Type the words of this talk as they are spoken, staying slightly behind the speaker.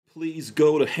please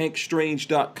go to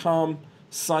hankstrange.com,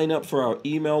 sign up for our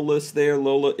email list there.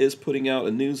 Lola is putting out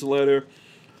a newsletter.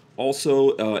 Also,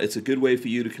 it's a good way for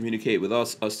you to communicate with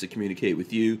us to communicate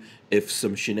with you if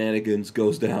some shenanigans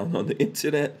goes down on the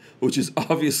internet, which is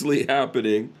obviously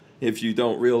happening if you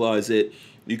don't realize it.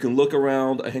 You can look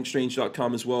around at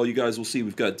hankstrange.com as well. You guys will see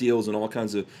we've got deals and all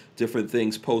kinds of different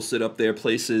things posted up there,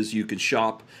 places you can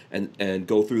shop and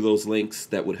go through those links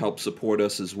that would help support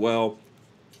us as well.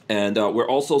 And we're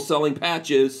also selling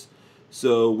patches.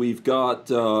 So we've got,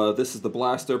 this is the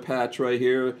Blaster patch right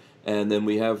here. And then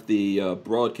we have the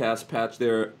broadcast patch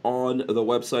there on the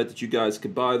website that you guys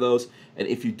can buy those. And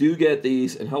if you do get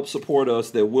these and help support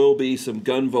us, there will be some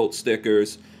Gunvote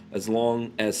stickers as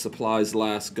long as supplies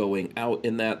last going out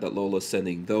in that Lola's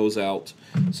sending those out.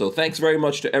 So thanks very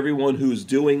much to everyone who's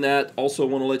doing that. Also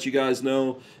want to let you guys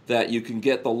know that you can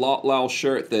get the Lot Lao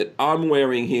shirt that I'm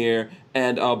wearing here.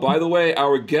 And by the way,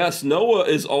 our guest Noah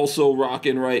is also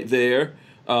rocking right there.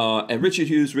 And Richard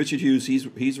Hughes,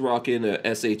 he's rocking a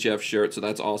SHF shirt, so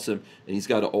that's awesome. And he's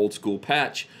got an old school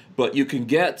patch. But you can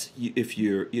get, if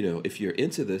you're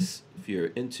into this, if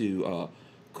you're into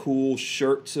cool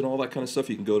shirts and all that kind of stuff,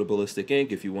 you can go to Ballistic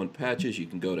Ink. If you want patches, you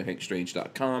can go to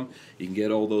hankstrange.com. You can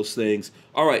get all those things.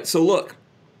 All right, so look,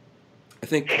 I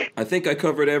think I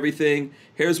covered everything.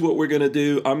 Here's what we're gonna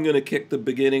do. I'm gonna kick the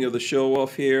beginning of the show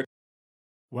off here.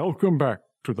 Welcome back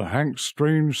to the Hank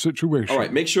Strange Situation. All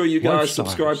right, make sure you guys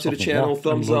subscribe to the channel,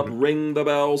 thumbs up, ring the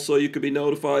bell so you can be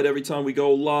notified every time we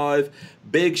go live.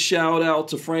 Big shout out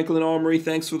to Franklin Armory.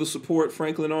 Thanks for the support.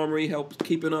 Franklin Armory helps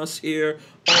keeping us here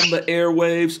on the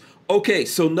airwaves. Okay,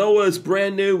 so Noah is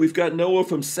brand new. We've got Noah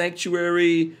from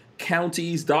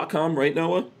sanctuarycounties.com, right,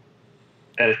 Noah?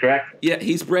 That is correct. Yeah,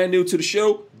 he's brand new to the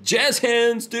show. Jazz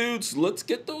hands, dudes. Let's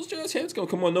get those jazz hands going.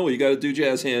 Come on, Noah, you got to do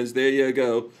jazz hands. There you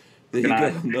go. There you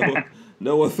go, Noah.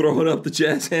 Noah throwing up the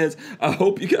jazz hands. I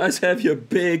hope you guys have your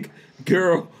big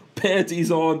girl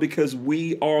panties on because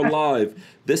we are live.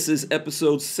 This is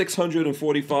episode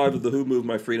 645 of the Who Moved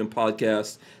My Freedom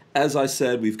podcast. As I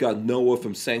said, we've got Noah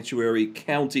from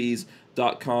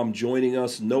sanctuarycounties.com joining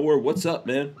us. Noah, what's up,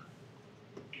 man?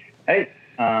 Hey,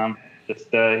 just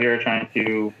here trying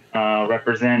to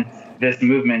represent this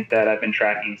movement that I've been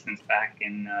tracking since back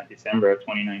in December of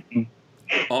 2019.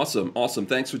 Awesome.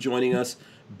 Thanks for joining us.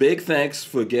 Big thanks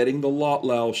for getting the Lot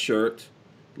Lao shirt.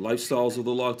 Lifestyles of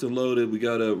the Locked and Loaded. We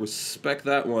got to respect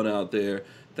that one out there.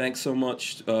 Thanks so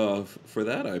much for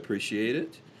that. I appreciate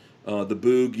it. The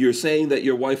Boog. You're saying that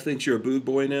your wife thinks you're a Boog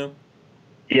boy now?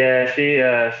 Yeah,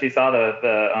 she saw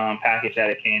the package that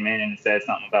it came in and it said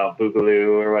something about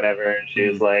Boogaloo or whatever. And she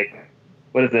was like,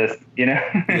 what is this? You know?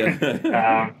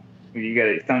 Yeah. You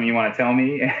got something you want to tell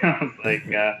me? And I was like,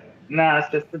 nah, it's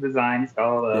just the design. It's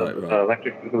called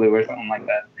Electric Boogaloo or something like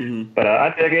that. Mm-hmm. But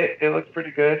I dig it. It looks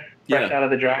pretty good. Fresh out of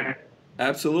the dryer.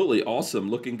 Absolutely. Awesome.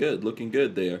 Looking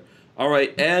good there. All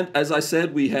right. And as I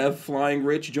said, we have Flying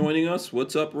Rich joining us.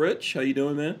 What's up, Rich? How you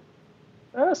doing, man?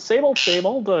 Same old.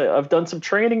 I've done some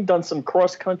training, done some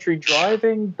cross-country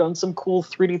driving, done some cool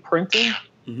 3D printing.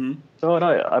 Mm-hmm. So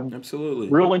I'm absolutely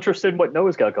real interested in what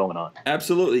Noah's got going on.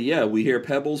 Absolutely, yeah. We hear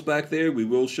Pebbles back there. We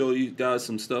will show you guys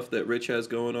some stuff that Rich has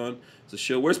going on. It's a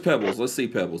show. Where's Pebbles? Let's see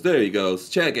Pebbles. There he goes.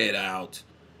 Check it out.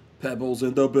 Pebbles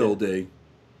in the building.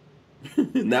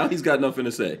 Now he's got nothing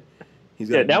to say.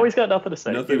 Now he's got nothing to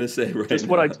say. Nothing to say right Just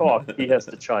now. when I talk, he has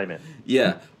to chime in.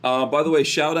 Yeah. By the way,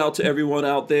 shout out to everyone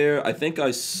out there. I think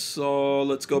I saw,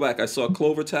 let's go back. I saw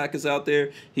Clover Tack is out there.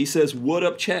 He says, what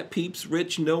up, chat peeps,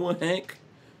 Rich, Noah, Hank?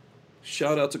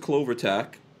 Shout out to Clover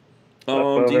Tack.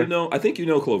 Do you know, I think you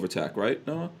know Clover Tack, right,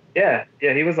 Noah? Yeah,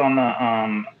 he was on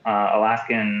the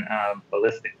Alaskan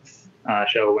Ballistics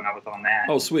show when I was on that.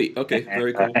 Oh, sweet. Okay,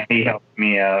 very cool. And he helped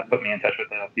me put me in touch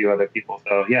with a few other people,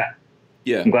 so yeah.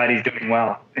 I'm glad he's doing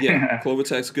well. Yeah, Clover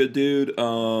Tack's a good dude.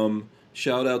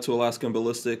 Shout out to Alaskan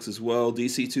Ballistics as well.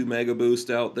 DC2 Mega Boost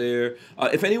out there.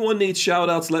 If anyone needs shout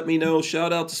outs, let me know.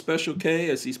 Shout out to Special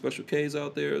K. I see Special K's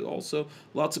out there also.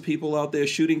 Lots of people out there.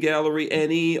 Shooting Gallery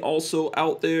NE also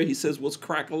out there. He says, what's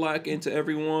crack-a-lack to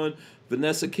everyone?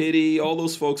 Vanessa Kitty, all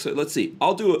those folks. Let's see.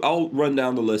 I'll run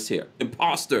down the list here.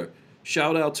 Imposter.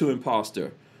 Shout out to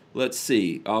Imposter. Let's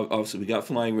see. Obviously, we got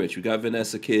Flying Rich. We got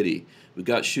Vanessa Kitty. We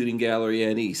got Shooting Gallery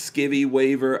NE. Skivvy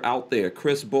Waver out there.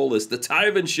 Chris Bolus. The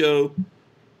Tyven Show.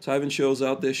 Tyven Show's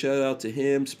out there. Shout out to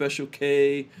him. Special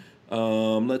K.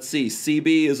 Let's see.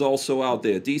 CB is also out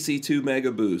there. DC2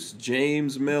 Mega Boost.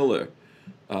 James Miller.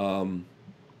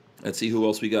 Let's see who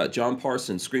else we got. John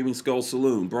Parsons. Screaming Skull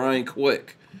Saloon. Brian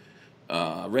Quick.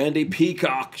 Randy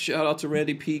Peacock. Shout out to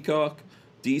Randy Peacock.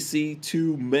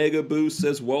 DC2 Mega Boost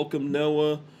says, welcome,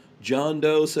 Noah. John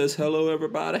Doe says, hello,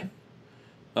 everybody.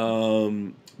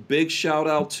 Big shout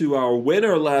out to our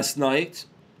winner last night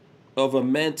of a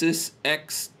Mantis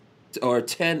X or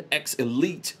 10X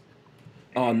Elite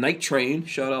Night Train.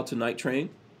 Shout out to Night Train.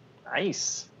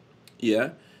 Nice. Yeah.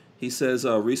 He says,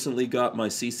 recently got my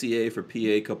CCA for PA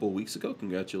a couple of weeks ago.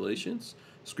 Congratulations.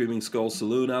 Screaming Skull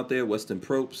Saloon out there. Weston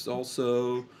Probst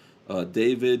also.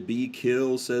 David B.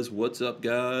 Kill says, what's up,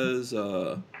 guys?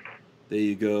 There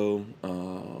you go.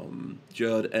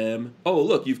 Judd M. Oh,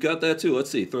 look, you've got that too. Let's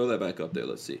see. Throw that back up there.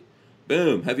 Let's see.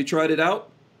 Boom. Have you tried it out?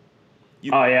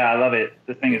 Oh, yeah, I love it.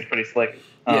 This thing is pretty slick.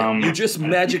 Yeah, you just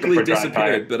magically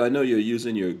disappeared, but I know you're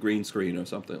using your green screen or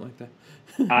something like that.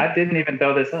 I didn't even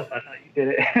throw this up. I thought you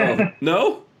did it. Oh,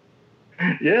 no?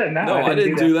 Yeah, no. I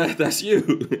didn't do that. That's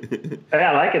you.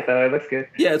 Yeah, I like it, though. It looks good.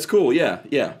 Yeah, it's cool.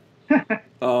 Yeah.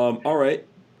 All right.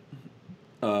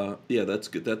 Yeah, that's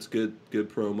good. That's good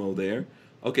promo there.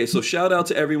 Okay, so shout out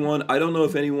to everyone. I don't know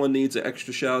if anyone needs an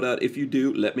extra shout out. If you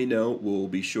do, let me know. We'll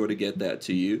be sure to get that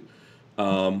to you.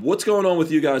 What's going on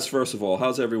with you guys, first of all?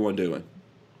 How's everyone doing?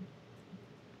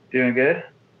 Doing good.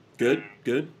 Good.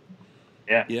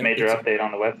 Yeah, major update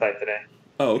on the website today.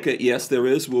 Oh, okay. Yes, there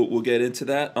is. We'll get into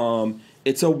that.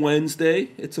 It's a Wednesday.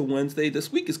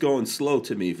 This week is going slow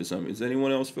to me for some reason. Does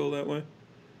anyone else feel that way?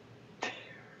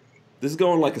 This is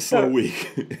going like a slow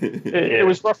week. It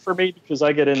was rough for me because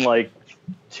I get in like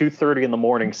 2:30 in the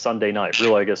morning Sunday night.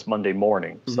 Really, I guess Monday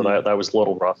morning. So that was a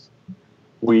little rough.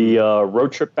 We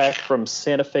road trip back from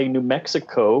Santa Fe, New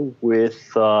Mexico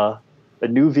with a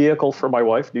new vehicle for my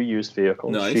wife, new used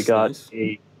vehicle. Nice, she got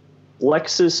a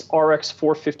Lexus RX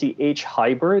 450h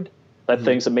hybrid. That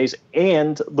thing's amazing.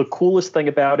 And the coolest thing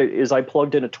about it is I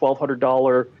plugged in a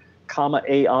 $1,200 Comma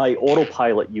AI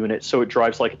autopilot unit, so it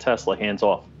drives like a Tesla, hands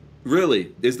off.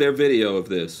 Really? Is there video of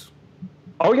this?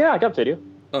 Oh, yeah, I got video.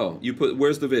 Oh,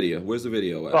 where's the video? Where's the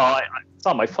video at? Well, it's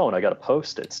on my phone. I got to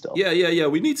post it still. Yeah.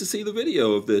 We need to see the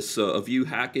video of this, of you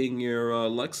hacking your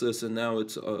Lexus, and now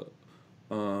it's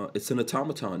an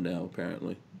automaton now,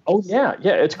 apparently. Oh, yeah.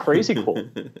 It's crazy cool.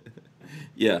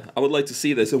 Yeah, I would like to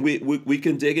see this, and we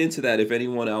can dig into that if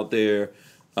anyone out there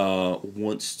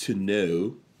wants to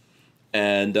know.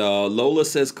 And Lola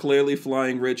says, clearly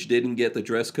Flying Rich didn't get the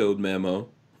dress code memo.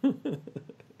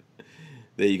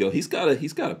 There you go. He's got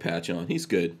a patch on. He's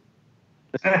good.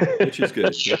 Which is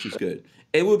good.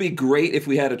 It would be great if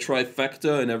we had a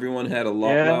trifecta and everyone had a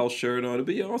Lotwell shirt on. It'd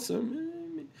be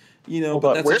awesome.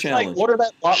 But that's a challenge. Order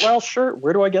that Lotwell shirt.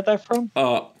 Where do I get that from?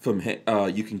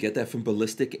 You can get that from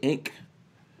Ballistic Ink.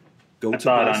 I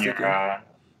saw it on your.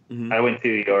 I went to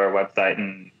your website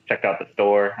and checked out the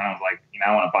store, and I was like,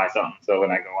 I want to buy something. So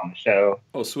when I go on the show,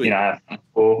 oh sweet, I have something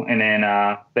cool. And then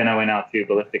I went out to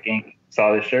Ballistic Ink,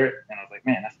 saw this shirt, and I was like,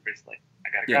 man, that's pretty slick. I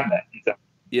gotta grab that. And so,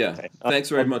 okay. Thanks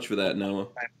very much for that, Noah.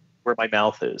 Where my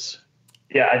mouth is.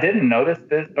 Yeah, I didn't know this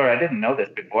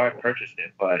before I purchased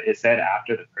it, but it said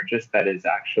after the purchase that is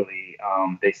actually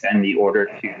they send the order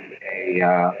to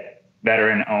a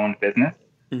veteran-owned business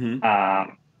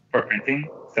for printing.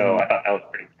 So I thought that was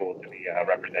pretty cool to be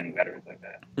representing veterans like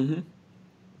that. Mm-hmm.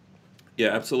 Yeah,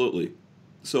 absolutely.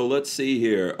 So let's see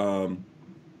here.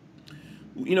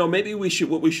 Maybe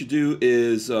what we should do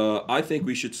is I think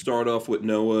we should start off with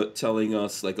Noah telling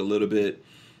us like a little bit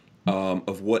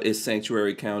of what is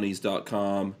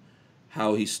sanctuarycounties.com,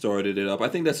 how he started it up. I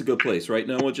think that's a good place, right,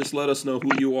 Noah? Just let us know who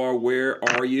you are, where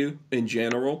are you in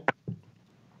general.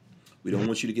 We don't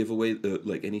want you to give away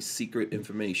any secret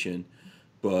information,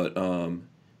 but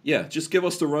just give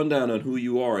us the rundown on who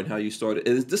you are and how you started.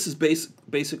 And this is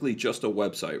basically just a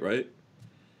website, right?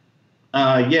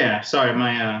 Yeah. Sorry,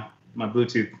 my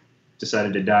Bluetooth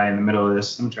decided to die in the middle of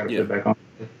this. I'm trying to put it back on.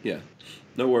 Yeah.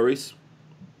 No worries.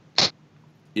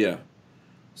 Yeah.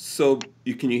 So,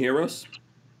 can you hear us?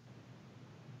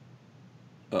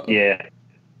 Uh-oh. Yeah.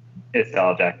 It's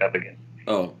all jacked up again.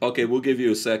 Oh, okay. We'll give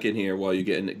you a second here while you're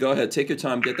getting it. Go ahead. Take your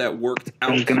time. Get that worked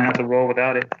out. I'm just going to have to roll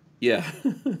without it. Yeah.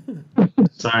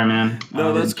 Sorry, man.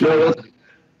 No, that's cool.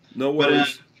 No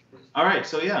worries. All right.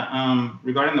 So,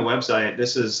 regarding the website,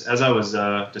 this is, as I was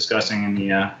discussing in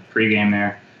the pregame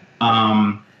there,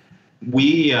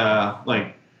 we,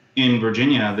 in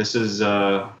Virginia, this is,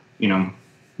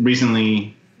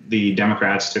 recently the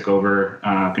Democrats took over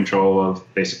control of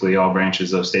basically all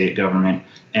branches of state government.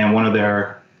 And one of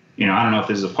their, I don't know if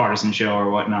this is a partisan show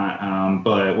or whatnot,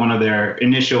 but one of their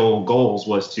initial goals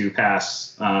was to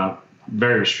pass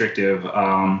very restrictive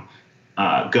gun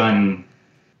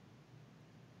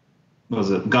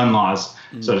laws,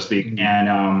 so to speak.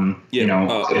 And,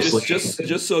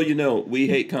 just so you know, we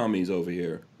hate commies over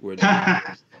here. We're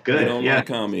good. We don't like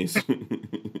commies.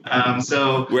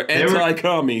 So we're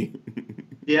anti-commie.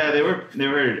 Yeah, they were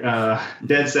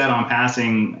dead set on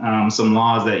passing some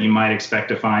laws that you might expect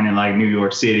to find in like New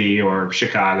York City or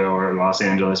Chicago or Los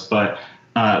Angeles. But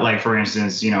like for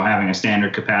instance, having a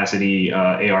standard capacity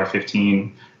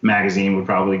AR-15 magazine would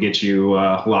probably get you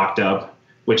locked up,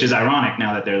 which is ironic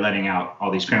now that they're letting out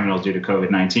all these criminals due to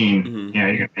COVID-19. Mm-hmm.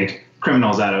 You're gonna make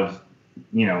criminals out of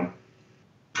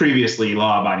previously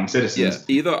law-abiding citizens.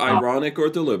 Yeah, either ironic or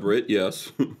deliberate.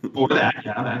 Yes. Or that,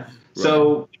 yeah. That. Right.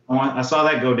 So I saw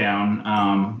that go down,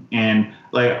 and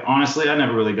like honestly, I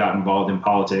never really got involved in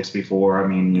politics before. I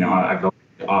mean, I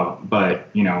voted, but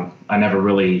I never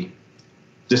really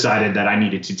decided that I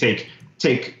needed to take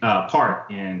part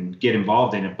and get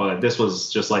involved in it. But this was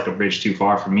just like a bridge too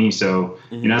far for me. So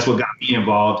that's what got me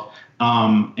involved.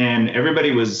 And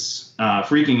everybody was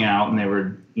freaking out, and they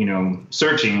were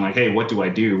searching like, hey, what do I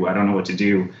do? I don't know what to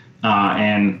do.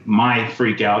 And my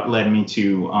freak out led me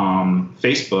to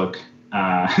Facebook,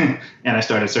 and I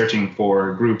started searching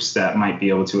for groups that might be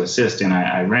able to assist. And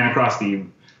I ran across the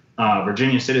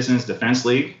Virginia Citizens Defense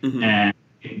League, and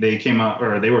they came up,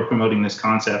 or they were promoting this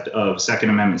concept of Second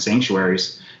Amendment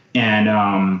sanctuaries.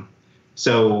 And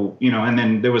so, and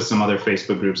then there was some other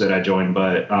Facebook groups that I joined,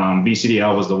 but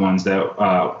VCDL was the ones that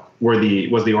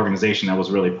was the organization that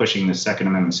was really pushing the Second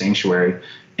Amendment sanctuary.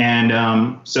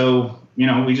 And so,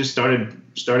 we just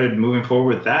started moving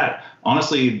forward with that.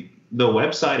 Honestly, the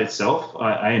website itself,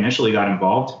 I initially got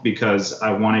involved because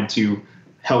I wanted to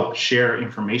help share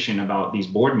information about these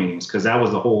board meetings, because that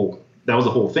was the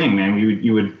whole thing, man.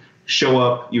 You would show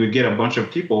up, you would get a bunch of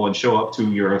people and show up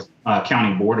to your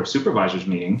county board of supervisors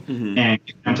meeting and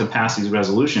get them to pass these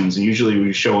resolutions. And usually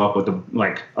we show up with a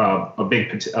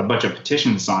bunch of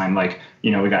petitions signed, like,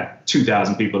 we got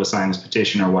 2,000 people to sign this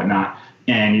petition or whatnot.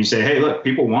 And you say, hey, look,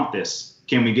 people want this.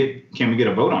 Can we get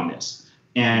a vote on this?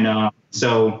 And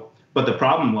but the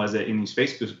problem was that in these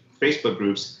Facebook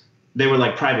groups, they were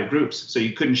like private groups, so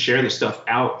you couldn't share the stuff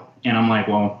out. And I'm like,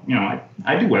 well,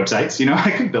 I do websites,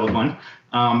 I could build one.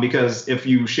 Because if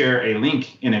you share a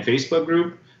link in a Facebook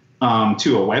group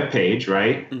to a web page,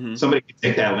 right, somebody can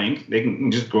take that link, they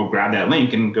can just go grab that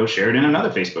link and go share it in another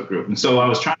Facebook group. And so I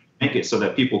was trying to make it so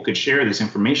that people could share this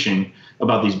information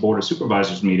about these board of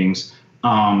supervisors meetings.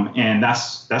 And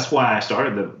that's why I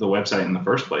started the website in the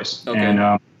first place. Okay.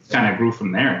 And kind of grew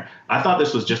from there. I thought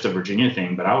this was just a Virginia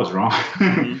thing, but I was wrong.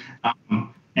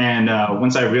 And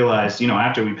once I realized,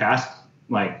 after we passed,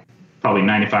 like, probably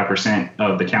 95%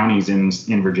 of the counties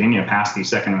in Virginia passed these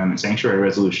Second Amendment sanctuary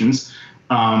resolutions,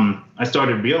 I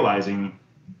started realizing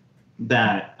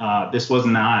that this was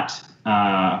not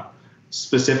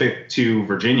specific to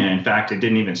Virginia. In fact, it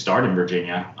didn't even start in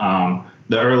Virginia.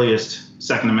 The earliest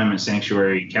Second Amendment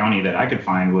sanctuary county that I could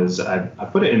find was, I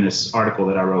put it in this article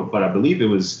that I wrote, but I believe it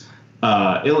was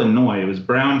Illinois. It was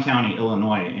Brown County,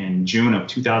 Illinois, in June of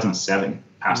 2007,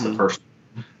 passed the first.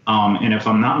 And if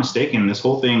I'm not mistaken, this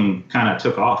whole thing kind of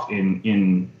took off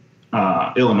in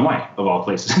Illinois, of all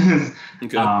places.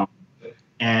 Okay.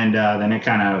 And then it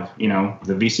kind of,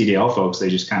 the VCDL folks, they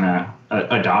just kind of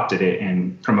adopted it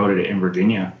and promoted it in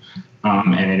Virginia.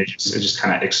 And it just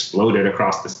kind of exploded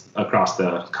across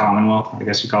the Commonwealth, I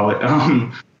guess you call it.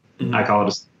 I call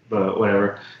it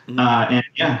whatever. And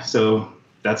yeah, so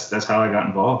that's how I got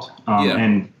involved.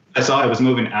 And I saw it was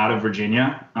moving out of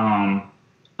Virginia.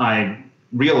 I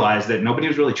realized that nobody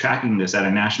was really tracking this at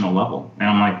a national level. And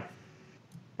I'm like,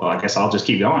 well, I guess I'll just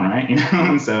keep going, right?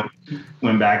 And so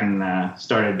went back and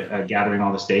started gathering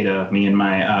all this data, me and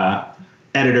my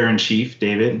editor-in-chief,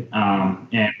 David,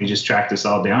 and we just tracked this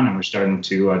all down, and we're starting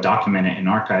to document it and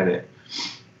archive it.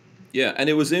 Yeah, and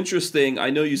it was interesting. I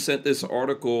know you sent this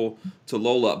article to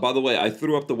Lola. By the way, I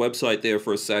threw up the website there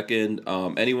for a second.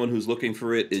 Anyone who's looking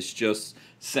for it, it's just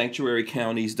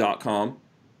sanctuarycounties.com.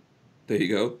 There you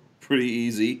go. Pretty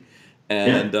easy.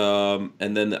 And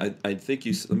and then I think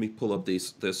let me pull up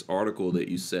this article that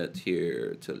you sent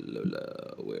here to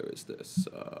Lola. Where is this?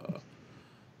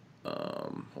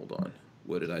 Hold on.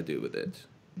 What did I do with it?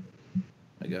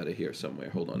 I got it here somewhere.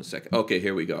 Hold on a second. Okay,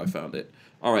 here we go. I found it.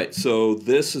 All right, so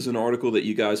this is an article that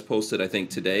you guys posted, I think,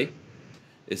 today.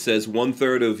 It says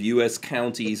 1/3 of U.S.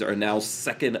 counties are now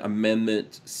Second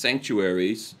Amendment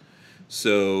sanctuaries.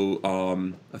 So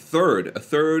a third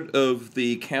of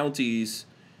the counties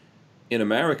in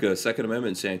America, Second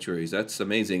Amendment sanctuaries. That's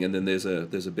amazing. And then there's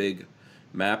a big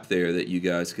map there that you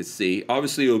guys could see.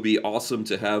 Obviously, it would be awesome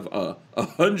to have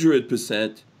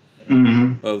 100%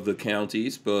 of the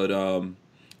counties, but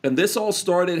and this all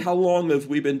started. How long have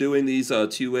we been doing these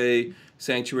 2A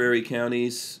sanctuary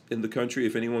counties in the country?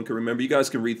 If anyone can remember, you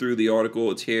guys can read through the article.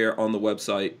 It's here on the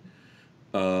website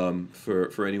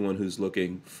for anyone who's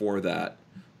looking for that.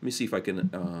 Let me see if I can.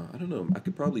 I don't know. I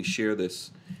could probably share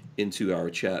this into our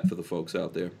chat for the folks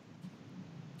out there.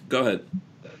 Go ahead.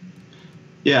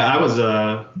 Yeah, I was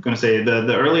going to say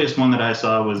the earliest one that I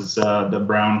saw was the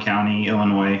Brown County,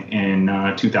 Illinois, in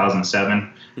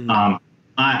 2007. Mm-hmm.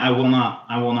 I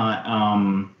will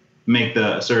not make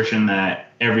the assertion that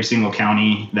every single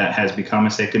county that has become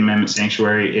a Second Amendment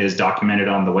sanctuary is documented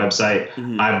on the website.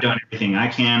 Mm-hmm. I've done everything I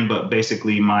can, but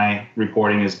basically my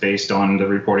reporting is based on the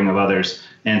reporting of others.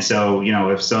 And so,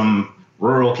 if some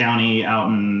rural county out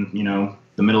in,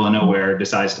 the middle of nowhere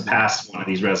decides to pass one of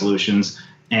these resolutions,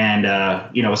 and,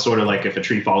 it's sort of like if a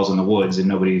tree falls in the woods and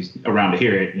nobody's around to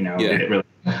hear it, it really,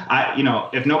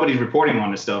 if nobody's reporting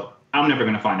on this stuff, I'm never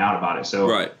going to find out about it. So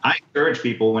right. I encourage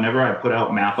people whenever I put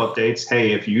out map updates,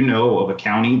 hey, if you know of a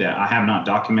county that I have not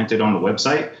documented on the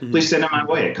website, mm-hmm. please send it my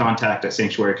way at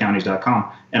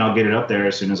contact@sanctuarycounties.com, and I'll get it up there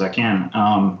as soon as I can.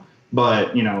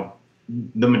 But,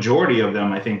 the majority of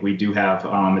them, I think we do have,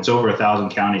 it's over 1,000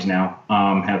 counties now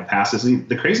have passed this.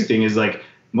 The crazy thing is, like,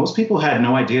 most people had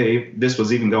no idea this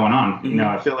was even going on. Mm-hmm.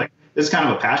 I feel like this is kind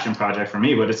of a passion project for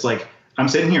me, but it's like, I'm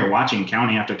sitting here watching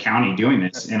county after county doing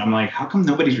this, and I'm like, how come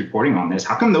nobody's reporting on this?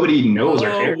 How come nobody knows or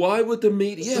cares? Why would the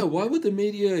media? Yeah, why would the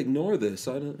media ignore this?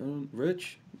 I don't.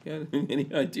 Rich, you got any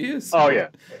ideas? Oh yeah,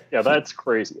 that's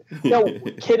crazy. Now,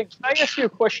 can I ask you a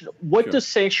question? What does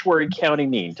sanctuary county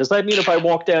mean? Does that mean if I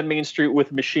walk down Main Street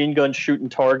with a machine gun shooting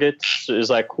targets, is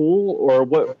that cool, or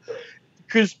what?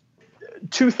 Because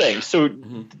two things. So,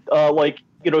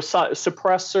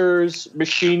 suppressors,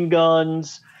 machine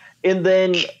guns, and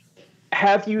then.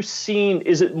 Have you seen,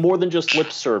 is it more than just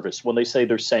lip service when they say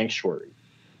they're sanctuary?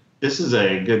 This is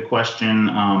a good question.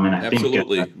 And I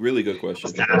Absolutely. Think really good question.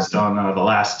 Asked on the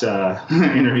last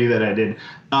interview that I did.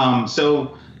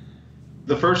 So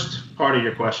the first part of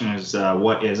your question is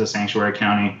what is a sanctuary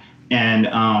county? And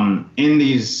in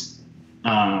these,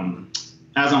 as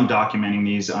I'm documenting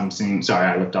these, I'm seeing, sorry,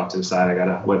 I looked off to the side. I got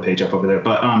a webpage up over there.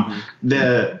 But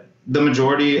the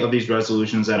majority of these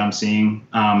resolutions that I'm seeing,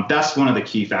 that's one of the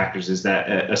key factors is that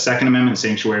a Second Amendment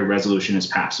sanctuary resolution is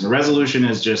passed. And a resolution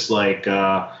is just like,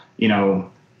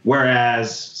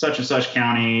 whereas such and such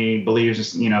county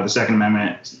believes, the Second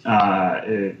Amendment,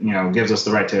 gives us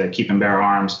the right to keep and bear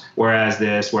arms, whereas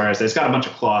it's got a bunch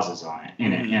of clauses on it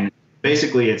in it. And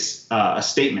basically it's a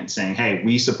statement saying, hey,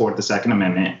 we support the Second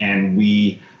Amendment and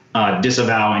we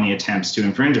disavow any attempts to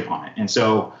infringe upon it. And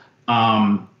so,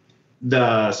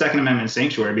 the Second Amendment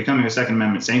sanctuary, becoming a Second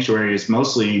Amendment sanctuary, is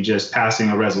mostly just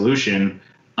passing a resolution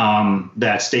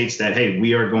that states that, hey,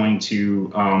 we are going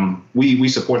to, we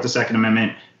support the Second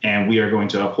Amendment and we are going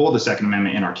to uphold the Second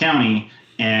Amendment in our county,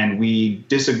 and we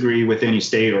disagree with any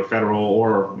state or federal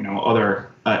or other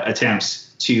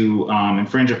attempts to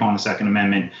infringe upon the Second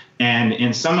Amendment. And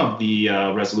in some of the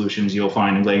resolutions, you'll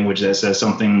find language that says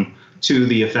something to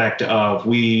the effect of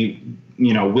we,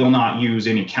 will not use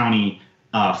any county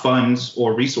funds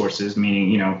or resources,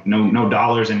 meaning no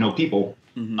dollars and no people,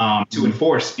 to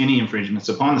enforce any infringements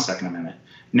upon the Second Amendment.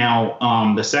 Now,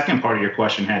 the second part of your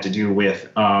question had to do with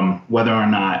whether or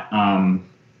not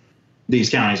these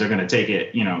counties are going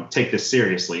to take this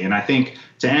seriously. And I think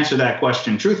to answer that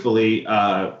question truthfully,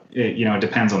 it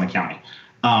depends on the county.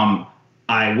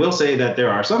 I will say that there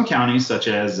are some counties, such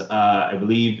as I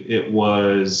believe it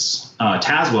was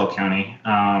Tazewell County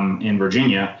in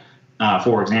Virginia.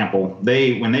 For example,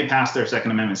 when they passed their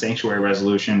Second Amendment sanctuary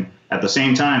resolution, at the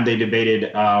same time they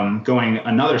debated going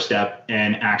another step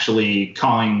and actually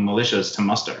calling militias to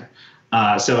muster.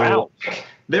 Wow.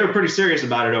 They were pretty serious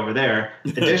about it over there.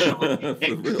 Additionally,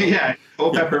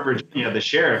 Culpeper, Virginia, the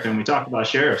sheriff, and we talked about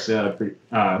sheriffs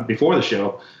before the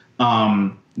show.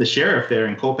 The sheriff there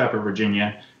in Culpeper,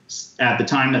 Virginia, at the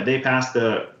time that they passed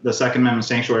the Second Amendment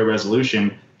sanctuary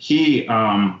resolution, he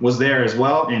was there as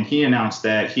well, and he announced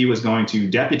that he was going to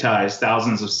deputize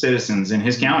thousands of citizens in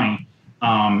his county,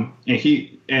 and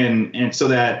so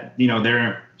that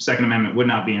their Second Amendment would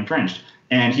not be infringed.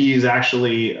 And he's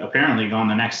actually apparently gone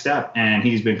the next step, and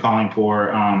he's been calling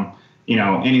for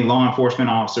any law enforcement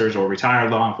officers or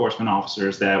retired law enforcement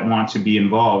officers that want to be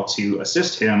involved to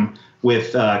assist him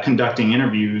with conducting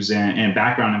interviews and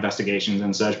background investigations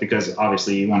and such, because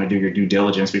obviously you want to do your due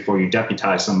diligence before you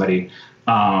deputize somebody.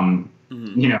 In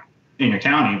your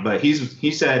county. But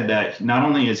he said that not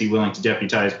only is he willing to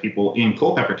deputize people in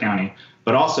Culpeper County,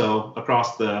 but also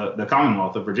across the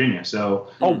Commonwealth of Virginia. So,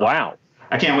 wow,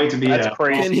 I can't wait to be. That's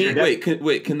crazy.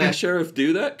 Can that sheriff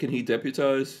do that? Can he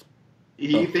deputize?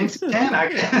 He thinks he can, I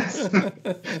guess.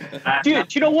 Do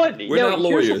you know what? We're not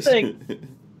lawyers. Here's the thing.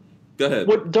 Go ahead.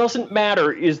 What doesn't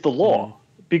matter is the law,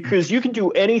 because you can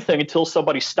do anything until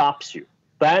somebody stops you.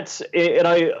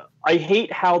 I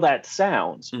hate how that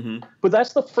sounds, but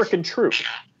that's the frickin' truth.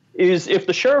 Is if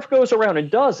the sheriff goes around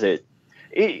and does it,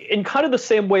 in kind of the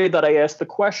same way that I asked the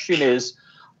question is,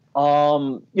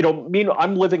 I'm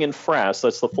living in France.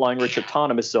 That's the Flying Rich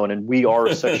Autonomous Zone, and we are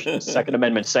a Second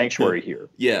Amendment sanctuary here.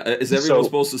 Yeah, is everyone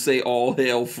supposed to say all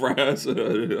hail France? Well,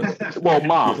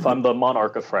 Moff. I'm the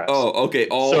monarch of France. Oh, okay.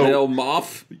 All hail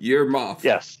Moff? You're Moff.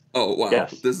 Yes. Oh, wow.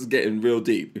 Yes. This is getting real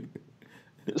deep.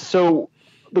 So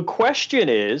the question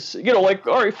is, all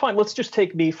right, fine. Let's just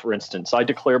take me, for instance. I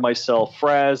declare myself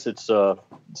Fraz. It's a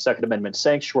Second Amendment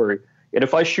sanctuary. And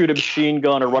if I shoot a machine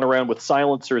gun or run around with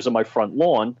silencers on my front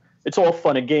lawn, it's all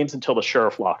fun and games until the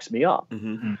sheriff locks me up.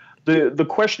 The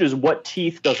question is, what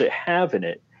teeth does it have in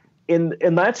it?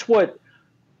 And that's what,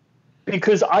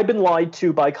 because I've been lied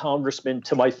to by congressmen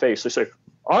to my face. They say,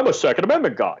 I'm a Second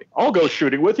Amendment guy. I'll go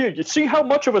shooting with you. You see how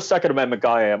much of a Second Amendment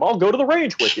guy I am. I'll go to the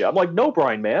range with you. I'm like, no,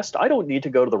 Brian Mast, I don't need to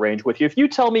go to the range with you. If you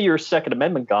tell me you're a Second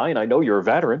Amendment guy and I know you're a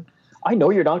veteran, I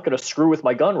know you're not going to screw with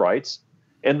my gun rights.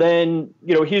 And then,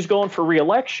 he's going for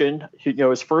re-election,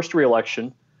 his first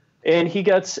re-election, and he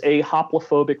gets a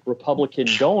hoplophobic Republican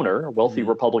donor, a wealthy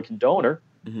Republican donor,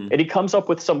 and he comes up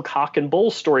with some cock and bull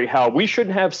story how we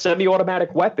shouldn't have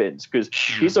semi-automatic weapons because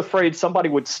he's afraid somebody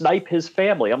would snipe his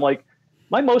family. I'm like,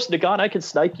 my most gun, I can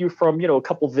snipe you from, a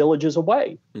couple villages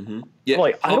away. Yeah,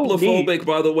 like, hoplophobic,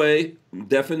 by the way,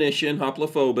 definition,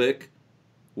 hoplophobic.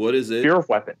 What is it? Fear of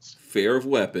weapons. Fear of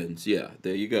weapons. Yeah,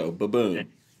 there you go. Ba-boom.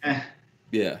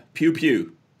 Yeah, pew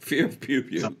pew. Fear of pew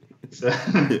pew.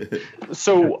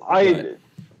 So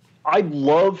I'd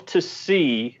love to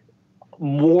see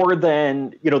more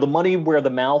than the money where the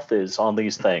mouth is on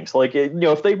these things. Like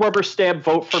if they rubber stamp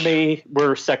vote for me,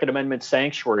 we're Second Amendment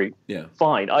sanctuary. Yeah,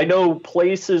 fine. I know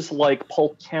places like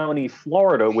Polk County,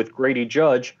 Florida, with Grady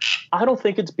Judge. I don't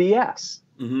think it's BS.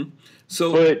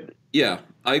 Yeah,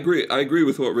 I agree. I agree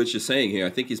with what Rich is saying here. I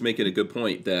think he's making a good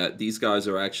point that these guys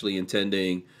are actually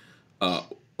intending.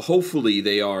 Hopefully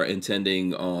they are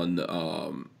intending on,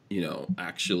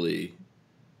 actually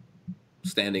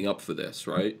standing up for this,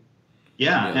 right?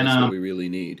 Yeah, and that's what we really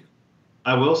need.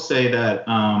 I will say that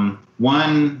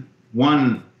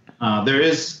there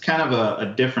is kind of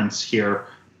a difference here.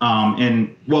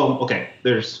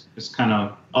 There's kind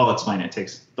of, I'll explain it. It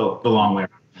takes the long way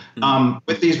around.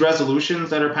 With these resolutions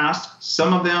that are passed,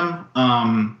 some of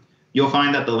them, you'll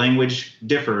find that the language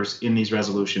differs in these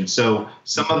resolutions. So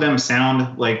some of them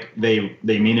sound like they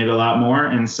mean it a lot more,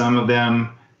 and some of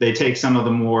them, they take some of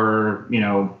the more,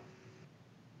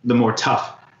 the more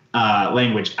tough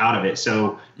language out of it.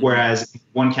 So whereas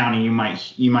one county, you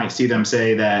might see them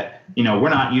say that, we're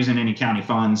not using any county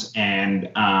funds, and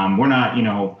we're not,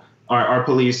 our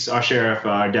police, our sheriff,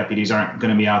 our deputies aren't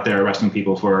going to be out there arresting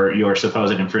people for your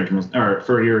supposed infringements or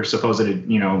for your supposed,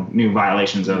 new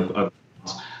violations of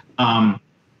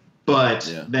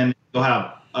then you'll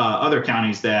have other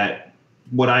counties that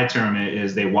what I term it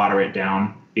is they water it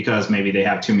down because maybe they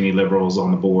have too many liberals on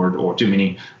the board or too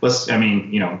many,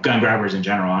 gun grabbers in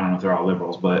general. I don't know if they're all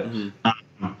liberals, but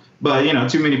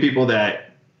too many people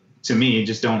that to me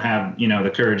just don't have,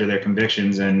 the courage of their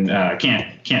convictions and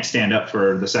can't stand up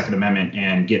for the Second Amendment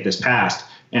and get this passed.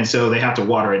 And so they have to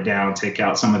water it down, take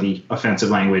out some of the offensive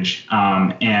language.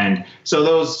 And so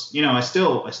those, I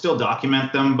still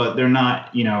document them, but they're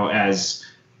not, as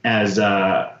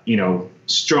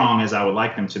strong as I would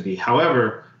like them to be.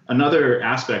 However, another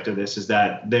aspect of this is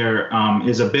that there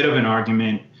is a bit of an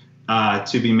argument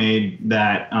to be made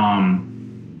that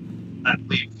I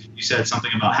believe you said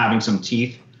something about having some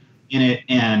teeth in it.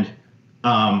 And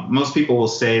most people will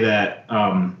say that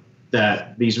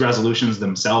that these resolutions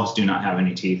themselves do not have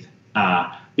any teeth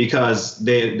because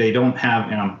they don't have,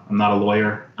 and I'm not a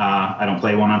lawyer, I don't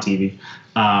play one on TV,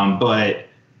 but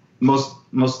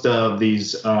most of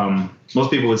these,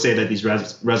 most people would say that these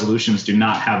resolutions do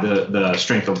not have the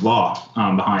strength of law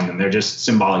behind them. They're just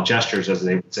symbolic gestures, as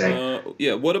they would say.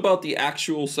 What about the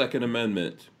actual Second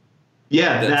Amendment?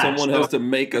 Yeah, that someone has to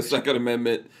make a Second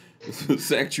Amendment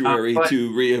sanctuary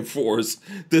to reinforce.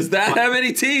 Does that have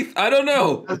any teeth? I don't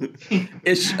know.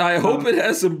 I hope it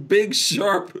has some big,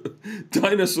 sharp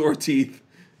dinosaur teeth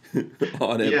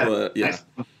on it. Yeah.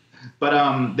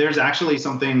 But there's actually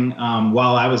something,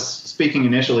 while I was speaking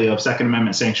initially of Second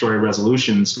Amendment sanctuary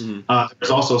resolutions, there's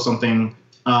also something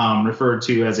referred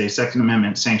to as a Second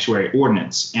Amendment sanctuary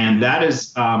ordinance. And that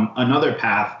is another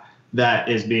path that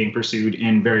is being pursued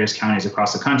in various counties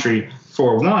across the country.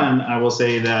 For one, I will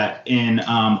say that in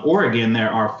Oregon,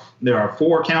 there are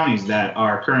 4 counties that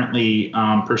are currently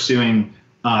pursuing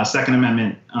Second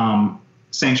Amendment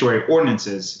sanctuary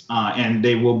ordinances, and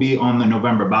they will be on the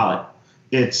November ballot.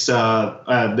 It's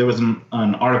there was an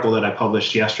article that I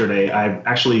published yesterday. I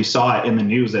actually saw it in the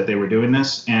news that they were doing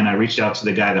this, and I reached out to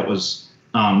the guy that was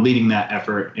leading that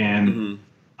effort, and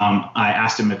I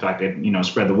asked him if I could,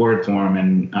 spread the word for him.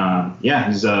 And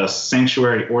his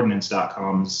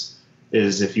sanctuaryordinance.com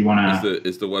is if you want to.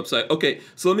 Is the website. Okay,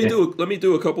 so let me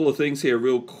do a couple of things here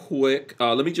real quick.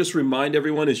 Let me just remind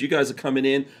everyone, as you guys are coming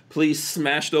in, please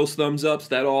smash those thumbs ups.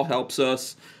 That all helps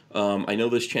us. I know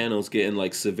this channel is getting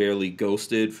like severely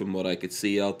ghosted from what I could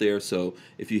see out there. So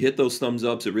if you hit those thumbs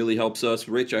ups, it really helps us.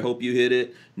 Rich, I hope you hit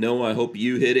it. Noah, I hope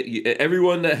you hit it.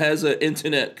 Everyone that has an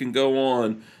internet can go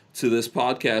on to this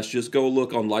podcast. Just go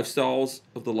look on Lifestyles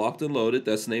of the Locked and Loaded.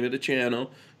 That's the name of the channel.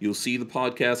 You'll see the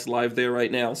podcast live there right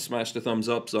now. Smash the thumbs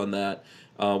ups on that.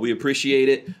 We appreciate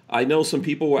it. I know some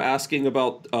people were asking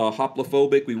about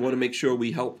Hoplophobic. We want to make sure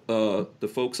we help the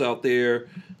folks out there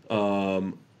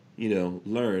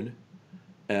learn.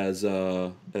 As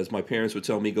my parents would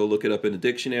tell me, go look it up in the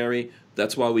dictionary.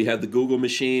 That's why we have the Google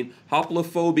machine.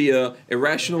 Hoplophobia,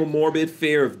 irrational morbid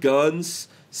fear of guns.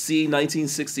 C.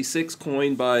 1966,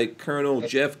 coined by Colonel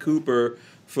Jeff Cooper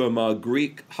from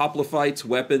Greek hoplophytes,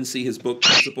 weapons. See his book,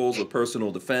 Principles of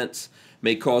Personal Defense.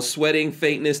 May cause sweating,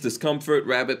 faintness, discomfort,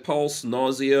 rapid pulse,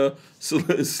 nausea,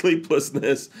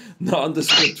 sleeplessness,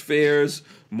 nondescript fears,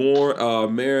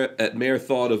 mere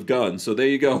thought of guns. So there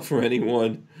you go for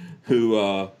anyone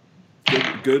who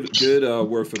good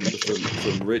word from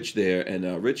Rich there.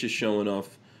 And Rich is showing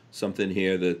off something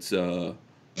here that's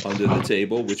under the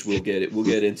table, which we'll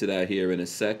get into that here in a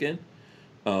second.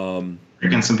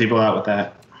 Freaking some people out with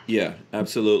that. Yeah,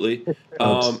 absolutely.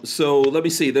 So let me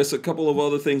see. There's a couple of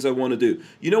other things I want to do.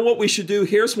 You know what we should do?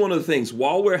 Here's one of the things.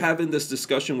 While we're having this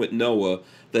discussion with Noah,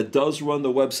 that does run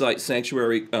the website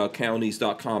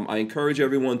sanctuarycounties.com, I encourage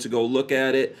everyone to go look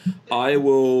at it.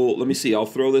 Let me see. I'll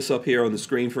throw this up here on the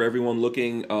screen for everyone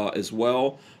looking as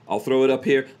well. I'll throw it up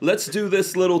here. Let's do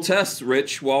this little test,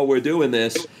 Rich, while we're doing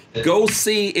this. Go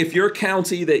see if your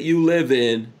county that you live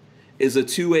in is a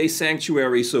 2A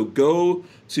sanctuary. So go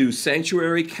to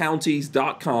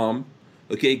sanctuarycounties.com.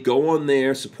 Okay, go on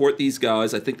there, support these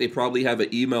guys. I think they probably have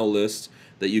an email list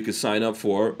that you could sign up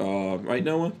for. Right,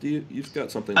 Noah? You've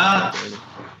got something like that, right?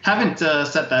 Haven't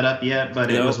set that up yet, but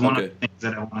it was one of the things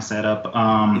that I want to set up.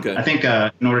 I think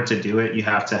in order to do it, you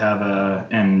have to have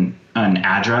an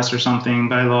address or something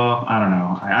by law. I don't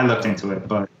know. I looked into it,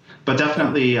 but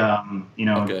definitely,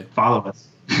 follow us.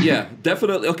 Yeah,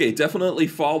 definitely. Okay, definitely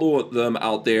follow them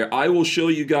out there. I will show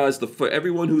you guys for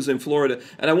everyone who's in Florida,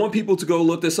 and I want people to go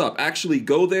look this up. Actually,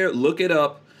 go there, look it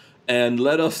up, and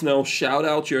let us know. Shout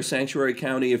out your sanctuary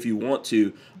county if you want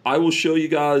to. I will show you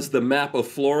guys the map of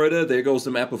Florida. There goes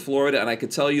the map of Florida, and I can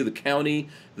tell you the county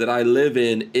that I live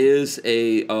in is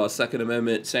a Second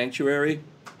Amendment sanctuary,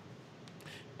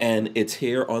 and it's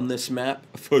here on this map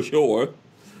for sure.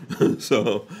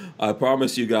 So I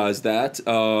promise you guys that.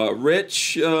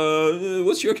 Rich,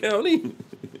 what's your county?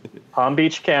 Palm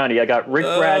Beach County. I got Rick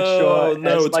Bradshaw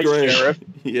as my sheriff.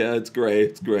 Yeah, it's gray.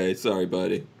 It's gray. Sorry,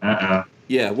 buddy.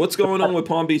 Yeah, what's going on with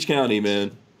Palm Beach County,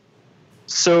 man?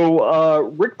 So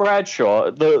Rick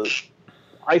Bradshaw,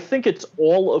 I think it's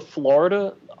all of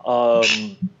Florida.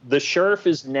 The sheriff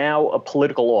is now a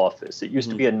political office. It used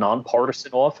to be a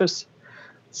nonpartisan office.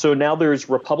 So now there's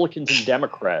Republicans and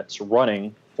Democrats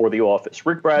running for the office.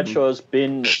 Rick Bradshaw has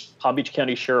been Palm Beach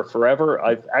County Sheriff forever.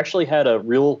 I've actually had a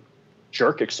real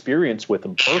jerk experience with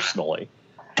him personally.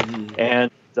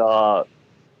 And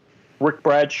Rick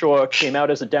Bradshaw came out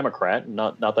as a Democrat,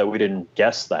 not that we didn't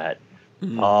guess that.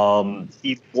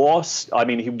 He lost. I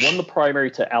mean, he won the primary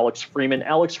to Alex Freeman.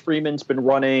 Alex Freeman's been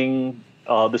running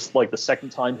this is like the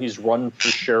second time he's run for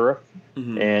sheriff,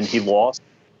 and he lost.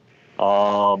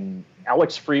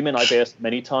 Alex Freeman, I've asked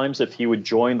many times if he would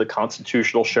join the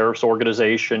Constitutional Sheriff's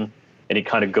Organization, and he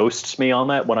kind of ghosts me on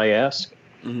that when I ask.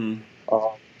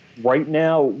 Right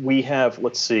now, we have,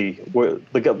 let's see,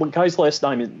 the guy's last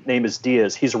name is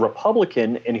Diaz. He's a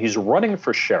Republican, and he's running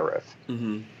for sheriff.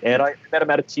 And I met him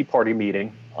at a Tea Party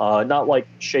meeting. Not like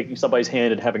shaking somebody's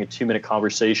hand and having a 2-minute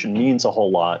conversation means a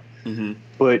whole lot.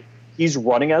 But he's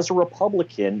running as a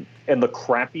Republican, and the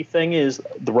crappy thing is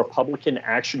the Republican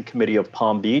Action Committee of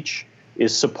Palm Beach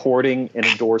is supporting and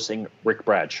endorsing Rick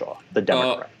Bradshaw, the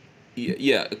Democrat.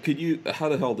 Yeah, how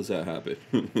the hell does that happen?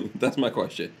 That's my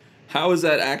question. How is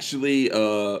that actually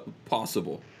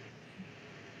possible?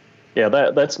 Yeah,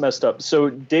 that's messed up. So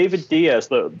David Diaz,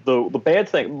 the bad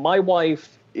thing, my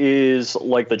wife is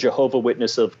like the Jehovah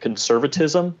Witness of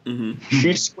conservatism.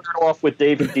 She squared off with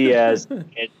David Diaz, and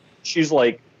she's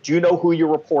like, do you know who you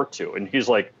report to? And he's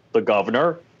like, the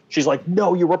governor, She's like,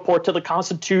 no, you report to the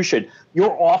Constitution.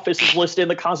 Your office is listed in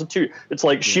the Constitution. It's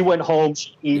like she went home,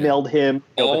 she emailed him.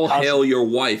 All hail your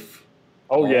wife.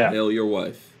 Oh, All hail your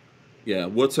wife. Yeah,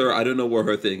 what's her? I don't know what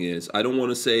her thing is. I don't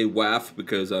want to say WAF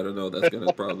because I don't know. That's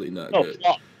gonna probably not good.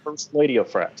 First Lady of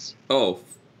France. Oh,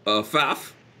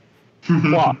 Faf.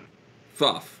 Flop.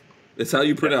 Faf. It's how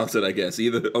you pronounce it, I guess.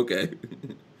 Either okay.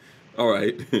 All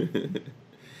right.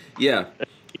 Yeah.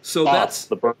 So that's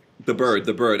the bird.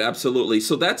 Absolutely.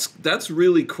 So that's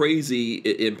really crazy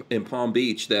in Palm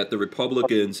Beach that the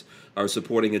Republicans are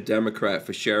supporting a Democrat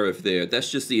for sheriff there.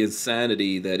 That's just the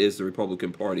insanity that is the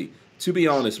Republican Party. To be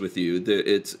honest with you,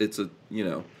 it's a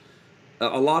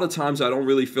a lot of times I don't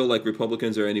really feel like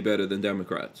Republicans are any better than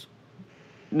Democrats.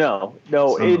 No.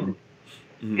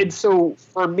 And so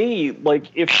for me, like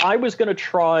if I was going to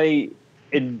try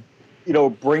and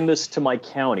bring this to my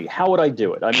county, how would I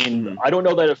do it? I mean, I don't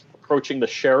know that if approaching the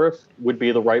sheriff would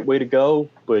be the right way to go,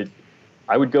 but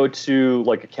I would go to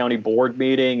like a county board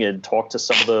meeting and talk to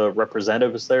some of the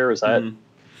representatives there. Is that?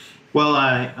 Well,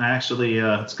 I actually,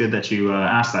 it's good that you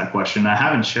asked that question. I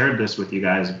haven't shared this with you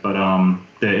guys, but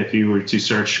if you were to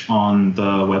search on the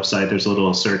website, there's a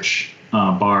little search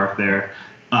bar there.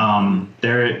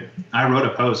 I wrote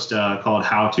a post called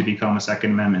 "How to Become a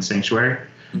Second Amendment Sanctuary,"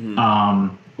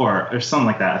 or something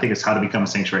like that. I think it's "How to Become a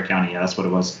Sanctuary County." Yeah, that's what it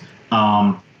was.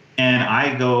 And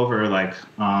I go over like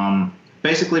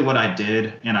basically what I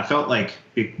did, and I felt like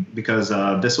because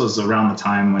this was around the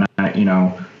time when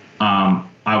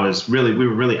we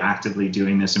were really actively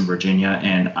doing this in Virginia,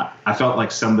 and I felt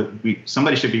like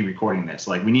somebody should be recording this.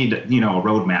 Like we need a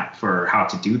roadmap for how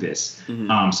to do this,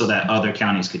 so that other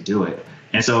counties could do it.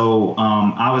 And so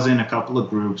I was in a couple of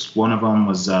groups. One of them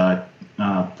was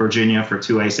Virginia for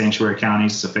 2A Sanctuary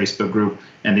Counties, it's a Facebook group,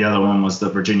 and the other one was the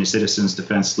Virginia Citizens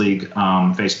Defense League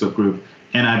Facebook group.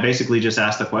 And I basically just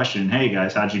asked the question, hey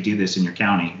guys, how'd you do this in your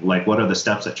county? Like, what are the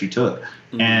steps that you took?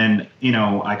 And,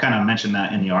 I kind of mentioned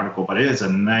that in the article, but it is a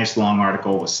nice long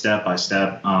article with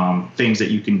step-by-step things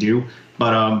that you can do.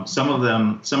 But some of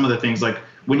the things, like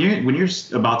when you're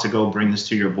about to go bring this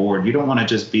to your board, you don't want to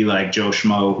just be like Joe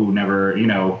Schmo who never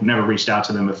reached out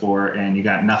to them before, and you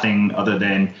got nothing other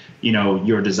than,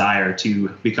 your desire to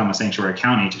become a sanctuary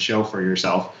county to show for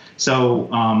yourself. So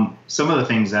some of the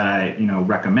things that I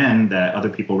recommend that other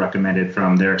people recommended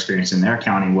from their experience in their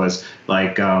county was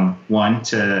like one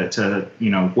to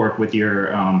work with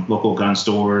your local gun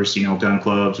stores, gun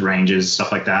clubs, ranges,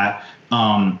 stuff like that,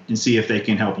 and see if they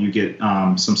can help you get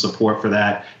some support for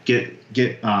that.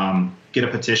 Get a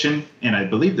petition, and I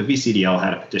believe the VCDL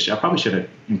had a petition. I probably should have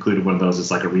included one of those as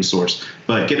like a resource,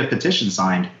 but get a petition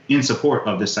signed in support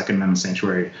of this Second Amendment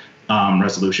Sanctuary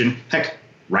resolution. Heck,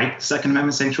 write Second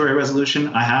Amendment Sanctuary resolution.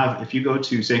 I have, if you go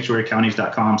to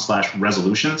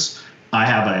sanctuarycounties.com/resolutions, I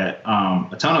have a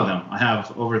ton of them. I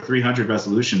have over 300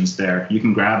 resolutions there. You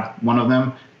can grab one of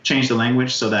them, change the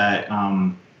language so that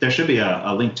there should be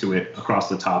a link to it across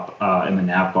the top in the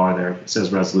nav bar there. It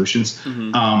says resolutions.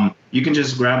 You can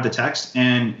just grab the text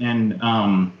and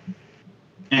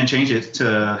change it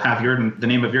to have the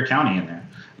name of your county in there.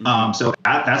 So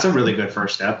that's a really good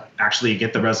first step. Actually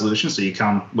get the resolution so you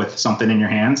come with something in your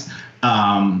hands.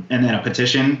 And then a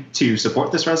petition to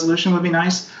support this resolution would be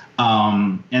nice.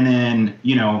 And then,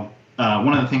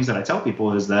 one of the things that I tell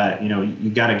people is that, you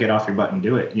got to get off your butt and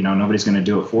do it. Nobody's going to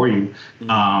do it for you.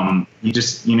 You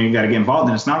just, you got to get involved,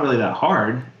 and it's not really that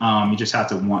hard. You just have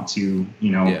to want to,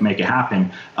 make it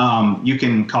happen. You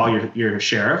can call your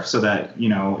sheriff so that,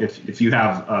 if you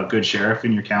have a good sheriff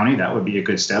in your county, that would be a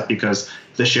good step, because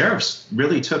the sheriffs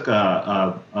really took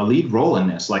a lead role in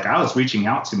this. Like, I was reaching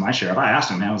out to my sheriff. I asked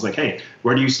him, I was like, hey,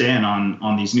 where do you stand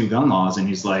on these new gun laws? And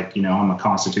he's like, I'm a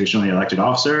constitutionally elected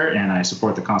officer and I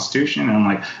support the Constitution. And I'm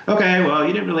like, okay, well,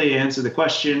 you didn't really answer the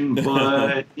question,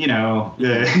 but,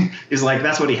 he's like,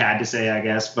 that's what he had to say, I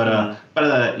guess. But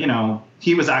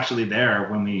he was actually there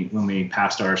when we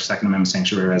passed our Second Amendment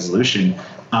Sanctuary resolution.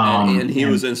 And he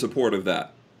was in support of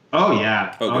that. Oh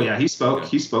yeah. Okay. Oh yeah. He spoke. Okay.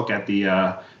 He spoke at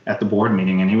the board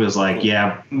meeting, and he was like,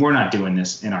 "Yeah, we're not doing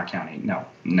this in our county. No.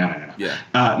 Yeah.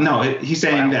 He's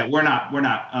saying that we're not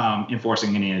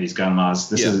enforcing any of these gun laws.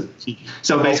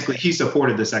 Basically, he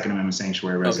supported the Second Amendment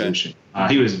Sanctuary resolution.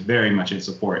 Okay. He was very much in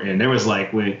support, and there was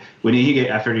like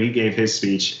after he gave his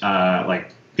speech,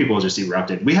 like people just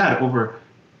erupted. We had over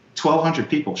 1,200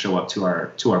 people show up to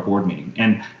our board meeting,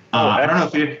 and I don't know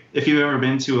if you've ever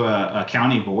been to a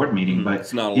county board meeting, but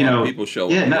it's not a lot of people show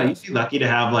up. Yeah, no, you'd be lucky to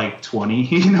have like 20,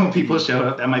 people show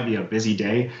up. That might be a busy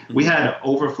day. We had an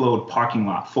overflowed parking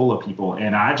lot full of people,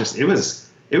 and it was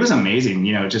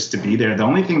amazing, just to be there. The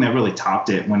only thing that really topped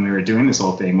it when we were doing this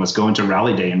whole thing was going to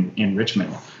Rally Day in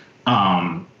Richmond.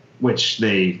 which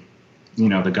they,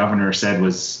 the governor said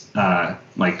was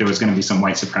like there was going to be some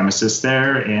white supremacists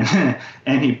there,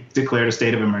 and he declared a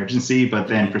state of emergency, but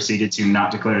then proceeded to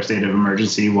not declare a state of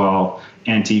emergency while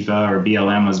Antifa or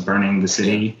BLM was burning the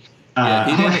city.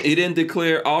 He didn't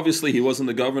declare. Obviously, he wasn't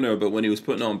the governor, but when he was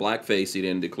putting on blackface, he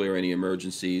didn't declare any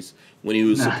emergencies. When he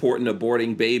was supporting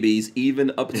aborting babies,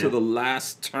 even up to the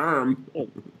last term.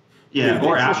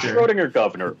 Or after. Schrodinger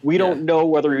governor. We don't know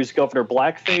whether he was Governor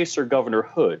Blackface or Governor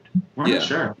Hood. We're not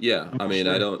sure. Yeah, I mean,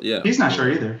 sure. I don't. Yeah, he's not sure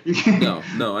either.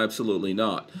 No, absolutely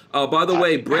not. By the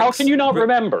way, Bricks, how can you not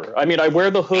remember? I mean, I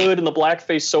wear the hood and the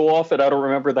blackface so often, I don't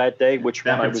remember that day which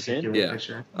one I was in.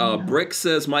 Picture. Brick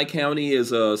says my county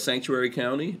is a sanctuary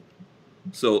county.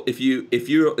 So if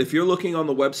you're looking on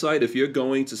the website, if you're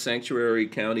going to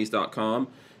sanctuarycounties.com.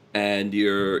 and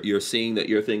you're seeing that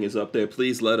your thing is up there,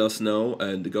 please let us know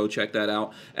and go check that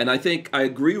out. And I think I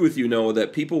agree with you, Noah,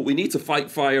 that we need to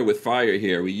fight fire with fire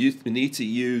here. We need to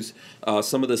use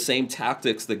some of the same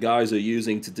tactics the guys are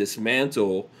using to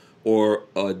dismantle or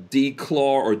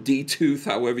declaw or detooth,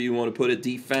 however you want to put it,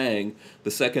 defang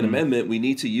the Second Amendment. We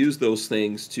need to use those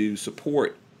things to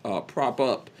support, prop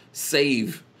up,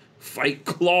 save, fight,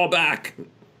 claw back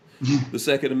the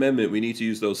Second Amendment. We need to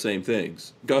use those same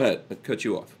things. Go ahead. I cut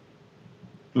you off.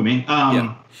 Who, me?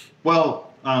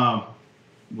 Well,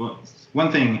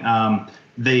 one thing, one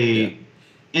of the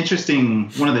interesting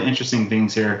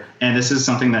things here, and this is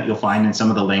something that you'll find in some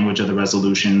of the language of the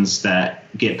resolutions that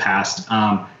get passed,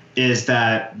 is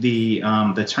that the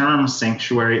term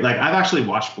sanctuary, like I've actually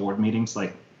watched board meetings,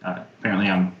 like apparently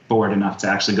I'm bored enough to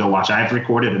actually go watch. I've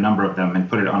recorded a number of them and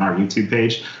put it on our YouTube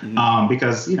page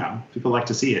because, people like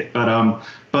to see it.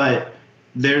 But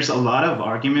there's a lot of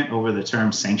argument over the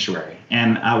term sanctuary.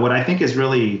 And what I think is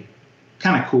really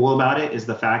kind of cool about it is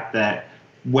the fact that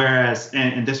whereas,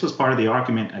 and this was part of the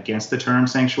argument against the term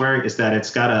sanctuary, is that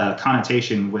it's got a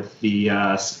connotation with the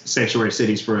sanctuary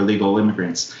cities for illegal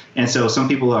immigrants. And so some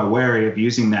people are wary of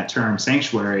using that term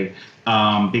sanctuary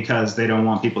because they don't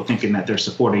want people thinking that they're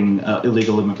supporting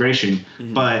illegal immigration.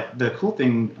 But the cool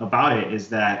thing about it is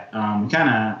that I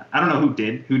don't know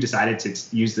who decided to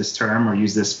use this term or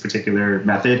use this particular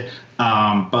method,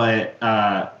 but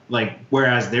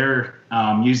whereas they're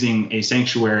using a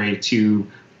sanctuary to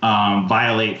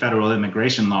violate federal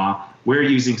immigration law, we're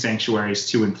using sanctuaries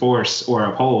to enforce or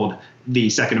uphold the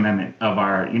Second Amendment of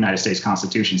our United States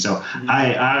Constitution. So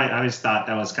I always thought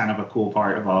that was kind of a cool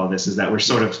part of all of this, is that we're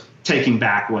sort of taking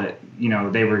back what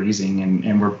they were using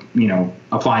and we're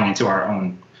applying it to our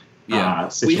own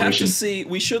situation. We have to see.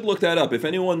 We should look that up. If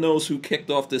anyone knows who kicked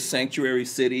off this sanctuary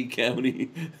city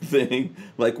county thing,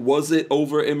 like was it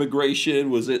over immigration?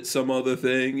 Was it some other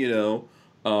thing?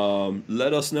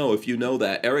 Let us know if you know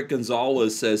that. Eric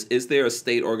Gonzalez says, is there a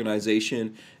state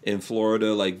organization in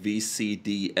Florida like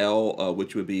VCDL,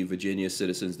 which would be Virginia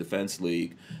Citizens Defense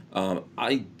League?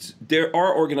 There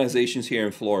are organizations here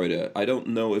in Florida. I don't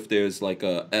know if there's like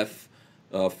a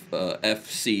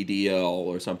FCDL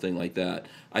or something like that.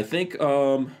 I think,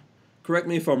 correct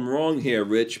me if I'm wrong here,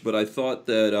 Rich, but I thought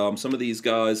that some of these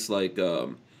guys like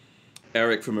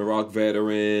Eric from Iraq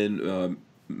Veteran,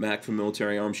 Mac from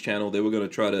Military Arms Channel, they were going to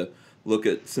try to look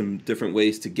at some different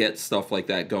ways to get stuff like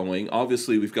that going.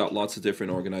 Obviously, we've got lots of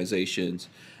different organizations,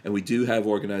 and we do have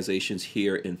organizations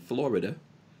here in Florida.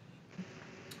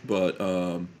 But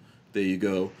there you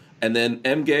go. And then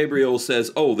M. Gabriel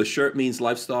says, oh, the shirt means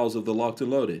Lifestyles of the Locked and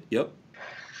Loaded. Yep.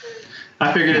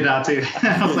 I figured it out, too.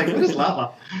 I was like, what is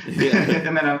Lala? Yeah.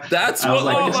 And then that's what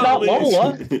Lala It's not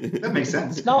Lola. That makes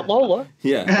sense. It's not Lola.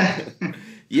 Yeah.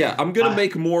 Yeah, I'm going to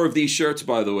make more of these shirts,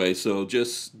 by the way. So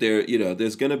just there,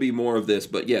 there's going to be more of this.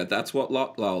 But yeah, that's what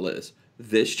Lala is.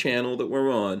 This channel that we're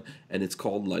on, and it's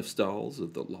called Lifestyles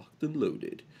of the Locked and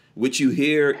Loaded, which you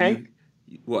hear. Hank,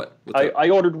 what? I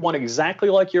ordered one exactly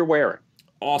like you're wearing.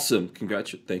 Awesome.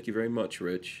 Congratulations. Thank you very much,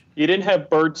 Rich. You didn't have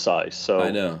bird size, so.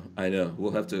 I know.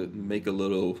 We'll have to make a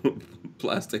little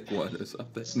plastic one or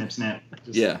something. Snip.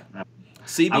 Yeah.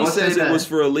 CB says it was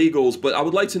for illegals, but I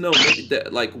would like to know,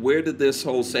 where did this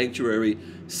whole sanctuary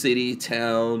city,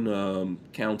 town,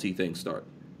 county thing start?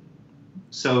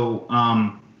 So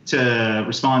to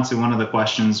respond to one of the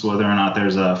questions, whether or not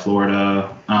there's a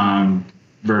Florida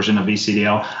version of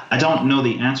VCDL, I don't know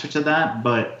the answer to that,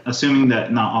 but assuming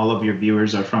that not all of your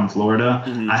viewers are from Florida,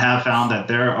 I have found that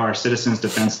there are citizens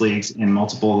defense leagues in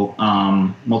multiple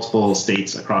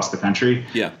states across the country.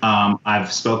 Yeah.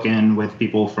 I've spoken with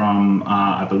people from,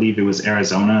 I believe it was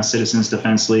Arizona Citizens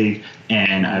Defense League,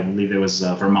 and I believe there was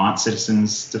Vermont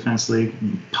Citizens Defense League,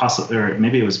 possibly, or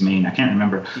maybe it was Maine, I can't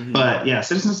remember. But yeah,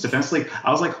 Citizens Defense League, I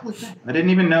was like, holy crap, I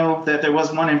didn't even know that there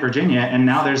was one in Virginia, and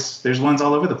now there's ones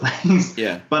all over the place. Yeah.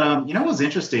 Yeah. But you know what's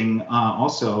interesting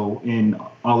also in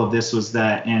all of this was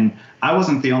that, and I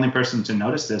wasn't the only person to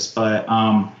notice this, but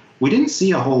we didn't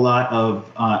see a whole lot of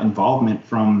involvement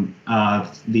from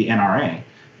the NRA.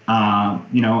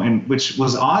 You know, and which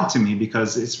was odd to me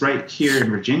because it's right here in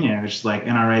Virginia, which is like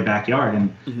NRA backyard,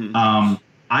 and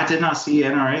I did not see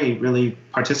NRA really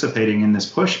participating in this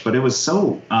push, but it was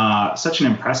such an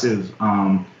impressive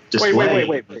display.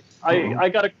 Wait. I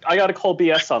gotta call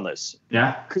BS on this.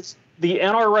 Yeah. Because the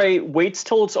NRA waits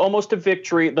till it's almost a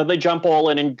victory, then they jump all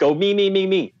in and go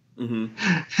me.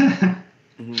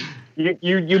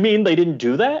 You mean they didn't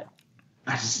do that?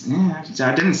 I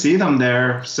didn't see them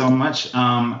there so much.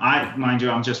 Mind you,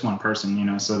 I'm just one person, you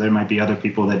know, so there might be other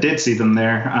people that did see them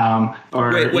there.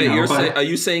 Are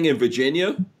you saying in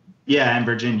Virginia? Yeah, in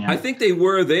Virginia. I think they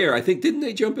were there. I think, didn't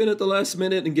they jump in at the last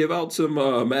minute and give out some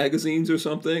magazines or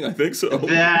something? I think so.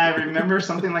 Yeah, I remember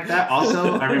something like that.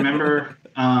 Also, I remember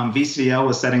VCDL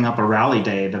was setting up a rally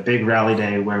day, the big rally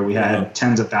day where we had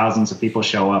tens of thousands of people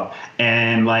show up.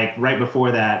 And like right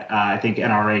before that, I think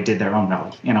NRA did their own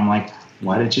rally. And I'm like,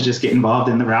 why didn't you just get involved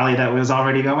in the rally that was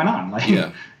already going on? Like,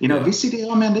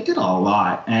 VCDL, man, they did a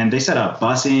lot. And they set up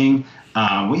busing.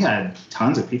 We had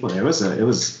tons of people there. It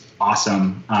was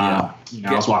awesome. I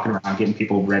was walking around getting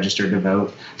people registered to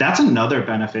vote. That's another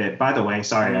benefit, by the way.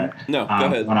 Sorry, go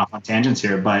ahead. Went off on tangents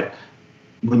here, but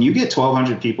when you get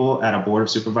 1,200 people at a Board of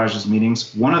Supervisors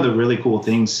meetings, one of the really cool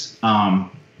things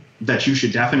that you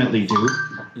should definitely do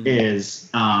is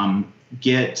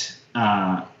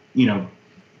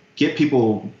get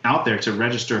people out there to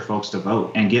register folks to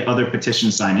vote and get other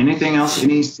petitions signed. Anything else,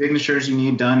 any signatures you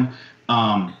need done,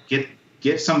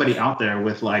 get somebody out there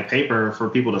with like paper for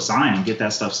people to sign and get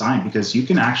that stuff signed, because you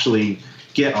can actually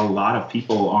get a lot of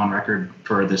people on record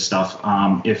for this stuff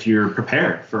if you're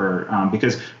prepared for,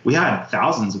 because we had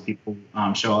thousands of people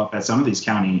show up at some of these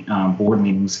county board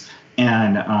meetings.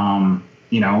 And,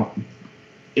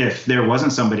 if there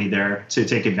wasn't somebody there to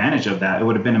take advantage of that, it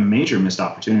would have been a major missed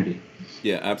opportunity.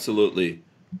 Yeah, absolutely.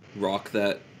 Rock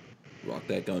that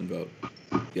gun vote.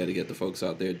 You got to get the folks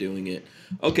out there doing it.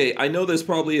 Okay, I know there's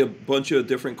probably a bunch of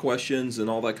different questions and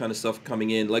all that kind of stuff coming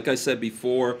in. Like I said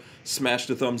before, smash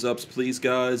the thumbs ups, please,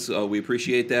 guys. We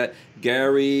appreciate that.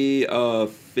 Gary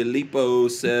Filippo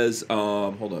says,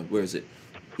 hold on, where is it?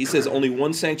 He says only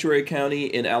one sanctuary county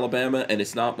in Alabama, and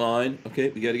it's not mine.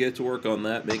 Okay, we got to get to work on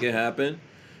that, make it happen.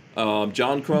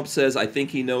 John Crump says, I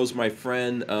think he knows my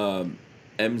friend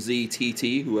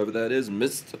MZTT, whoever that is,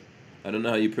 Mist. I don't know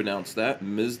how you pronounce that.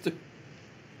 Mist.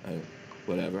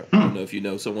 Whatever. I don't know if you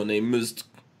know someone named Mist.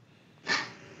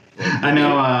 I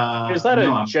know. Is that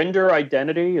a gender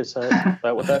identity? Is that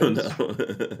what that is? I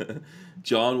don't know.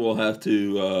 John will have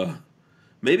to.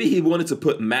 Maybe he wanted to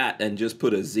put Matt and just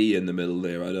put a Z in the middle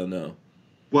there. I don't know.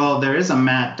 Well, there is a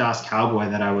Matt Das Cowboy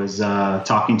that I was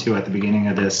talking to at the beginning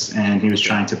of this, and he was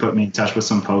trying to put me in touch with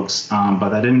some folks, but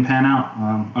that didn't pan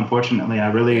out. Unfortunately,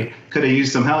 I really could have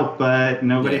used some help, but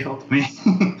nobody helped me.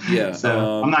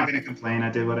 So I'm not going to complain. I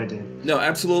did what I did. No,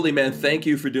 absolutely, man. Thank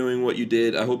you for doing what you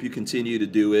did. I hope you continue to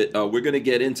do it. We're going to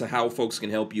get into how folks can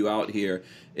help you out here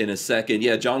in a second.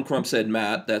 Yeah, John Crump said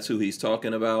Matt. That's who he's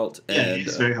talking about. Yeah,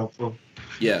 he's very helpful.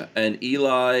 Yeah, and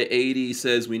Eli 80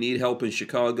 says we need help in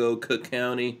Chicago, Cook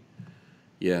County.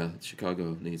 Yeah,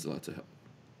 Chicago needs lots of help.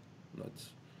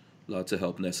 Lots of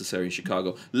help necessary in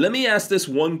Chicago. Let me ask this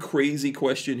one crazy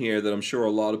question here that I'm sure a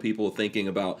lot of people are thinking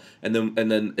about, and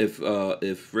then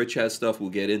if Rich has stuff, we'll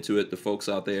get into it. The folks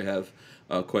out there have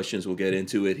questions, we'll get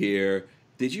into it here.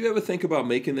 Did you ever think about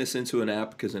making this into an app?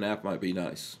 Because an app might be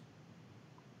nice.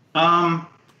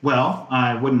 Well,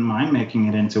 I wouldn't mind making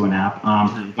it into an app.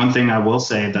 One thing I will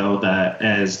say, though,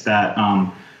 is that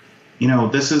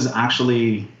this is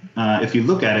actually, if you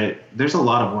look at it, there's a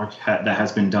lot of work that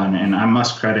has been done, and I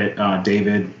must credit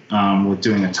David with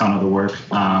doing a ton of the work.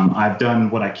 I've done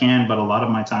what I can, but a lot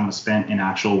of my time was spent in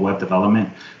actual web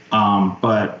development.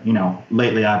 But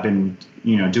lately I've been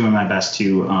doing my best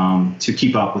to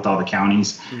keep up with all the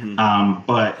counties.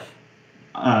 But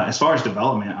as far as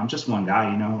development, I'm just one guy,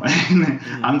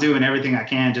 I'm doing everything I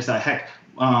can. Just I'm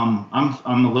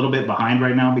a little bit behind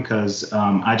right now because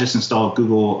I just installed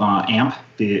Google AMP.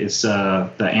 It's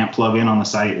the AMP plugin on the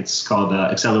site. It's called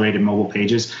Accelerated Mobile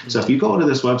Pages. So if you go to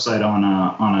this website on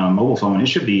a mobile phone, it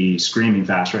should be screaming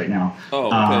fast right now. Oh,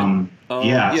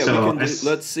 okay. So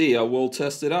let's see. We'll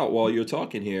test it out while you're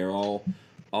talking here.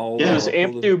 Does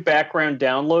AMP do background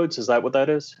downloads? Is that what that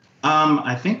is?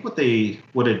 I think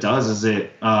what it does is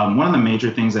one of the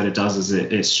major things that it does is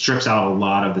it strips out a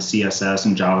lot of the CSS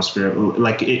and JavaScript.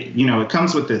 Like it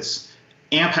comes with its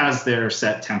AMP has their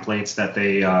set templates that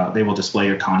they will display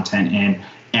your content in,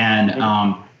 and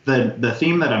the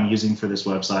theme that I'm using for this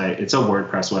website, it's a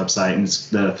WordPress website, and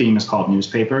the theme is called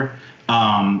Newspaper.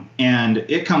 And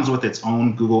it comes with its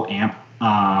own Google AMP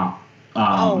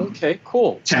okay,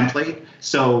 cool. template.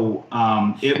 So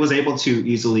it was able to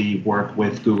easily work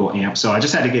with Google AMP. So I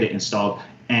just had to get it installed.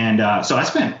 And so I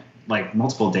spent like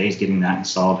multiple days getting that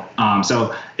installed.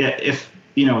 So if,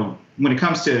 when it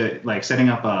comes to like setting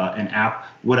up an app,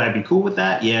 would I be cool with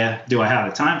that? Yeah. Do I have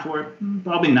the time for it?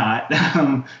 Probably not.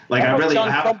 John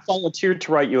Crump volunteered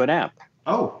to write you an app.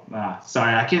 Oh,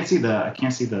 sorry. I can't see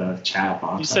the chat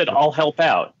box. You said I'll help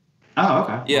out. Oh,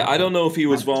 okay. Yeah, I don't know if he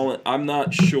was I'm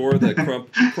not sure that Crump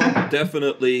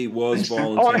definitely was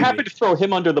volunteering. Oh, I'm happy to throw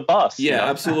him under the bus. Yeah,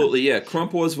 absolutely. Yeah,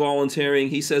 Crump was volunteering.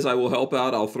 He says, I will help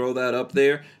out. I'll throw that up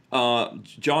there.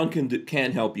 John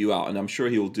can help you out, and I'm sure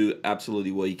he will do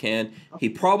absolutely what he can. He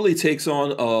probably takes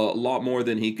on a lot more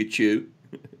than he could chew.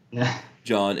 Yeah.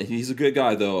 John, and he's a good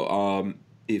guy, though.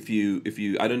 If you,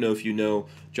 I don't know if you know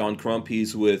John Crump.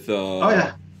 He's with. Oh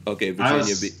yeah. Okay,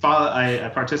 Virginia. I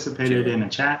participated in a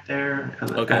chat there.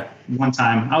 Okay. One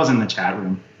time, I was in the chat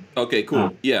room. Okay,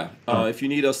 cool. Yeah. If you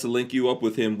need us to link you up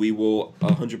with him, we will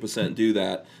 100% do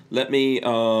that. Let me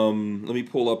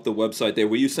pull up the website there.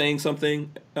 Were you saying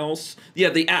something else? Yeah,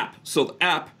 the app. So the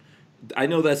app, I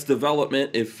know that's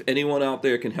development. If anyone out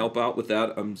there can help out with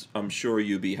that, I'm sure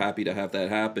you'd be happy to have that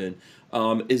happen.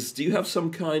 Do you have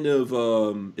some kind of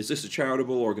is this a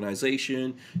charitable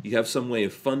organization? You have some way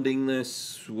of funding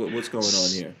this? What's going on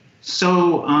here?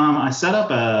 So I set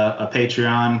up a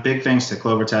Patreon. Big thanks to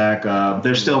CloverTech.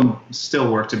 There's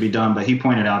still work to be done, but he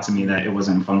pointed out to me that it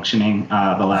wasn't functioning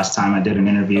the last time I did an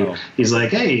interview. Oh. He's like,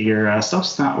 "Hey, your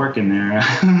stuff's not working there."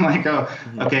 I'm like, "Oh,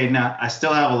 okay." Now I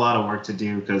still have a lot of work to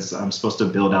do because I'm supposed to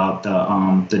build out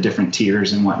the different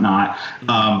tiers and whatnot.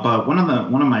 But one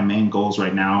of my main goals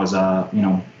right now is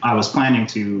I was planning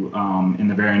to in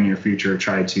the very near future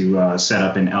try to set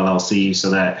up an LLC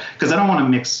so that because I don't want to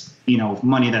mix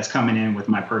money that's coming in with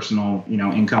my personal,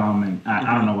 income. And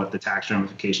I don't know what the tax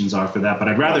ramifications are for that, but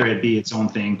I'd rather it be its own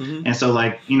thing. Mm-hmm. And so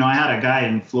I had a guy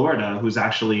in Florida who's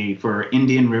actually for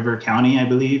Indian River County, I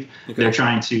believe. Okay. They're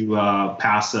trying to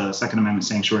pass a Second Amendment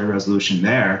sanctuary resolution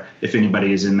there. If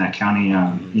anybody is in that county,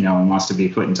 and wants to be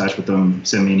put in touch with them,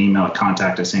 send me an email at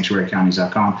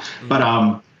contact@sanctuarycounties.com.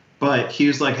 Mm-hmm. But he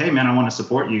was like, "Hey man, I want to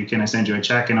support you. Can I send you a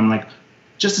check?" And I'm like,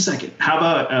 just a second. How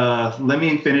about let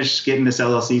me finish getting this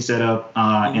LLC set up,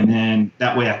 and then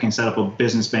that way I can set up a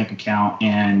business bank account,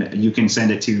 and you can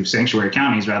send it to Sanctuary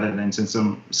Counties rather than to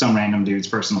some random dude's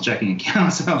personal checking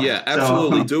account. So, yeah,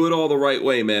 absolutely. Do it all the right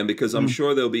way, man, because I'm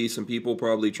sure there'll be some people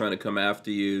probably trying to come after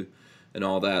you and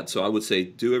all that. So I would say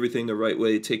do everything the right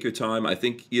way. Take your time. I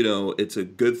think, it's a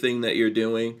good thing that you're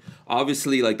doing.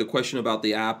 Obviously, like the question about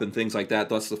the app and things like that,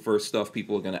 that's the first stuff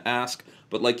people are going to ask.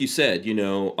 But like you said,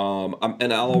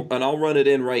 I'll run it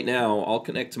in right now. I'll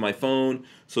connect to my phone.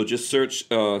 So just search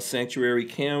Sanctuary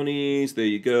Counties. There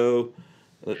you go.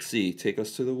 Let's see. Take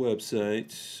us to the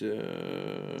website.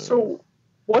 So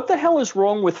what the hell is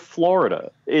wrong with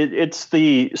Florida? It's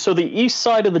the east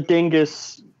side of the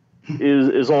dingus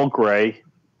is all gray.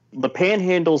 The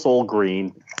panhandle's all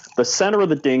green. The center of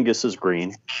the dingus is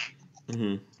green.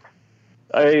 Mm-hmm.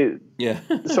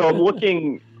 So I'm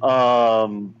looking.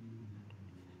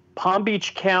 Palm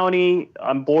Beach County,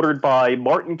 I'm bordered by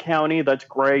Martin County, that's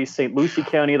gray. St. Lucie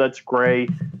County, that's gray.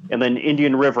 And then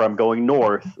Indian River, I'm going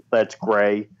north, that's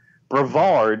gray.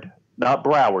 Brevard, not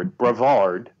Broward,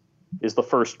 Brevard is the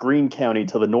first green county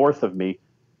to the north of me.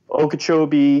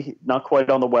 Okeechobee, not quite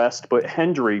on the west, but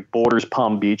Hendry borders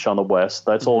Palm Beach on the west.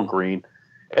 That's all green.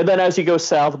 And then as you go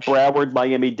south, Broward,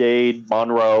 Miami-Dade,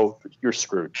 Monroe, you're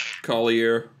screwed.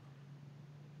 Collier's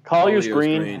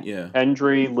green. Yeah.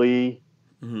 Hendry, Lee.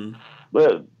 Mm-hmm.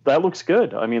 But that looks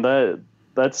good. I mean,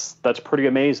 that's pretty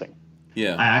amazing.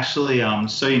 Yeah. I actually,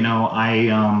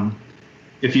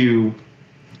 if you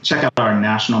check out our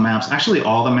national maps, actually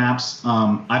all the maps,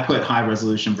 I put high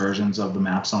resolution versions of the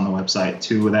maps on the website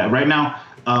too. That right now,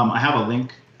 I have a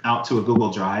link out to a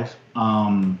Google Drive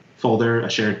folder, a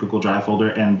shared Google Drive folder.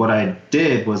 And what I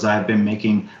did was I do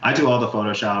all the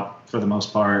Photoshop for the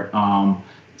most part.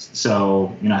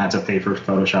 So, I had to pay for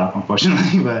Photoshop,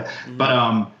 unfortunately, but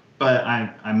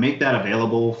I make that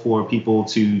available for people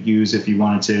to use if you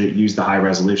wanted to use the high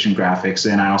resolution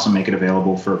graphics. And I also make it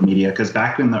available for media, because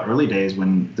back in the early days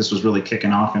when this was really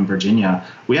kicking off in Virginia,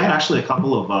 we had actually a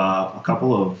couple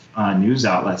of news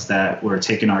outlets that were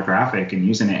taking our graphic and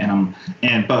using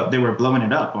it, but they were blowing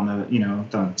it up on the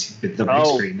big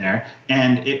screen there,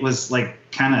 and it was like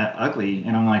kind of ugly.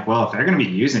 And I'm like, well, if they're going to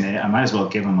be using it, I might as well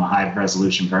give them a high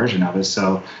resolution version of it.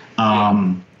 So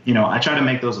I try to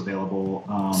make those available.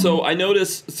 So I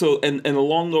noticed. So and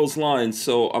along those lines,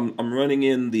 so I'm running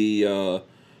in the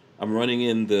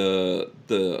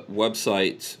the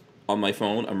website on my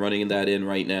phone. I'm running that in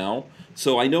right now.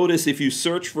 So I notice if you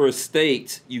search for a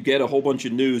state, you get a whole bunch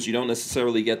of news. You don't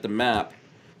necessarily get the map.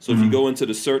 So if you go into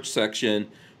the search section,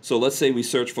 so let's say we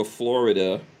search for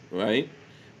Florida, right?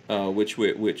 Which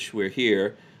we're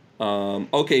here.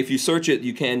 Okay, if you search it,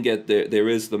 you can get there. There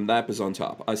is the map is on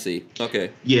top. I see. Okay.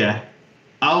 Yeah,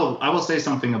 I will say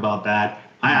something about that.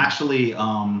 I actually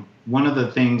one of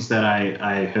the things that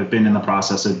I have been in the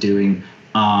process of doing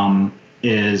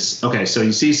is, okay, so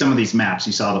you see some of these maps.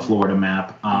 You saw the Florida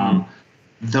map.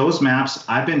 Those maps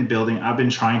I've been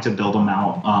trying to build them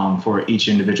out for each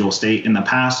individual state. In the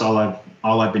past, all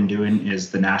I've been doing is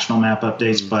the national map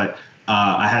updates, but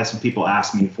I had some people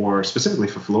ask me specifically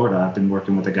for Florida. I've been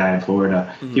working with a guy in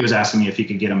Florida. He was asking me if he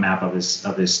could get a map of his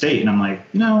state, and I'm like,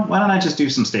 why don't I just do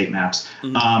some state maps?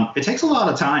 It takes a lot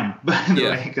of time, by the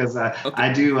way, because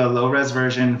I do a low res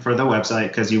version for the website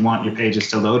because you want your pages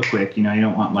to load quick. You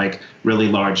don't want like really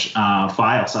large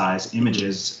file size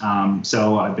images.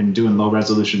 So I've been doing low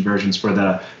resolution versions for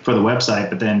the website,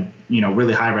 but then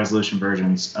really high resolution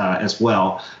versions as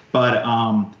well. But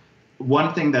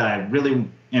one thing that I really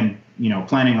am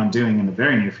planning on doing in the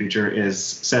very near future is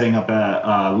setting up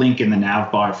a link in the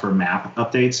nav bar for map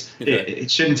updates. Okay.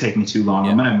 It shouldn't take me too long.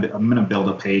 Yeah. I'm gonna build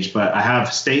a page, but I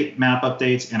have state map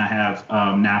updates and I have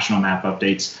national map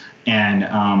updates. And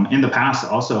in the past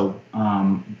also,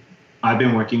 I've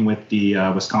been working with the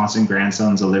Wisconsin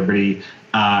Grandsons of Liberty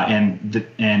and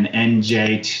NJ2A,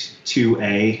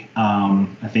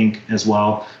 I think as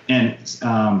well. And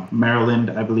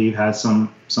Maryland, I believe, has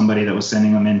somebody that was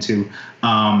sending them into,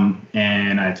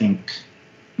 and I think,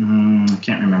 I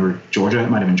can't remember, Georgia, it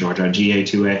might have been Georgia,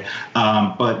 GA2A,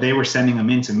 but they were sending them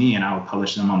in to me and I would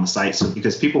publish them on the site. So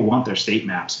because people want their state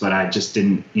maps, but I just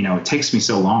didn't, it takes me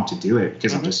so long to do it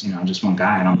because I'm just one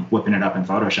guy and I'm whipping it up in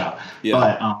Photoshop. Yeah.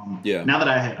 But now that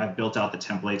I've built out the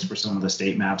templates for some of the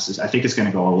state maps, I think it's going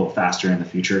to go a little faster in the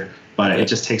future, but it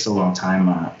just takes a long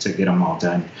time to get them all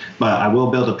done. But I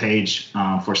will build a page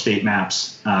for state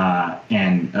maps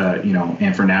and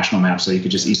for national maps, so you could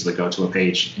just easily go to a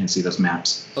page and see those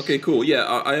maps. Okay, cool. Yeah,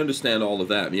 I understand all of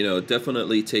that. It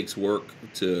definitely takes work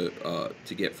to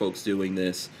get folks doing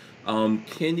this.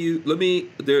 Can you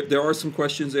there are some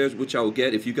questions there which I will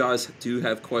get. If you guys do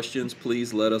have questions,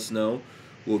 please let us know.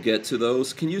 We'll get to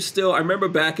those. Can you still, I remember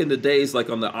back in the days, like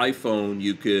on the iPhone,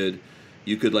 you could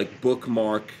like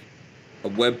bookmark a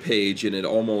web page and it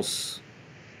almost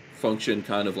functioned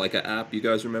kind of like an app. You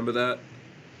guys remember that?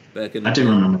 Back in the I do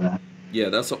remember that. Yeah,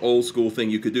 that's an old school thing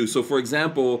you could do. So for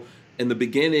example, in the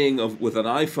beginning with an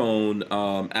iPhone,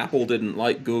 Apple didn't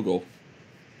like Google.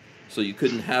 So you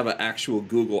couldn't have an actual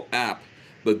Google app,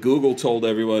 but Google told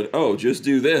everyone, "Oh, just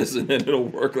do this and then it'll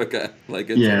work like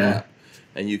it's an app."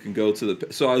 And you can go to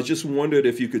so I just wondered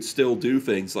if you could still do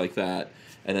things like that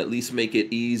and at least make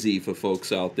it easy for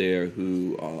folks out there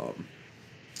who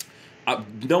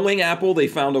knowing Apple, they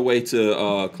found a way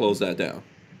to close that down.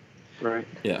 Right.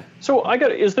 Yeah. So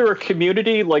is there a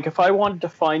community, like if I wanted to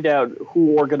find out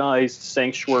who organized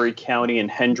Sanctuary County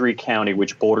and Hendry County,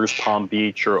 which borders Palm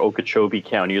Beach, or Okeechobee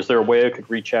County, is there a way I could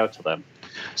reach out to them?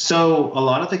 So a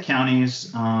lot of the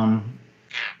counties,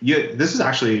 this is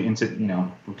actually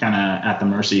we're kind of at the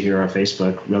mercy here of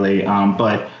Facebook, really.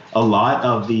 But a lot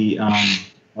of the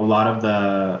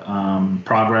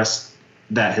progress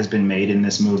that has been made in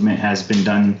this movement has been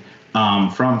done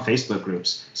from Facebook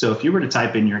groups. So if you were to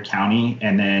type in your county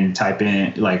and then type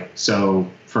in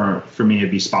for me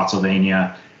it'd be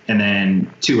Spotsylvania and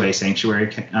then 2A Sanctuary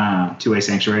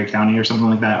County or something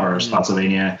like that, or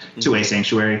Spotsylvania 2A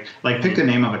Sanctuary. Like pick the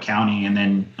name of a county and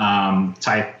then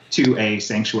type 2A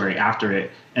Sanctuary after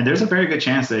it, and there's a very good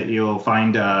chance that you'll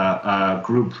find a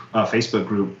Facebook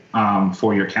group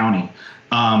for your county.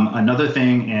 Another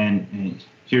thing, and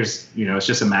here's it's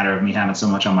just a matter of me having so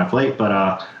much on my plate, but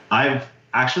I've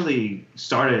actually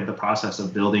started the process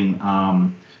of building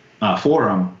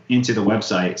forum into the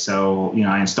website. So,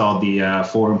 I installed the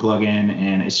forum plugin,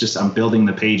 and it's just, I'm building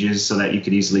the pages so that you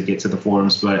could easily get to the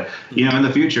forums. But, in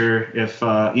the future, if,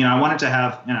 I wanted to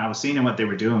have, I was seeing what they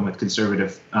were doing with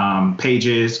conservative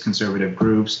pages, conservative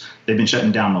groups. They've been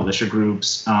shutting down militia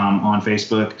groups on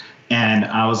Facebook. And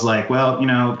I was like, well,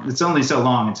 it's only so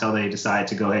long until they decide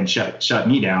to go ahead and shut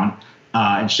me down.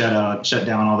 And shut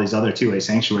down all these other 2A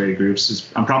Sanctuary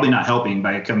groups. I'm probably not helping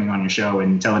by coming on your show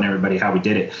and telling everybody how we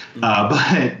did it.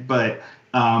 But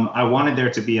I wanted there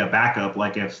to be a backup,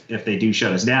 like if they do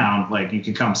shut us down, like you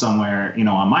could come somewhere,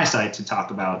 on my site to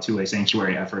talk about two-way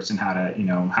sanctuary efforts and how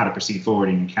to proceed forward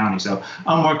in your county. So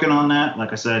I'm working on that.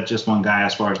 Like I said, just one guy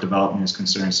as far as development is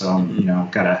concerned. So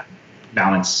gotta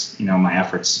balance, my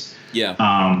efforts.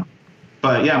 Yeah.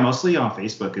 But yeah, mostly on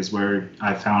Facebook is where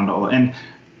I found and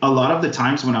a lot of the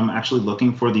times when I'm actually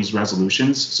looking for these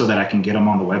resolutions so that I can get them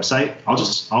on the website,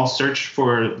 I'll search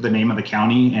for the name of the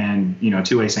county and,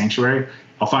 two-way sanctuary.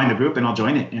 I'll find the group and I'll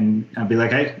join it and I'll be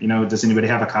like, hey, does anybody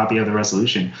have a copy of the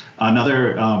resolution?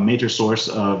 Another major source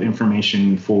of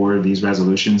information for these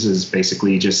resolutions is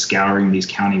basically just scouring these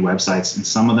county websites, and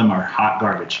some of them are hot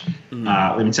garbage.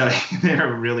 Let me tell you,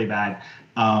 they're really bad.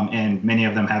 And many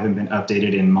of them haven't been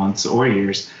updated in months or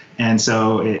years. And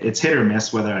so it's hit or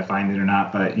miss whether I find it or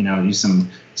not. But, use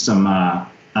some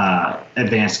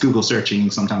advanced Google searching.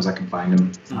 Sometimes I can find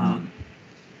them on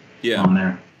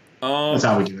there. That's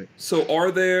how we do it. So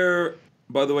are there,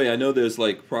 by the way, I know there's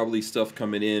like probably stuff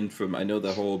coming in from, I know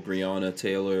the whole Breonna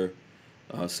Taylor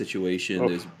situation.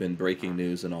 There's been breaking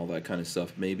news and all that kind of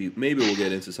stuff. Maybe we'll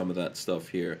get into some of that stuff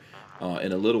here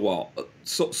in a little while.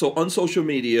 So on social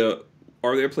media,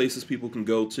 are there places people can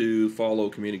go to, follow,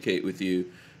 communicate with you?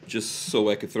 Just so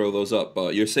I could throw those up.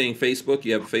 You're saying Facebook?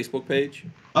 You have a Facebook page?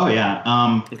 Oh,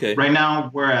 yeah. Okay. Right now,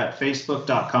 we're at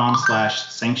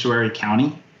facebook.com/Sanctuary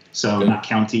County. So not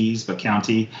counties, but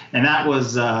county. And that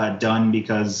was done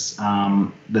because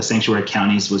the Sanctuary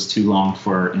Counties was too long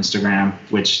for Instagram,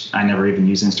 which I never even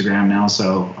use Instagram now.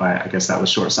 So I guess that was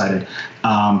short-sighted.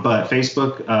 But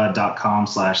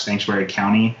facebook.com/Sanctuary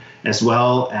County, as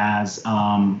well as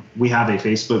we have a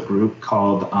Facebook group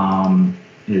called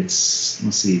it's,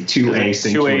 let's see, 2A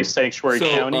Sanctuary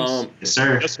Counties. Yes,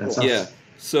 sir. That's cool. Yeah.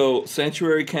 So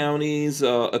Sanctuary Counties.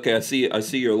 Okay, I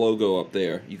see your logo up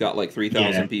there. You got like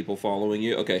 3,000 people following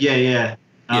you. Okay. Yeah.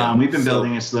 We've been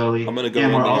building it slowly. I'm gonna go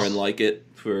in there and like it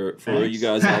for you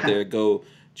guys out there. Go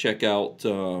check it out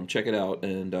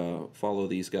and follow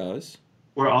these guys.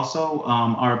 We're also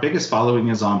our biggest following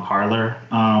is on Parler,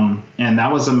 and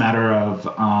that was a matter of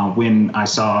when I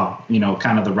saw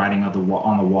kind of the writing on the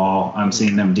wall. I'm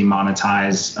seeing them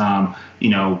demonetize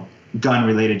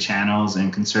gun-related channels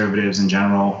and conservatives in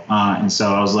general, and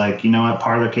so I was like, what,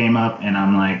 Parler came up, and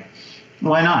I'm like,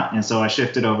 why not? And so I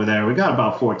shifted over there. We got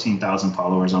about 14,000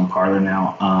 followers on Parler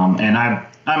now, and I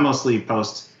mostly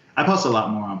post. I post a lot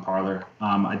more on Parler.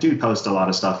 I do post a lot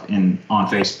of stuff on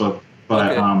Facebook.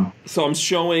 But, okay. So I'm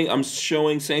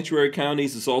showing Sanctuary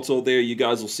Counties. It's also there. You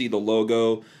guys will see the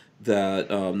logo that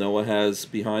Noah has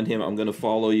behind him. I'm going to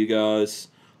follow you guys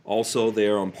also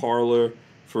there on Parler.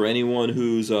 For anyone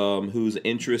who's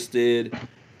interested,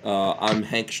 I'm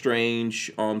Hank Strange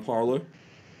on Parler.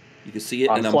 You can see it.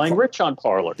 I'm Flying Rich on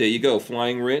Parler. There you go,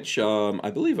 Flying Rich.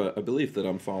 I believe that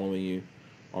I'm following you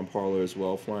on Parler as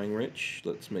well, Flying Rich.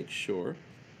 Let's make sure.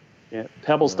 Yeah,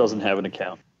 Pebbles doesn't have an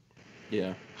account.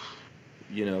 Yeah.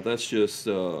 That's just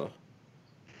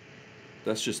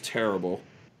terrible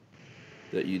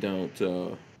that you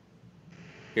don't.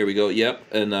 Here we go. Yep,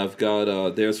 and I've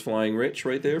got there's Flying Rich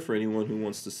right there for anyone who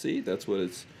wants to see. That's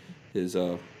what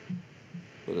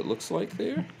what it looks like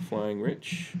there. Flying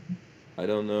Rich. I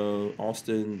don't know,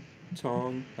 Austin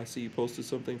Tong. I see you posted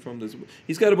something from this.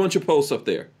 He's got a bunch of posts up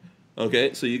there.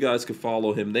 Okay, so you guys can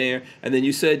follow him there. And then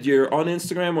you said you're on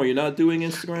Instagram, or you're not doing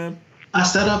Instagram? I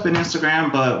set up an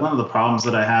Instagram, but one of the problems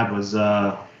that I had was,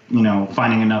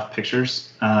 finding enough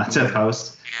pictures to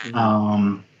post.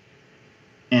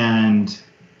 And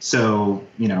so,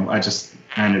 I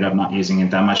ended up not using it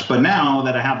that much. But now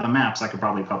that I have the maps, I could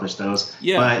probably publish those.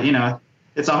 Yeah. But,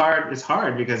 it's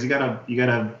hard because you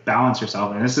gotta balance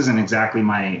yourself. And this isn't exactly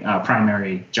my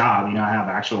primary job. I have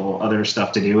actual other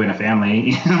stuff to do in a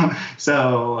family.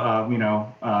 So,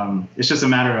 it's just a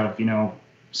matter of,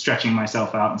 stretching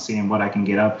myself out and seeing what I can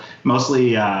get up.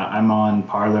 Mostly I'm on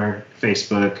Parler,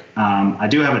 Facebook. I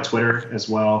do have a Twitter as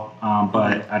well,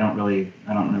 but I don't really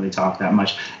talk that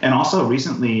much. And also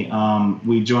recently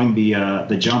we joined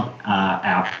the Jump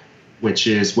app, which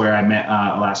is where I met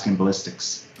Alaskan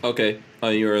Ballistics. Okay,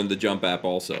 you're in the Jump app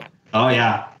also. Oh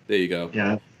yeah. There you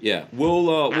go. Yeah.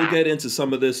 We'll get into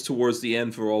some of this towards the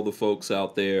end for all the folks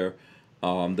out there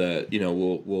that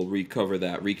we'll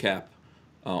recap.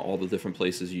 All the different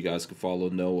places you guys can follow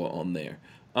Noah on there.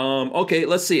 Okay,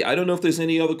 let's see. I don't know if there's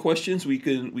any other questions. We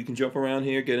can jump around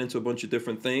here, get into a bunch of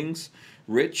different things.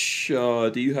 Rich,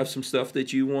 do you have some stuff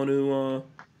that you want to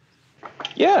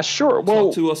yeah, sure.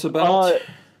 talk to us about?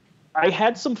 I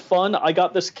had some fun. I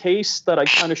got this case that I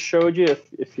kind of showed you,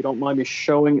 if you don't mind me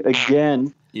showing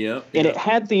again. Yeah. And it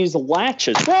had these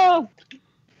latches. Well,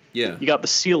 yeah. You got the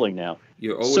ceiling now.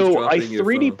 You're always so dropping I your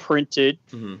 3D phone. printed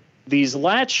these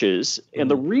latches,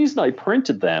 and the reason I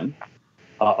printed them,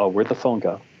 where'd the phone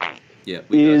go? Yeah,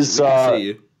 we can see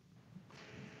you.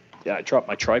 Yeah, I dropped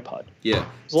my tripod. Yeah,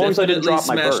 as long as I didn't drop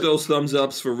my smash bird. those thumbs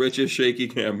ups for Rich's shaky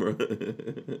camera.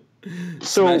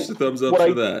 So smash the thumbs up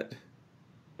for that.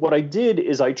 What I did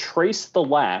is I traced the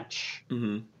latch,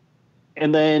 and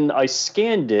then I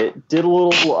scanned it. Did a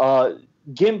little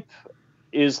GIMP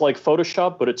is like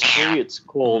Photoshop, but it's free. It's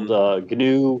called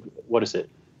GNU. What is it?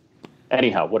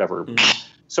 Anyhow, whatever.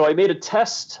 So I made a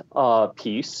test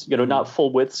piece, not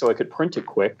full width, so I could print it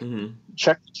quick.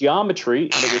 Checked the geometry,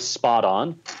 and it was spot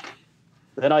on.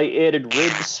 Then I added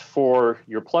ribs for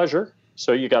your pleasure,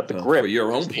 so you got the grip. For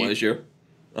your own pleasure.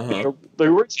 The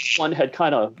original one had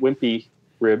kind of wimpy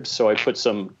ribs, so I put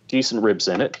some decent ribs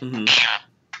in it.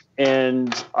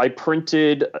 And I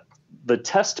printed the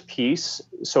test piece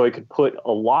so I could put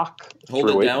a lock Hold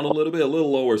through it down a little bit, a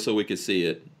little lower so we can see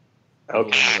it.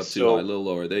 Okay. Up too high, a little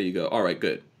lower. There you go. All right,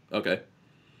 good. Okay.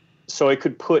 So I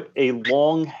could put a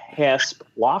long hasp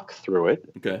lock through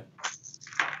it. Okay.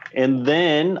 And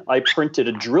then I printed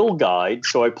a drill guide.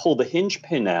 So I pull the hinge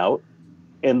pin out,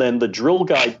 and then the drill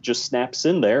guide just snaps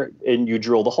in there, and you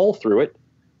drill the hole through it.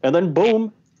 And then,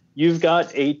 boom, you've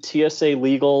got a TSA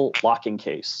legal locking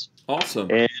case.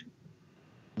 Awesome. And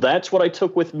that's what I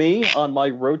took with me on my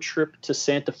road trip to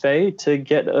Santa Fe to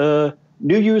get a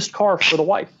new used car for the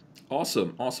wife.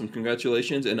 Awesome.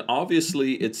 Congratulations. And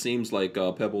obviously, it seems like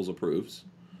Pebbles approves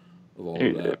of all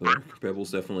of that.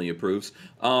 Pebbles definitely approves.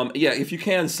 Yeah, if you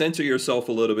can, center yourself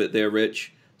a little bit there,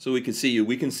 Rich, so we can see you.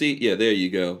 We can see, yeah, there you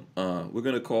go. We're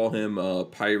going to call him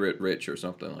Pirate Rich or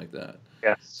something like that.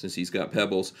 Yes. Since he's got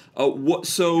Pebbles.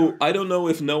 So I don't know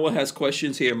if Noah has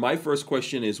questions here. My first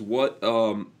question is what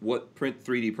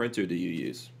 3D printer do you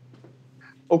use?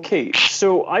 Okay,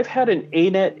 so I've had an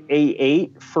ANET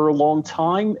A8 for a long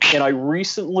time, and I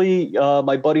recently,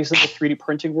 my buddies in the 3D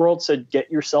printing world said, get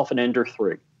yourself an Ender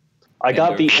 3. I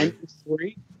got the Ender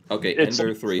 3. Okay,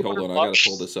 Ender 3. Hold on, I got to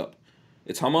pull this up.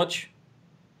 It's how much?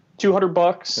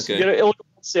 $200. Okay. It'll go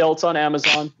on sale. It's on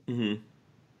Amazon.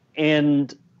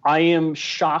 And I am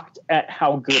shocked at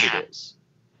how good it is.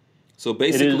 So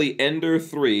basically, Ender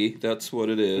 3, that's what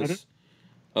it is.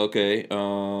 Okay,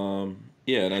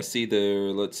 yeah, and I see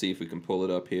there, let's see if we can pull it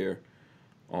up here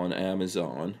on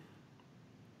Amazon.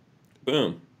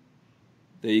 Boom.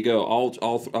 There you go.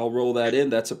 I'll roll that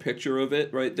in. That's a picture of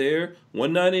it right there.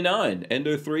 $199.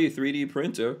 Ender 3 3D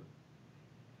printer.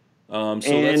 So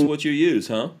that's what you use,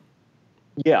 huh?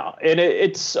 Yeah, and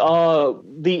it's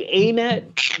the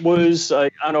ANET was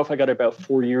I don't know if I got it about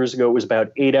 4 years ago. It was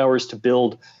about 8 hours to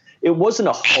build. It wasn't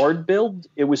a hard build.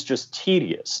 It was just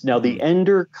tedious. Now the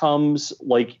Ender comes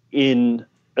like in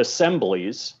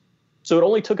assemblies, so it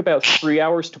only took about 3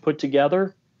 hours to put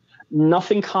together.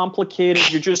 Nothing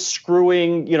complicated. You're just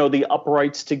screwing, the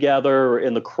uprights together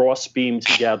and the cross beam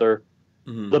together.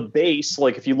 The base,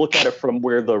 like if you look at it from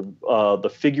where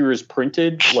the figure is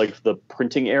printed, like the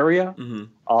printing area,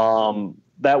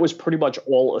 that was pretty much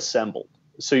all assembled.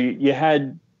 So you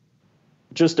had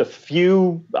just a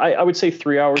few, I would say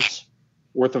 3 hours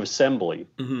worth of assembly,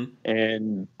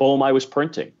 and boom, I was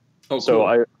printing. Oh, cool.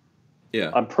 So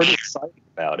I'm pretty excited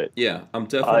about it. Yeah, I'm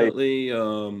definitely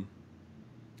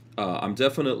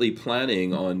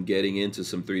planning on getting into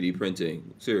some 3D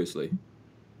printing. Seriously.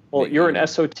 Well, you're an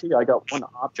SOT. I got one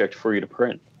object for you to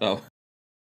print. Oh.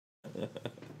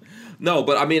 No,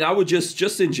 but I mean, I would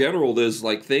just in general, there's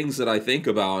like things that I think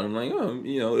about. And I'm like,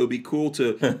 it would be cool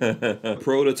to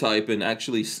prototype and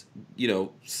actually,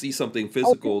 see something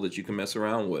physical that you can mess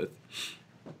around with.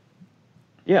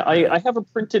 Yeah, I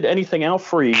haven't printed anything out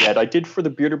for you yet. I did for the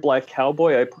Bearded Black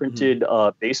Cowboy. I printed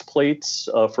base plates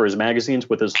for his magazines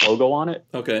with his logo on it.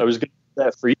 Okay. I was going to do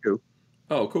that for you.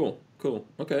 Oh, cool.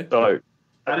 Okay. So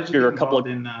how did you get involved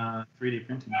in 3D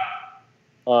printing?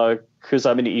 Because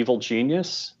I'm an evil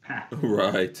genius.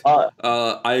 Right.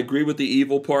 I agree with the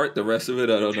evil part. The rest of it,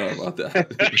 I don't know about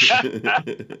that.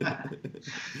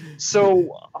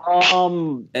 So,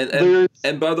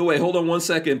 and by the way, hold on 1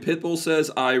 second. Pitbull says,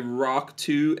 I rock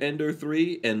 2 Ender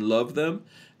 3 and love them.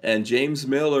 And James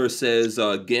Miller says,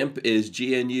 GIMP is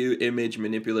GNU Image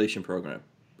Manipulation Program.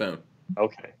 Boom.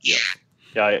 Okay. Yeah.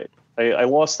 Yeah, I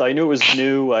lost. I knew it was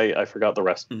new. I forgot the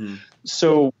rest.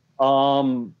 So,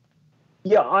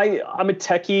 yeah, I'm a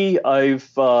techie.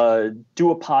 I've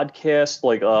do a podcast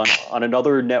like on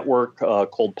another network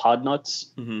called Podnuts.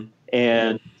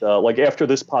 And like after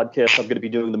this podcast, I'm going to be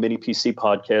doing the Mini PC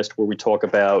podcast where we talk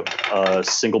about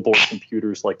single board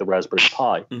computers like the Raspberry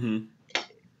Pi.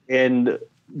 And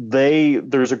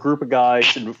there's a group of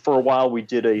guys, and for a while we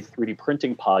did a 3D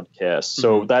printing podcast.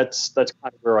 So that's kind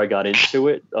of where I got into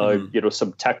it.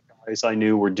 Some tech guys I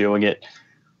knew were doing it.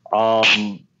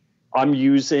 I'm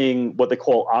using what they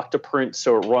call Octoprint,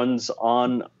 so it runs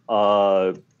on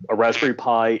a Raspberry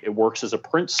Pi. It works as a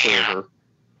print server,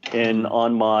 and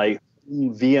on my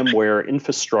VMware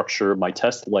infrastructure, my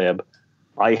test lab,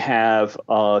 I have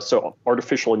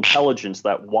artificial intelligence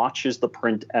that watches the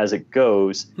print as it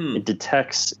goes and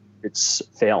detects it's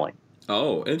failing.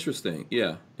 Oh, interesting.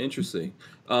 Yeah, interesting.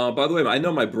 By the way, I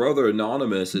know my brother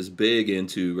Anonymous is big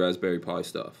into Raspberry Pi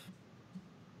stuff.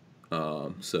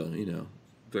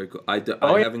 Very cool. I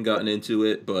haven't gotten into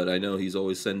it, but I know he's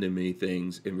always sending me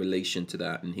things in relation to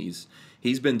that, and he's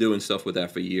been doing stuff with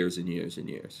that for years and years and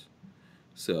years.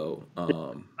 So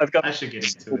I should get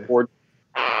into it.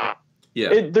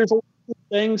 Yeah, there's a lot of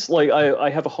things like I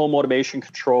have a home automation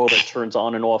control that turns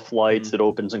on and off lights. It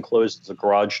opens and closes a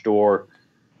garage door.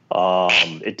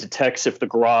 It detects if the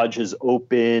garage is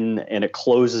open and it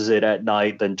closes it at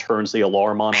night, then turns the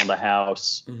alarm on the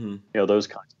house. Those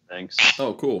kinds of things.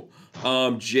 Oh, cool.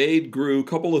 Jade Grew,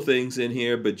 couple of things in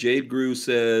here, but Jade Grew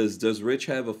says, does Rich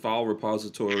have a file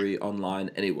repository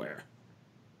online anywhere?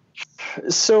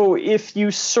 So if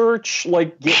you search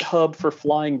like GitHub for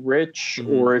Flying Rich,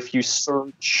 or if you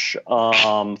search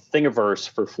Thingiverse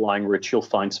for Flying Rich, you'll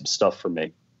find some stuff for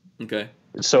me. Okay.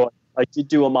 So I did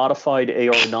do a modified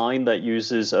AR9 that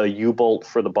uses a U-bolt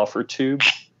for the buffer tube,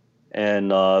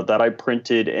 and that I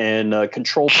printed. And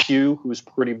Control Q, who's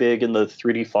pretty big in the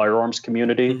 3D firearms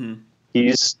community,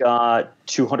 he's got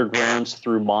 200 rounds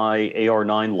through my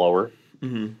AR9 lower.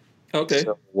 Okay.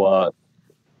 So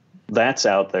that's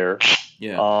out there.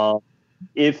 Yeah.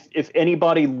 If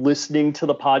anybody listening to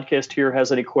the podcast here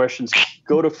has any questions,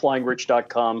 go to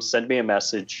flyingrich.com, send me a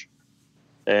message,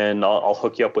 and I'll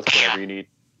hook you up with whatever you need.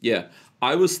 Yeah.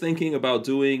 I was thinking about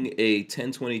doing a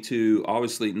 1022,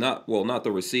 obviously not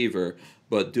the receiver,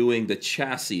 but doing the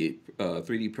chassis,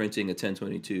 3D printing a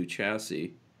 1022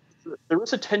 chassis. There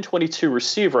is a 1022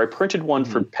 receiver. I printed one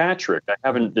for Patrick.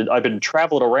 I've been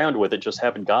traveling around with it, just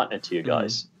haven't gotten it to you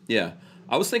guys. Yeah.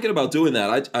 I was thinking about doing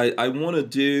that. I want to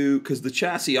do, because the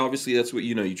chassis, obviously, that's what,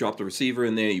 you drop the receiver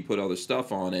in there, you put other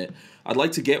stuff on it. I'd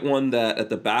like to get one that at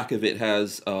the back of it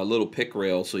has a little pick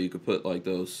rail, so you could put like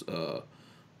those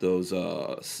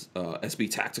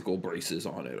SB Tactical braces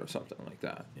on it or something like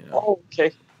that. Oh,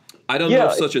 okay. I don't know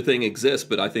if such a thing exists,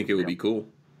 but I think it would be cool.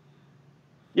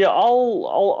 Yeah,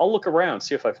 I'll look around,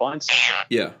 see if I find something.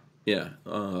 Yeah.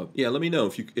 Let me know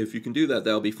if you can do that.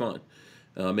 That'll be fun.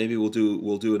 Maybe we'll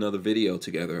do another video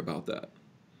together about that.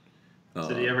 So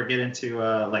do you ever get into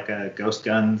like a ghost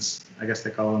guns? I guess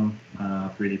they call them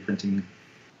 3D printing.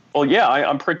 Well, yeah,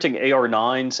 I'm printing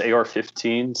AR9s,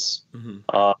 AR15s.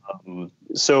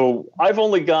 So I've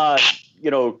only got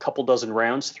a couple dozen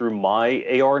rounds through my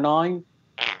AR9.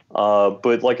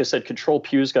 But like I said, Control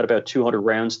Pew's got about 200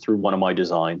 rounds through one of my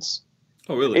designs.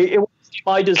 Oh, really? It was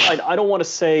my design. I don't want to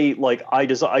say like I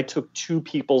took two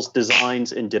people's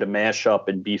designs and did a mashup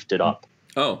and beefed it up.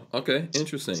 Oh, okay.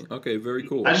 Interesting. Okay, very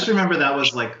cool. I just remember that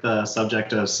was like the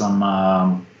subject of some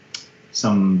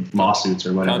lawsuits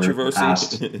or whatever.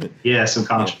 Controversy. Yeah, some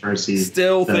controversy.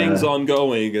 Still things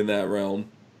ongoing in that realm.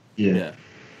 Yeah.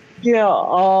 Yeah.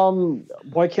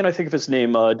 Why can't I think of his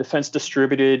name? Defense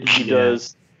Distributed. He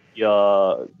does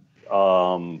the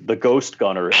Ghost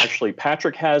Gunner. Actually,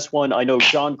 Patrick has one. I know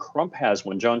John Crump has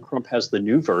one. John Crump has the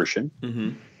new version.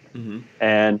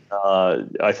 And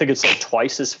I think it's like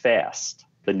twice as fast,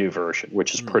 the new version,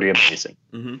 which is pretty amazing.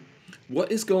 What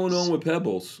is going on with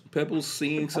Pebbles? Pebbles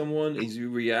seeing someone? Is he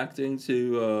reacting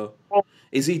to...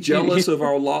 is he jealous of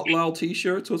our Lot Loud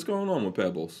t-shirts? What's going on with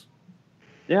Pebbles?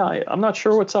 Yeah, I'm not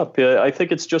sure what's up. I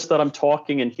think it's just that I'm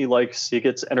talking and he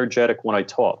gets energetic when I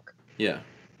talk. Yeah.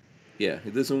 He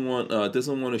doesn't want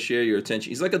to share your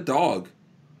attention. He's like a dog.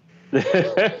 He's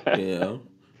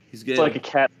it's like a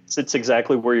cat that sits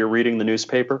exactly where you're reading the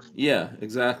newspaper. Yeah,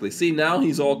 exactly. See, now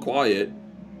he's all quiet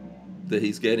that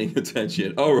he's getting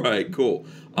attention. All right, cool.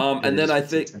 And then I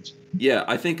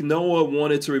think Noah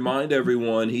wanted to remind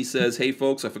everyone. He says, hey,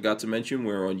 folks, I forgot to mention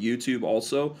we're on YouTube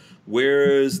also.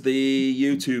 Where's the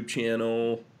YouTube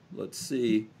channel? Let's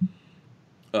see.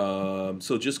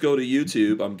 So just go to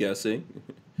YouTube, I'm guessing,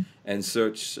 and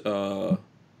search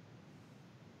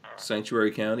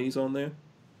Sanctuary Counties on there.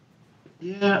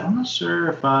 Yeah, I'm not sure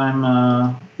if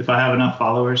if I have enough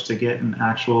followers to get an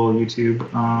actual YouTube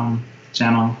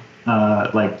channel.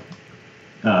 What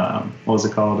was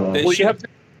it called? Well, you have to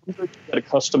get a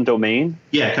custom domain.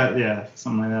 Yeah,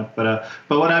 something like that.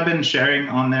 But what I've been sharing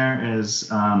on there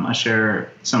is I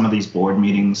share some of these board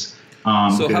meetings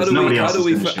So how do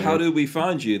how do we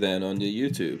find you then on the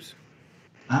YouTubes?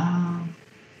 Um,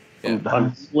 Yeah.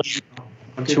 I'm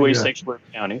I'll give 2A you sanctuary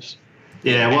counties.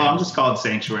 Yeah, well, I'm just called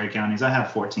Sanctuary Counties. I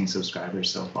have 14 subscribers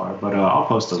so far, but I'll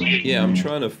post a link. Yeah, I'm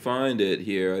trying to find it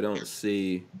here. I don't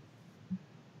see.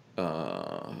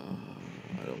 I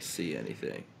don't see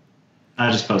anything.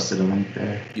 I just posted a link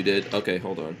there. You did? Okay,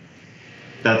 hold on.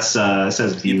 That's it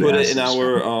says view. You put it as in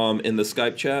our in the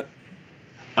Skype chat.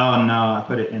 Oh no, I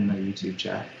put it in the YouTube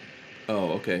chat.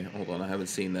 Oh, okay. Hold on, I haven't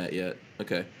seen that yet.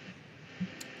 Okay.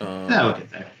 Yeah, we'll get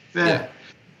there. Yeah.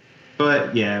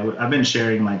 But yeah, I've been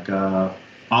sharing like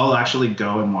I'll actually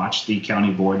go and watch the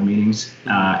county board meetings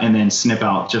and then snip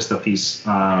out just a piece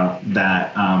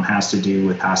that has to do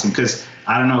with passing. Because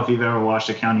I don't know if you've ever watched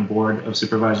a county board of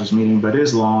supervisors meeting, but it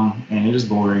is long and it is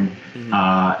boring.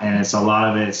 And it's a lot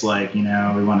of it's like, we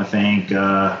want to thank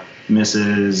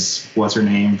Mrs. What's her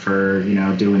name for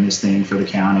doing this thing for the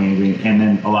county, and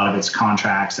then a lot of it's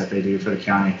contracts that they do for the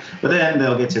county. But then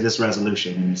they'll get to this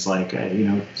resolution, and it's like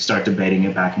start debating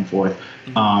it back and forth.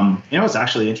 What's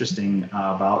actually interesting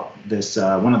about this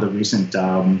one of the recent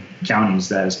counties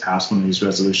that has passed one of these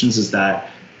resolutions is that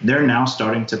they're now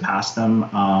starting to pass them.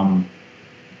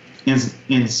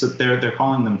 So they're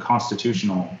calling them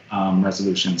constitutional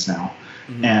resolutions now.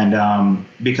 And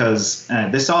because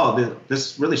this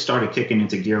really started kicking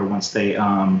into gear once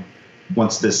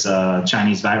this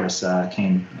Chinese virus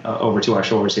came over to our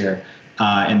shores here,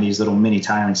 and these little mini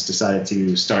tyrants decided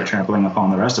to start trampling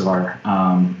upon the rest of our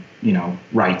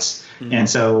rights. And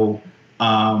so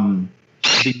the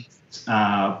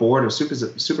board of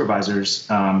supervisors,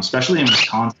 especially in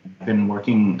Wisconsin, have been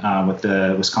working with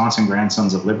the Wisconsin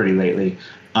Grandsons of Liberty lately,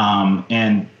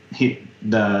 and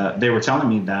they were telling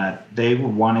me that they were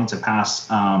wanting to pass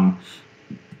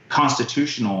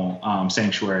constitutional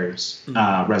sanctuaries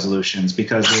resolutions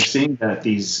because they're seeing that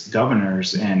these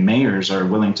governors and mayors are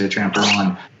willing to trample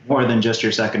on more than just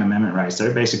your Second Amendment rights.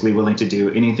 They're basically willing to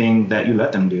do anything that you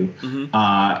let them do,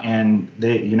 and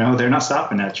they're not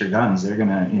stopping at your guns. They're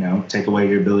gonna take away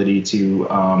your ability to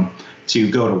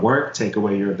go to work, take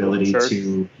away your ability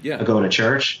to go to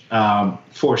church,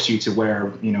 force you to wear,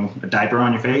 a diaper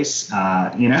on your face,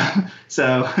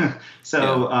 So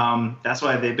that's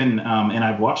why they've been, and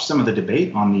I've watched some of the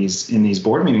debate in these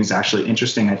board meetings. Actually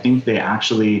interesting. I think they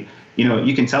actually,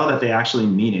 you can tell that they actually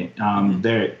mean it.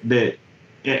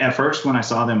 At first, when I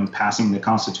saw them passing the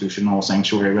constitutional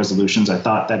sanctuary resolutions, I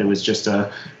thought that it was just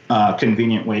a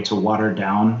convenient way to water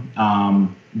down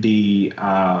the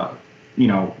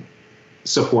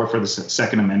support for the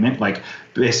Second Amendment, like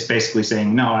basically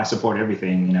saying, no, I support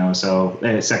everything, so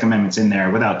the Second Amendment's in there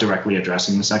without directly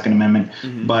addressing the Second Amendment.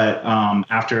 But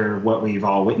after what we've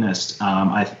all witnessed,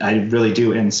 I really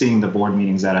do, and seeing the board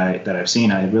meetings that I've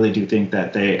seen, I really do think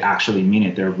that they actually mean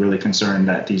it. They're really concerned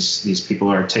that these people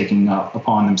are taking up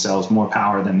upon themselves more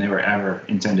power than they were ever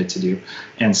intended to do.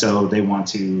 And so they want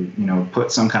to,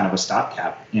 put some kind of a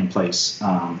stopgap in place.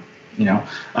 And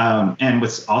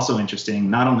what's also interesting,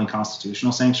 not only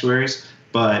constitutional sanctuaries,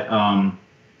 but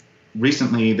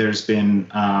recently there's been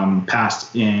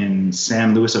passed in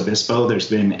San Luis Obispo.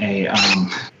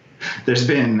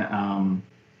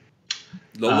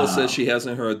 Lola says she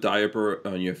hasn't heard diaper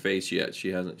on your face yet. She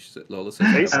hasn't. Lola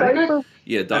says face diaper?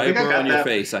 Yeah, diaper on your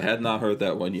face. I had not heard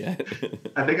that one yet.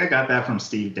 I think I got that from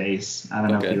Steve Dace. I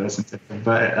don't know if you listened to him,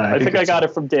 but I think I got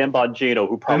it from Dan Bongino,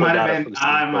 who probably got it from Steve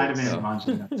I might have been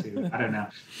Bongino too. I don't know,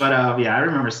 but I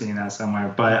remember seeing that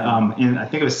somewhere. But I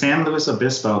think it was San Luis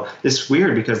Obispo. It's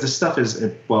weird because this stuff is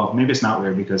maybe it's not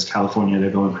weird because California,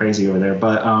 they're going crazy over there,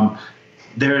 but.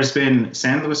 There's been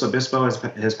San Luis Obispo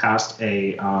has passed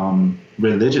a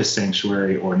religious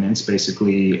sanctuary ordinance,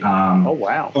 basically. Oh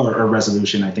wow! Or a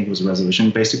resolution. I think it was a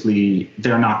resolution. Basically,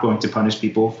 they're not going to punish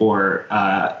people for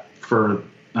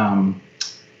going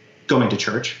to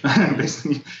church.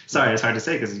 Basically, sorry, it's hard to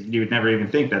say because you would never even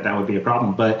think that would be a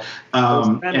problem. But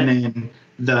and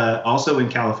then also in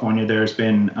California, there's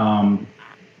been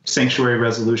sanctuary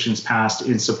resolutions passed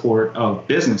in support of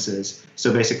businesses.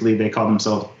 So basically, they call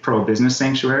themselves pro-business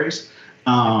sanctuaries.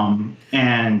 So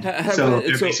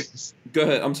basically, go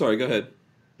ahead. I'm sorry. Go ahead.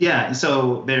 Yeah.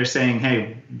 So they're saying,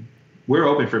 hey, we're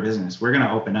open for business. We're going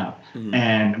to open up.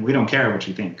 And we don't care what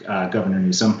you think, Governor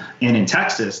Newsom. And in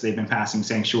Texas, they've been passing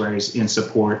sanctuaries in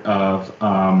support of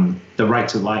the right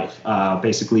to life.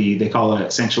 Basically, they call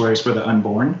it sanctuaries for the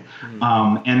unborn.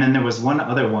 And then there was one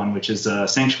other one, which is a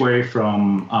sanctuary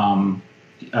from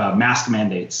mask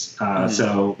mandates.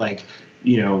 So, like,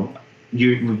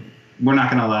 we're not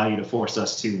going to allow you to force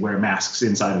us to wear masks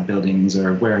inside of buildings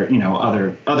or wear,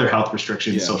 other health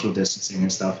restrictions, social distancing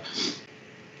and stuff.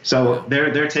 So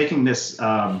they're taking this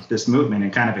this movement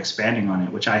and kind of expanding on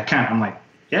it, which I'm like,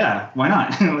 yeah, why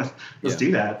not? let's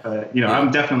do that. But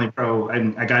I'm definitely pro.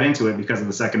 I got into it because of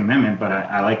the Second Amendment, but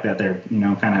I like that they're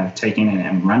kind of taking it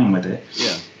and running with it.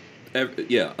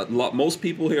 Yeah. Most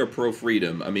people here are pro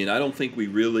freedom. I mean, I don't think we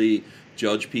really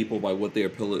judge people by what their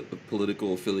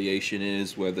political affiliation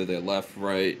is, whether they're left,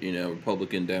 right,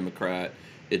 Republican, Democrat,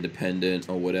 Independent,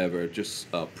 or whatever. Just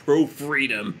pro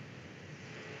freedom.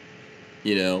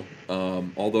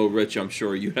 Although Rich, I'm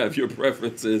sure you have your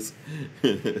preferences,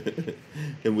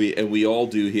 and we all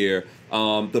do here.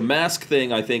 The mask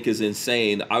thing I think is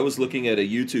insane. I was looking at a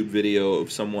YouTube video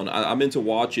of someone. I'm into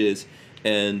watches,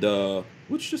 and I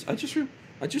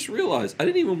just realized I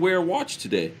didn't even wear a watch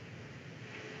today.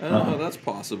 I don't know how that's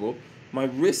possible. My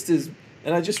wrist is,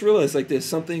 and I just realized there's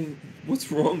something.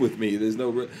 What's wrong with me? There's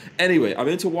no. Anyway, I'm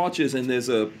into watches, and there's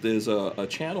a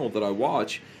channel that I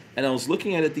watch. And I was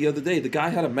looking at it the other day. The guy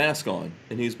had a mask on,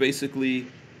 and he was basically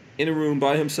in a room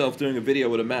by himself doing a video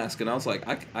with a mask. And I was like,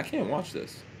 I can't watch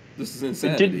this. This is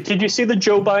insanity. Did you see the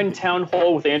Joe Biden town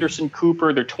hall with Anderson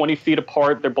Cooper? They're 20 feet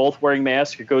apart. They're both wearing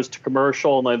masks. It goes to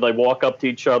commercial, and they walk up to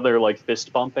each other like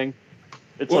fist bumping.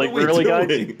 It's what really,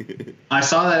 guys? I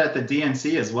saw that at the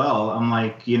DNC as well. I'm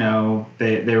like,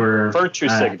 they were virtue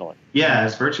signaling. Yeah,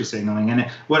 it's virtue signaling. And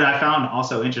what I found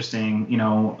also interesting,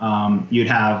 you'd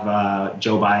have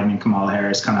Joe Biden and Kamala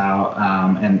Harris come out,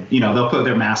 and they'll put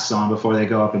their masks on before they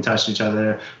go up and touch each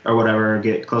other or whatever,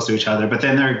 get close to each other. But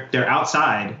then they're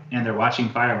outside and they're watching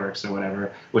fireworks or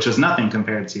whatever, which was nothing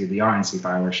compared to the RNC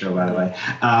fireworks show, by the way.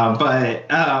 But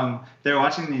they're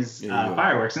watching these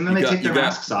fireworks, and then they take their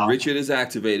masks off. Richard is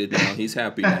activated now. He's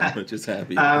happy now. Richard's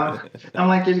happy. I'm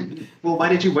like, well, why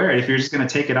did you wear it if you're just going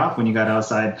to take it off when you got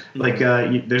outside? Like,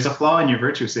 there's a flaw in your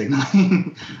virtue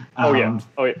signaling. Oh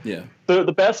yeah.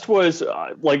 The best was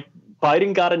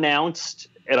Biden got announced,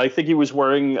 and I think he was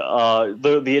wearing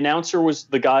the announcer was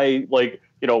the guy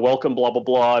welcome, blah blah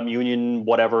blah, I'm union,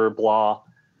 whatever, blah,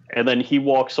 and then he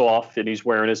walks off and he's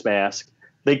wearing his mask.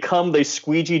 They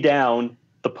squeegee down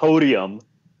the podium,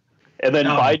 and then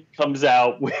Biden comes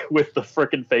out with the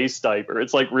frickin' face diaper.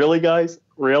 It's like, really, guys,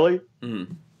 really?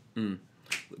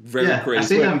 Very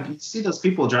crazy. You see those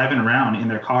people driving around in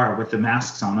their car with the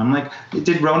masks on. I'm like,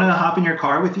 did Rona hop in your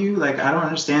car with you? Like, I don't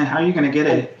understand. How are you going to get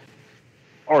it?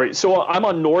 All right, so I'm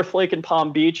on North Lake in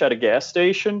Palm Beach at a gas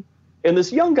station, and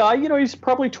this young guy, he's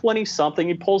probably 20-something.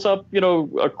 He pulls up,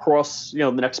 across,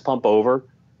 the next pump over,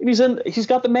 and he's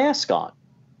got the mask on.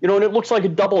 And it looks like a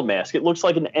double mask. It looks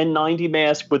like an N90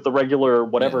 mask with the regular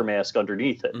whatever mask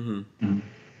underneath it. Mm-hmm. Mm-hmm.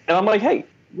 And I'm like, hey,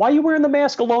 why are you wearing the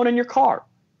mask alone in your car?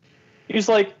 He's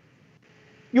like,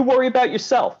 you worry about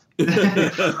yourself. He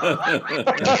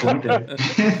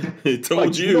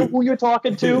told you. Do you know who you're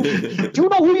talking to? Do you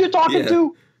know who you're talking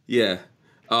to? Yeah.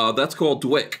 That's called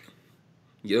Dwick.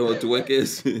 You know what Dwick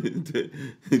is? Do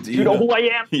you know who I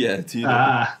am? Yeah. Do you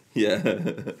know?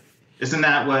 Yeah. Isn't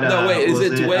that what? No, wait. Is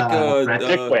it Dwick?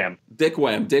 Dick Wham. Dick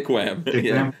Wham. Dick Wham.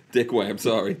 Dick Wham.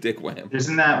 Sorry, Dick Wham.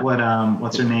 Isn't that what?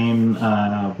 What's her name?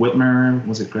 Whitmer.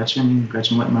 Was it Gretchen?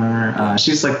 Gretchen Whitmer.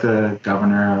 She's like the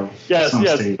governor of some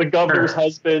state. The governor's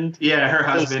husband. Yeah, her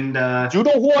husband. Do you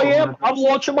know who I am? I'm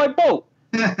launching my boat.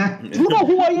 Do you know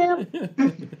who I am?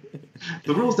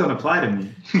 The rules don't apply to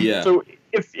me. Yeah. So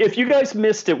if you guys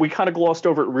missed it, we kind of glossed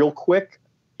over it real quick.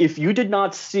 If you did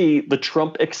not see the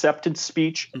Trump acceptance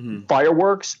speech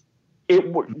fireworks, I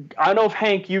don't know if,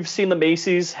 Hank, you've seen the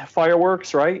Macy's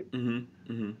fireworks, right?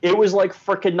 Mm-hmm. Mm-hmm. It was like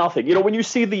freaking nothing. When you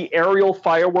see the aerial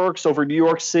fireworks over New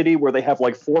York City where they have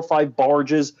like 4 or 5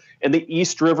 barges and the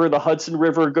East River, the Hudson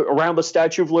River around the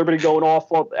Statue of Liberty going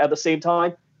off at the same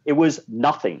time, it was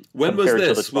nothing. When was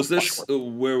this?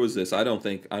 Where was this? I don't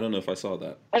know if I saw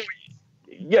that. Oh,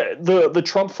 yeah, the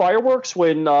Trump fireworks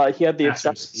when he had the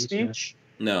acceptance speech.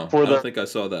 No, I don't think I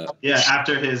saw that. Yeah,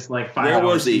 after his 5 Where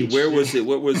was he? speech. Where was it?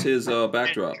 What was his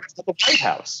backdrop? At the White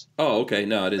House. Oh, okay.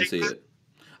 No, I didn't see it.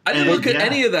 I didn't look at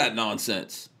any of that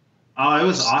nonsense. Oh, it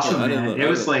was awesome, man. It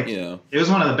was it was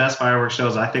one of the best fireworks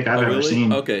shows I think I've ever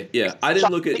seen. Okay, yeah. I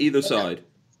didn't look at either side.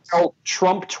 Oh,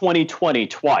 Trump 2020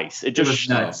 twice. It was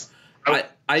nuts. I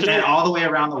and all the way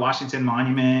around the Washington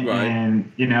Monument, right.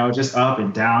 And just up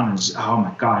and down, and just, oh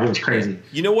my God, it was crazy.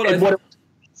 You know what?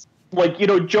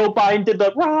 Joe Biden did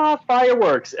the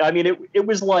fireworks. I mean, it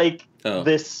was like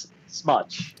this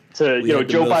much to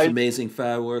Joe Biden. Most amazing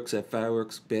fireworks. That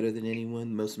fireworks better than anyone.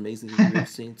 The most amazing thing I've ever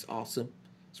seen. It's awesome.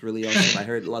 It's really awesome. I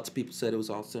heard lots of people said it was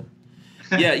awesome.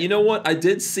 Yeah, you know what? I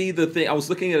did see the thing. I was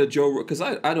looking at a Joe because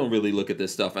I don't really look at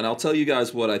this stuff, and I'll tell you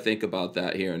guys what I think about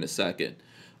that here in a second.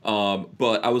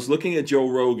 But I was looking at Joe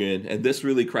Rogan, and this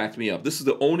really cracked me up. This is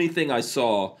the only thing I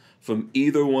saw from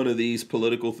either one of these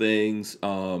political things,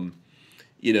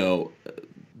 you know,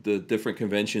 the different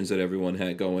conventions that everyone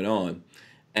had going on.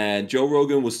 And Joe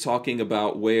Rogan was talking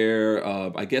about where,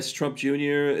 I guess Trump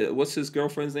Jr., what's his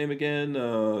girlfriend's name again?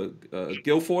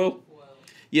 Guilfoyle?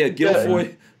 Yeah,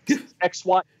 Guilfoyle.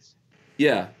 Ex-wife.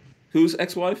 Yeah. Whose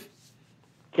ex-wife?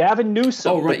 Gavin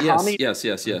Newsom. Oh, right. Yes.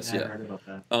 Yeah, I heard about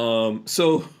that.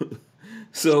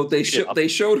 So they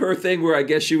showed her thing where I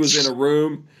guess she was in a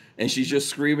room and she's just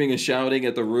screaming and shouting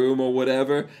at the room or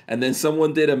whatever. And then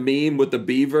someone did a meme with the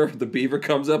beaver. The beaver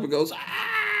comes up and goes,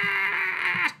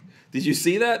 ah! Did you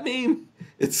see that meme?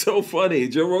 It's so funny.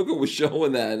 Joe Rogan was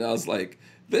showing that, and I was like,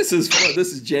 this is fun.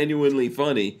 This is genuinely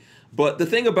funny. But the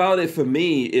thing about it for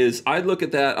me is I look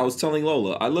at that, I was telling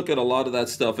Lola, I look at a lot of that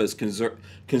stuff as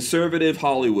conservative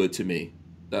Hollywood to me.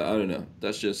 I don't know.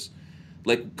 That's just,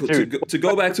 like, to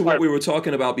go back to what we were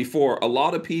talking about before, a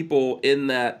lot of people in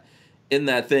that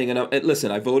thing, and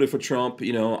listen, I voted for Trump,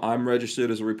 you know, I'm registered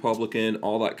as a Republican,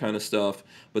 all that kind of stuff,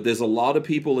 but there's a lot of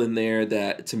people in there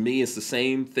that, to me, it's the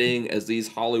same thing as these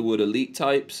Hollywood elite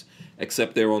types,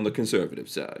 except they're on the conservative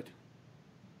side.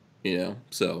 You know,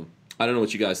 so I don't know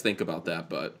what you guys think about that,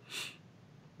 but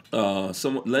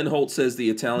Len Holt says the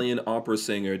Italian opera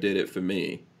singer did it for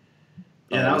me.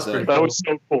 Yeah, that was pretty That cool. was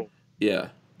so cool. Yeah.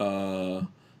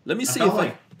 Let me see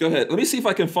go ahead. Let me see if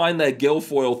I can find that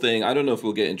Guilfoyle thing. I don't know if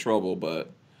we'll get in trouble, but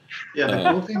Yeah,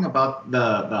 the cool thing about the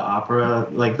opera,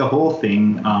 like the whole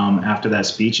thing after that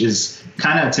speech is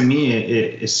kind of, to me,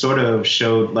 it sort of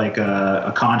showed like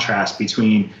a contrast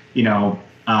between, you know,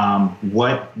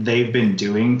 what they've been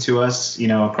doing to us, you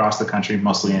know, across the country,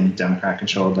 mostly in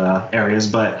Democrat-controlled areas,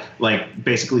 but like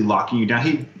basically locking you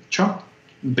down. Trump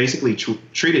basically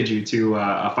treated you to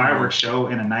a fireworks show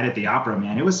and a night at the opera,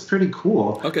 man. It was pretty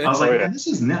cool. Okay. I was like,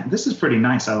 man, this is pretty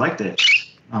nice. I liked it.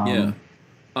 Yeah.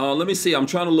 Let me see. I'm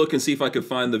trying to look and see if I could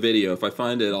find the video. If I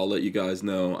find it, I'll let you guys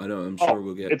know. I'm sure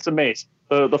we'll get. It's amazing.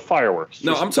 The fireworks.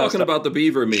 No, I'm talking about the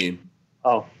beaver meme.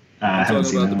 Oh. I'm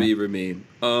talking about the beaver meme.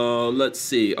 Let's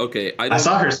see. Okay, I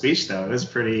saw her speech though. It was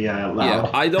pretty loud.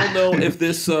 Yeah, I don't know if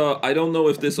this. I don't know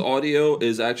if this audio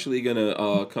is actually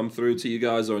gonna come through to you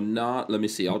guys or not. Let me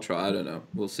see. I'll try. I don't know.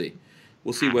 We'll see.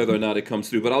 We'll see whether or not it comes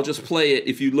through. But I'll just play it.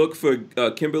 If you look for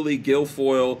Kimberly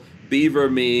Guilfoyle beaver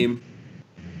meme,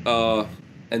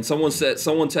 and someone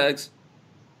tags.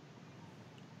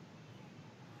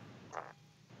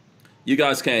 You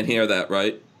guys can't hear that,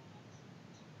 right?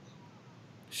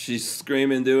 She's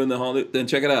screaming, doing the whole. Then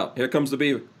check it out. Here comes the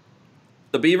beaver.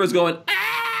 The beaver's going,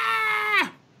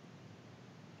 ah!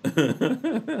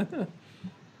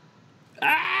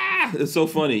 Ah! It's so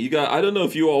funny. I don't know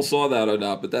if you all saw that or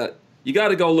not, but you got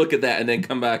to go look at that and then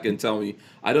come back and tell me.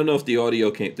 I don't know if the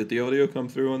audio came. Did the audio come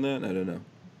through on that? I don't know.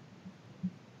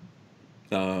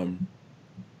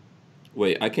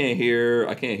 Wait, I can't hear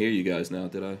you guys now.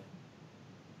 Did I?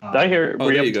 I hear.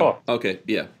 Oh, there you go. Okay,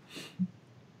 yeah.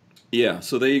 Yeah,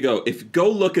 so there you go. Go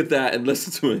look at that and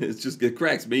listen to it. It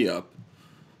cracks me up.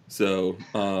 So,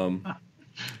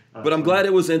 but I'm glad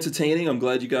it was entertaining. I'm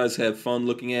glad you guys had fun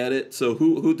looking at it. So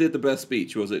who did the best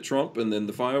speech? Was it Trump and then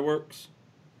the fireworks?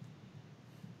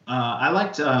 I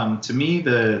liked, to me,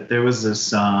 there was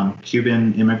this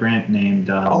Cuban immigrant named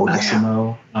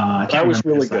Massimo. I can't remember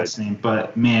really his last name,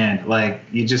 but man, like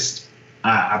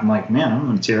I'm like, man, I'm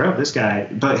gonna tear up this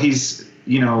guy. But he's,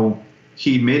 you know,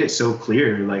 he made it so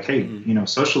clear, like, hey, you know,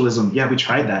 socialism. Yeah, we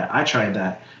tried that. I tried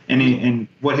that. And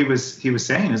what he was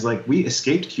saying is like, we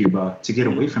escaped Cuba to get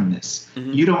away from this.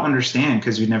 You don't understand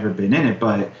because you've never been in it.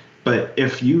 But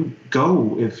if you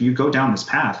go down this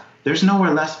path, there's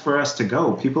nowhere left for us to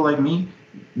go. People like me,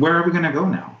 where are we going to go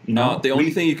now? You know, the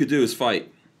only thing you could do is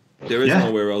fight. There is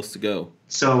nowhere else to go.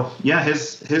 So yeah,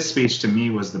 his speech to me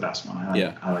was the best one.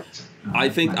 I liked. I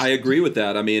think I agree with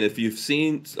that. I mean, if you've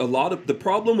seen the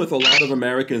problem with a lot of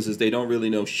Americans is they don't really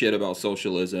know shit about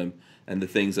socialism and the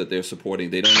things that they're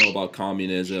supporting. They don't know about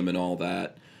communism and all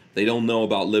that. They don't know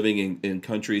about living in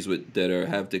countries that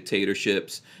have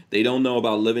dictatorships. They don't know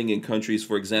about living in countries.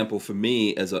 For example, for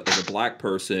me as a black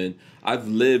person, I've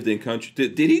lived in countries.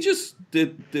 Did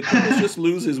Pebbles just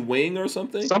lose his wing or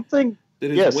something?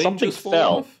 Did his wing something just fall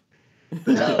fell. off?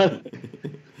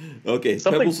 Okay,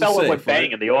 Something Pebbles fell is and safe, went bang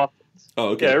right? in the office. Oh,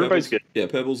 okay. Yeah, everybody's Pebbles, good. Yeah,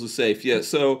 Pebbles is safe. Yeah,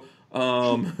 so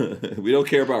we don't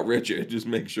care about Richard. Just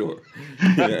make sure.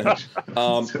 Yeah.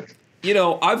 You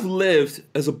know, I've lived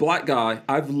as a black guy.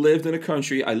 I've lived in a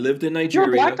country. I lived in Nigeria.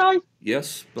 You're a black guy?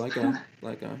 Yes, black guy.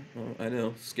 Black guy. Oh, I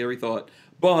know, scary thought.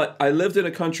 But I lived in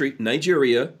a country,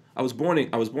 Nigeria. I was born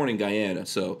in Guyana.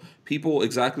 So people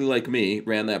exactly like me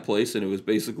ran that place, and it was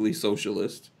basically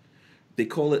socialist. They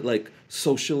call it like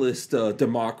socialist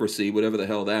democracy, whatever the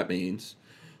hell that means.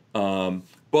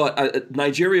 But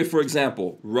Nigeria, for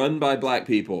example, run by black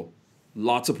people,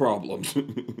 lots of problems.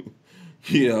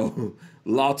 You know,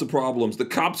 lots of problems. The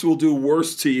cops will do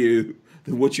worse to you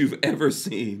than what you've ever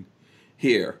seen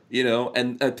here, you know,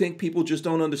 and I think people just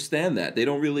don't understand that. They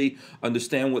don't really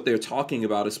understand what they're talking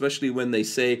about, especially when they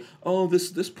say, oh,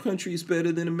 this country's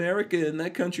better than America and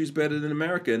that country's better than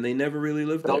America, and they never really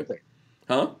lived there.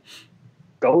 Huh?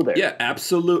 Go there. Yeah,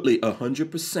 absolutely,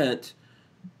 100%.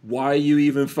 Why are you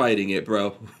even fighting it,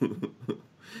 bro?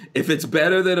 If it's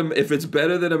better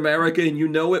than America and you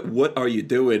know it, what are you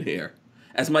doing here?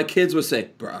 As my kids would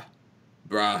say, bruh.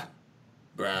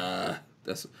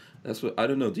 That's what, I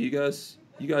don't know. Do you guys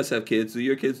have kids? Do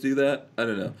your kids do that? I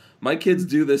don't know. My kids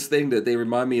do this thing that they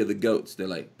remind me of the goats. They're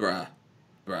like, bruh.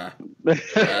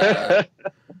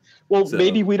 Well, so,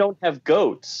 maybe we don't have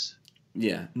goats.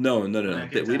 Yeah. No.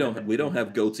 We don't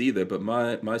have goats either, but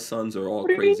my sons are all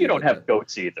crazy. What do you mean you don't have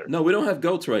goats either? No, we don't have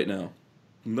goats right now.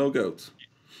 No goats.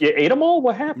 You ate them all?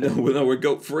 What happened? No, we're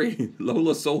goat free.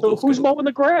 Lola sold so those who's goats. mowing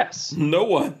the grass? No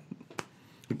one.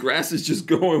 The grass is just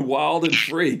going wild and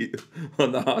free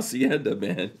on the hacienda,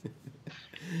 man.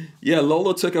 Yeah,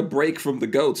 Lola took a break from the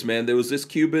goats, man. There was this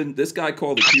guy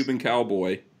called the Cuban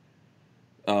Cowboy,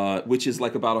 which is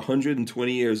like about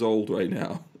 120 years old right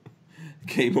now.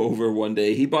 Came over one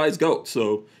day. He buys goats,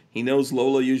 so he knows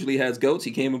Lola usually has goats.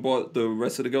 He came and bought the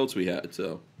rest of the goats we had,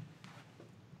 so.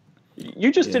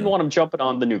 You just didn't want him jumping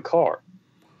on the new car.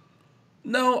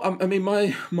 No, I mean,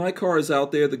 my car is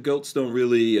out there. The goats don't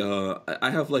really, I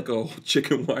have like a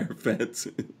chicken wire fence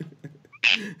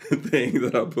thing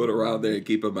that I put around there and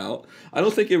keep them out. I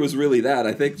don't think it was really that.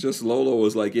 I think just Lola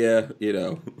was like, yeah, you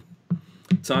know,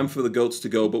 time for the goats to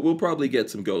go. But we'll probably get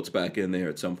some goats back in there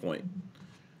at some point.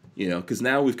 You know, because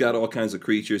now we've got all kinds of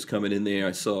creatures coming in there.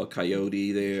 I saw a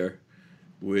coyote there,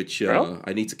 which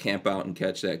I need to camp out and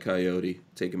catch that coyote,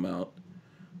 take him out.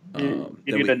 You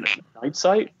need a night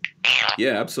sight?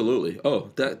 Yeah, absolutely. Oh,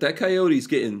 that coyote's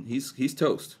he's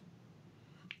toast.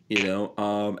 You know,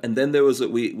 and then there was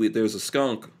there was a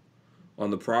skunk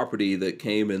on the property that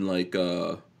came and like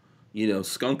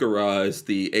skunkerized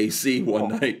the AC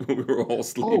one night when we were all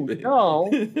sleeping. Oh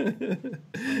no!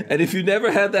 And if you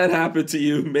never had that happen to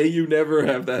you, may you never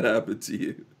have that happen to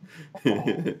you,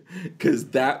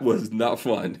 because that was not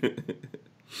fun.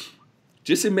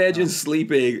 Just imagine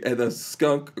sleeping and a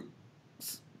skunk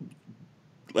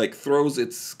like throws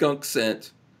its skunk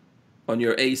scent on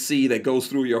your AC that goes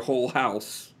through your whole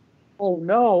house. Oh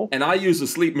no! And I use a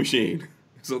sleep machine,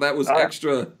 so that was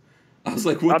extra. I was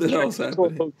like, "What the hell's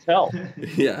happening?" Hotel.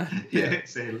 Yeah.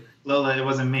 Say, Lola, it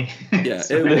wasn't me. Yeah,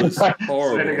 it was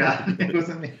horrible. Swear to God, it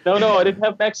wasn't me. No, I didn't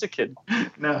have Mexican.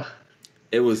 No.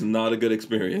 It was not a good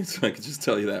experience. I can just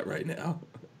tell you that right now.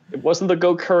 It wasn't the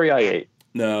goat curry I ate.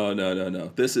 No.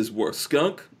 This is worse.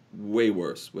 Skunk, way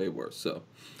worse. So,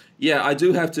 yeah, I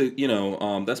do have to,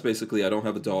 that's basically, I don't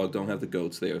have a dog, don't have the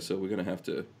goats there, so we're going to have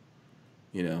to,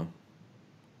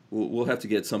 we'll have to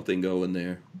get something going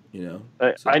there, So.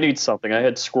 I need something. I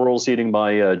had squirrels eating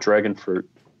my dragon fruit.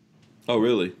 Oh,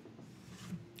 really?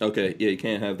 Okay, yeah, you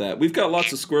can't have that. We've got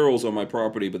lots of squirrels on my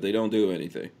property, but they don't do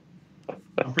anything.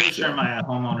 I'm pretty sure my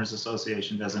homeowners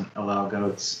association doesn't allow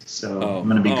goats, so I'm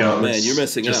going to be goats. Oh man, you're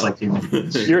missing just out. Like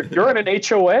humans. You're in an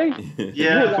HOA?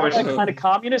 Yeah, of course. That kind of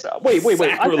communist. Wait.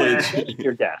 Sacrilege. I'm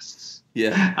your guests.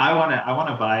 Yeah. I want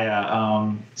to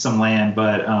buy some land,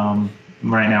 but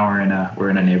right now we're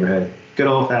in a neighborhood. Good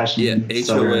old fashioned. Yeah,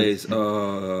 HOAs.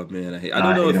 Oh man, I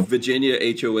don't know if Virginia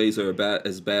HOAs are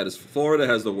as bad as Florida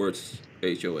has the worst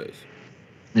HOAs.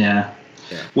 Yeah.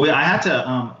 Well, I had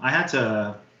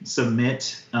to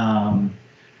submit some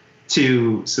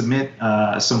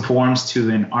forms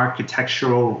to an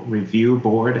architectural review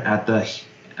board at the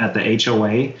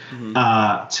HOA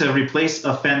to replace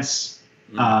a fence,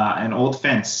 an old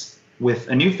fence, with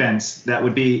a new fence that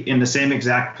would be in the same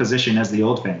exact position as the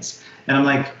old fence. And I'm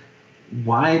like,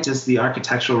 why does the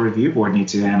architectural review board need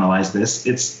to analyze this?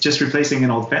 It's just replacing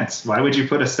an old fence. Why would you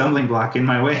put a stumbling block in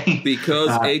my way? Because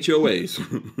HOAs.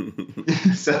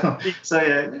 So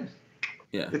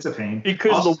yeah, it's a pain.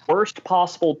 Because also, the worst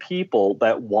possible people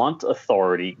that want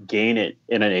authority gain it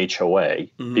in an HOA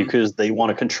because they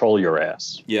want to control your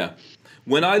ass. Yeah.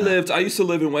 When I used to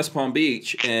live in West Palm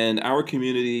Beach, and our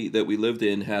community that we lived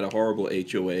in had a horrible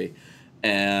HOA.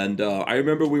 And I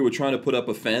remember we were trying to put up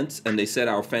a fence, and they said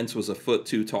our fence was a foot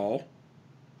too tall.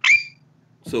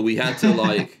 So we had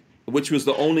to which was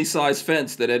the only size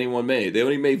fence that anyone made. They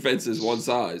only made fences one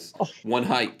size, one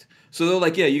height. So they're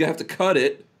like, yeah, you have to cut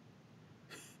it,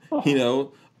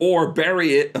 or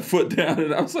bury it a foot down.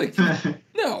 And I was like,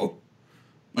 no.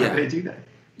 Why would they do that?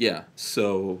 Yeah.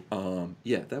 So,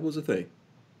 that was a thing.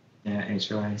 Yeah,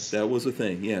 HOAs. That was a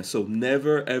thing. Yeah. So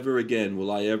never, ever again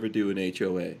will I ever do an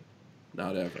HOA.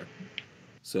 Not ever.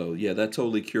 So yeah, that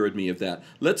totally cured me of that.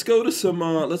 Let's go to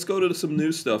some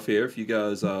new stuff here if you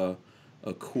guys are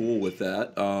cool with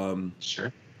that.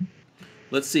 Sure.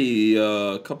 Let's see,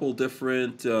 a couple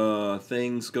different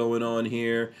things going on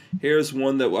here. Here's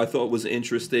one that I thought was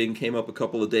interesting, came up a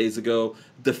couple of days ago.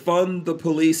 Defund the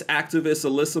police activist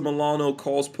Alyssa Milano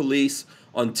calls police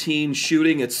on teen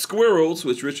shooting at squirrels,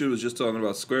 which Richard was just talking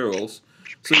about squirrels.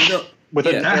 So with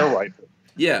an air rifle.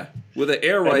 Yeah, with an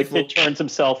air rifle. And the kid turns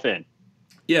himself in.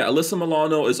 Yeah, Alyssa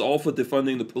Milano is all for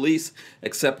defunding the police,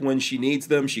 except when she needs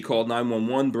them. She called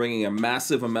 911, bringing a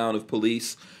massive amount of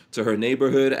police to her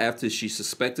neighborhood after she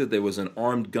suspected there was an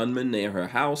armed gunman near her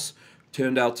house.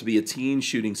 Turned out to be a teen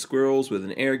shooting squirrels with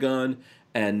an air gun,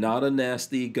 and not a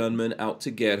nasty gunman out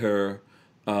to get her.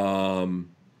 And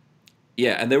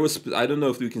there was, I don't know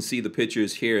if we can see the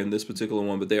pictures here in this particular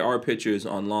one, but there are pictures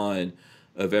online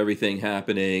of everything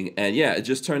happening. And yeah, it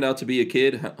just turned out to be a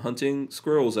kid hunting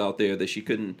squirrels out there that she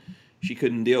couldn't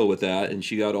deal with that, and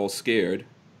she got all scared.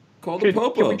 Called the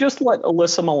popo. Can we just let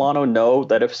Alyssa Milano know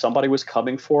that if somebody was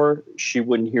coming for her, she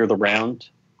wouldn't hear the round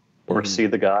or see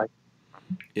the guy?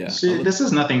 Yeah. This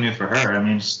is nothing new for her. I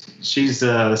mean, she's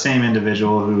the same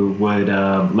individual who would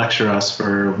lecture us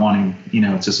for wanting,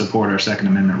 to support our Second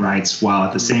Amendment rights while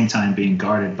at the same time being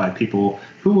guarded by people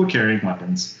who were carrying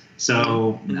weapons.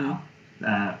 So, no.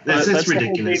 It's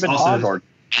ridiculous. Also,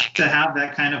 to have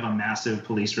that kind of a massive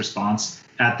police response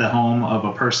at the home of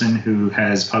a person who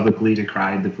has publicly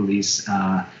decried the police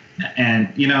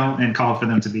and called for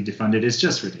them to be defunded is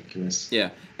just ridiculous.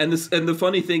 Yeah, and the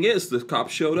funny thing is, the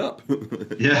cops showed up.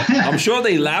 Yeah, I'm sure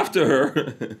they laughed at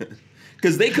her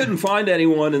because they couldn't find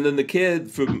anyone. And then the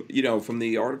kid, from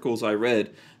the articles I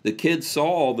read, the kid saw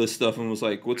all this stuff and was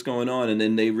like, "What's going on?" And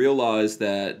then they realized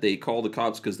that they called the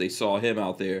cops because they saw him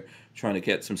out there trying to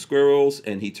catch some squirrels,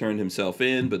 and he turned himself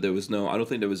in. But there was I don't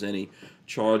think there was any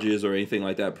charges or anything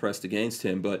like that pressed against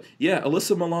him. But yeah,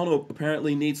 Alyssa Milano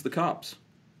apparently needs the cops.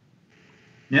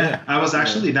 Yeah, I was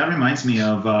actually, that reminds me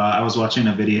of, I was watching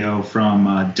a video from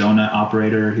Donut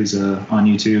Operator, who's on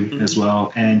YouTube as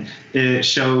well, and it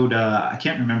showed, I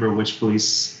can't remember which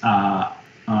police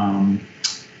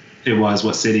it was,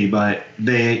 what city, but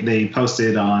they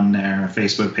posted on their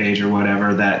Facebook page or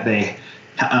whatever that they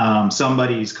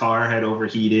somebody's car had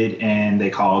overheated and they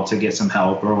called to get some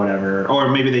help or whatever, or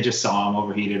maybe they just saw him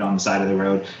overheated on the side of the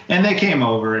road, and they came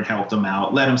over and helped him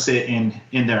out, let him sit in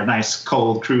their nice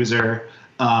cold cruiser.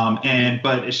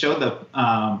 But it showed the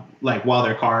while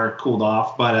their car cooled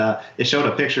off, but it showed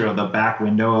a picture of the back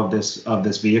window of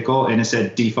this vehicle, and it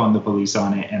said defund the police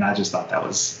on it, and I just thought that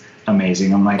was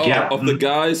amazing. I'm like, the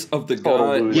guy.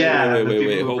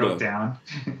 Wait, hold on. Down.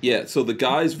 Yeah, so the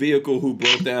guy's vehicle who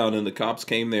broke down and the cops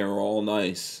came there were all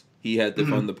nice. He had to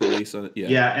defund the police on it. Yeah.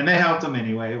 Yeah, and they helped him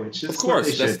anyway, which is of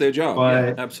course that's their job. But,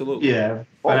 yeah, absolutely. Yeah,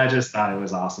 but I just thought it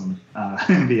was awesome.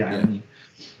 The irony. Yeah.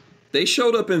 They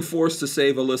showed up in force to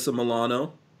save Alyssa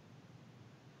Milano.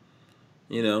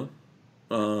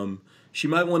 She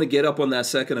might want to get up on that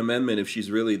Second Amendment if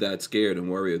she's really that scared and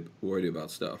worried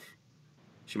about stuff.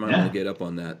 She might want to get up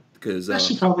on that because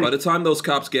by the time those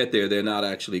cops get there, they're not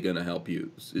actually going to help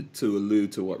you. To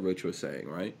allude to what Rich was saying,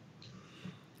 right?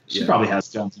 She probably has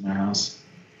guns in her house.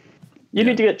 You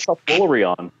need to get Chuck Woolery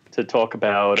on to talk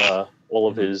about all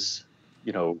of his,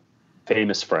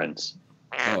 famous friends.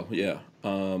 Oh yeah.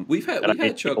 We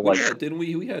had Chuck. Didn't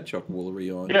we? We had Chuck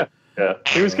Woolery on. Yeah,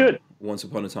 he was good. Once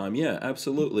upon a time, yeah,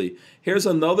 absolutely. Here's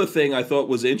another thing I thought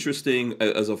was interesting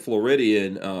as a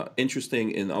Floridian.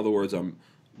 Interesting, in other words, I'm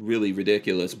really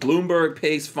ridiculous. Bloomberg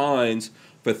pays fines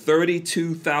for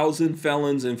 32,000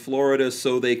 felons in Florida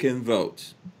so they can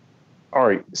vote. All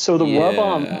right. So the rub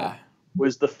on that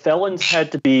was the felons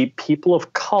had to be people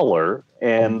of color,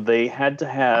 and they had to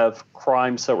have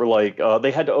crimes that were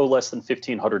they had to owe less than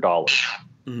 $1,500.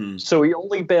 Mm-hmm. So he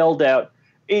only bailed out.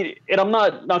 And I'm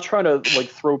not trying to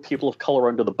throw people of color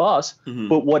under the bus,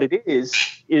 but what it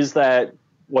is that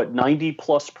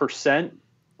 90+%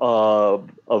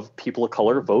 of people of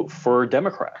color vote for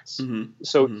Democrats. Mm-hmm.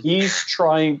 So he's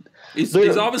trying. He's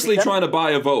obviously trying to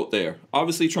buy a vote there.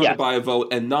 Obviously trying to buy a vote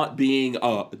and not being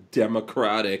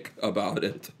democratic about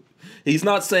it. He's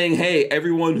not saying, hey,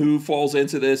 everyone who falls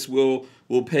into this will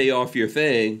pay off your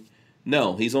thing.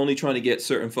 No, he's only trying to get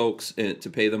certain folks to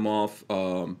pay them off.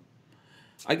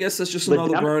 I guess that's just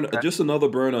another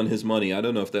burn on his money. I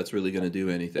don't know if that's really going to do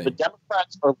anything. The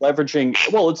Democrats are leveraging.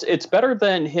 Well, it's better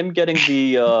than him getting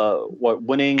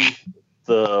winning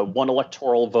the one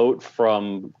electoral vote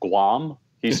from Guam.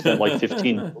 He spent like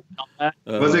 15 on that.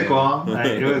 Was it Guam?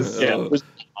 It was. Yeah, it was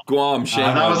Guam.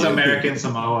 Shame that was on you. American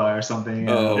Samoa or something.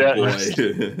 Oh boy.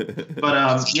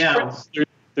 But yeah,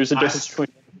 there's a difference between.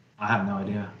 I have no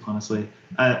idea, honestly.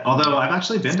 Although I've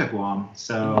actually been to Guam,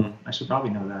 so I should probably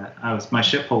know that. My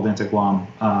ship pulled into Guam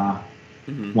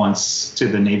once to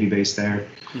the Navy base there.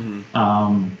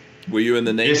 Were you in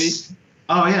the Navy?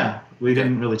 Oh yeah, we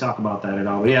didn't really talk about that at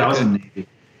all. But yeah, I was in the Navy.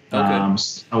 I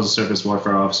was a surface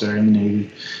warfare officer in the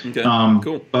Navy. Okay,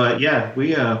 cool. But yeah,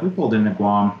 we pulled into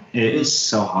Guam. It is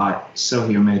so hot, so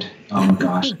humid. Oh my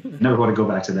gosh, never want to go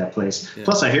back to that place. Yeah.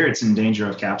 Plus, I hear it's in danger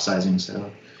of capsizing.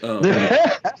 So. Oh.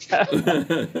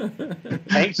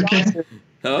 Hank Johnson.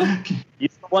 Huh?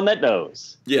 He's the one that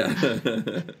knows. Yeah.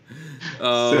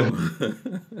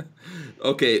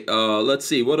 Okay. Let's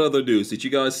see. What other news? Did you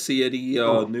guys see any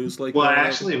news like that? Well, I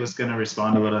actually was going to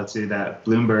respond a little to that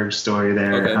Bloomberg story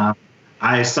there. Okay.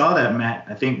 I saw that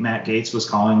Matt Gaetz was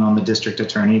calling on the district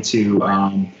attorney to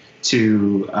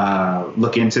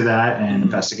look into that and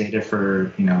investigate it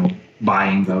for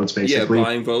buying votes, basically. Yeah,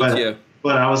 buying votes.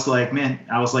 But I was like,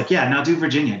 yeah, now do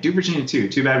Virginia too.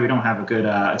 Too bad we don't have a good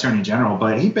attorney general.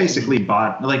 But he basically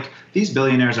bought, these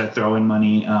billionaires are throwing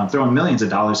money, throwing millions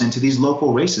of dollars into these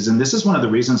local races. And this is one of the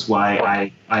reasons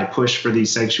why I push for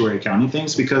these sanctuary county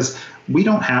things, because we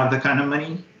don't have the kind of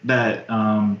money that,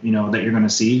 that you're going to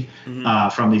see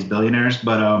from these billionaires.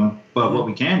 But what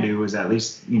we can do is at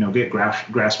least, get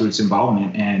grassroots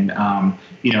involvement and,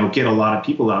 get a lot of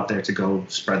people out there to go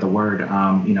spread the word.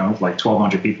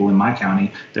 1,200 people in my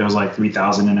county. There was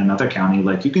 3,000 in another county.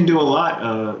 You can do a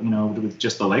lot, with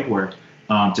just the legwork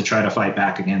to try to fight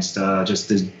back against just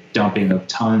this dumping of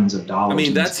tons of dollars. I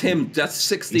mean, that's him. That's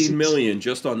 $16 million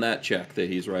just on that check that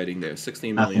he's writing there.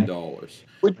 $16 million.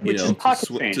 Which is pocket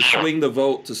change. To swing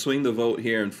the vote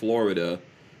here in Florida.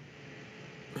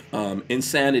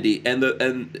 Insanity, and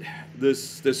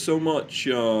there's so much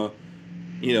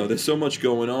there's so much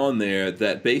going on there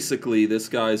that basically this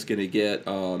guy's gonna get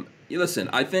listen,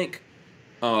 I think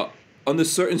under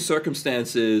certain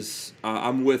circumstances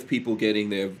I'm with people getting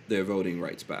their voting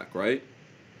rights back, right?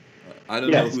 I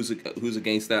don't know who's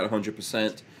against that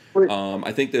 100%.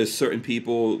 I think there's certain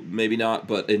people, maybe not,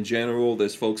 but in general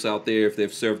there's folks out there, if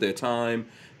they've served their time,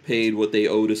 paid what they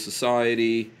owe to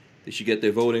society, they should get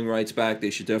their voting rights back.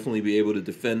 They should definitely be able to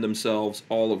defend themselves,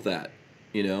 all of that,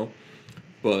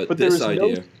 But this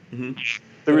idea...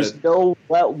 There is no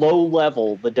low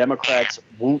level the Democrats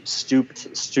won't stoop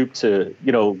to,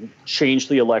 change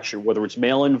the election, whether it's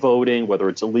mail-in voting, whether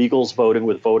it's illegals voting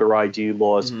with voter ID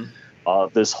laws,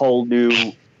 this whole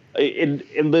new...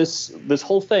 In this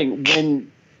whole thing,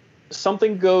 when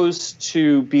something goes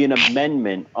to be an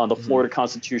amendment on the Florida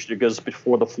Constitution, it goes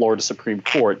before the Florida Supreme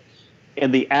Court.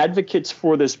 And the advocates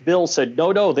for this bill said,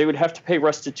 no, they would have to pay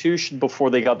restitution before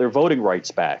they got their voting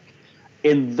rights back.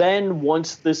 And then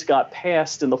once this got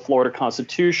passed in the Florida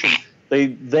Constitution, they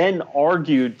then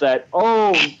argued that,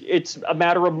 it's a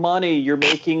matter of money. You're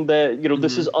making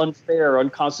this is unfair,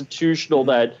 unconstitutional,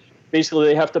 that basically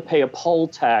they have to pay a poll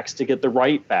tax to get the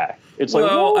right back. It's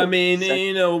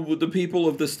the people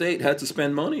of the state had to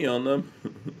spend money on them.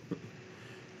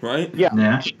 Right?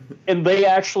 Yeah. And they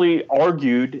actually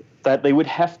argued that they would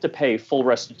have to pay full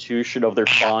restitution of their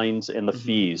fines and the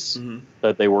fees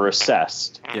that they were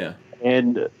assessed. Yeah.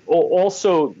 And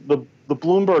also the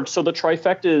Bloomberg, so the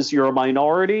trifecta is you're a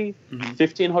minority,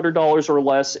 $1,500 or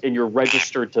less, and you're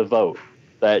registered to vote.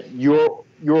 That you're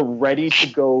ready to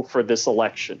go for this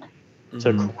election,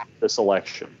 to correct this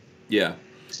election. Yeah.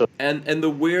 So, and the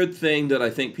weird thing that I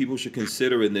think people should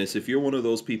consider in this, if you're one of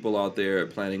those people out there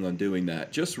planning on doing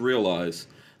that, just realize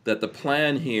that the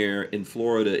plan here in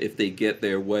Florida, if they get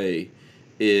their way,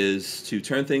 is to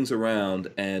turn things around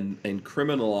and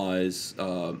criminalize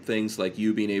things like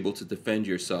you being able to defend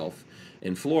yourself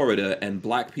in Florida, and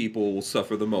black people will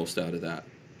suffer the most out of that.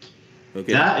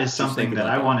 Okay? That is something that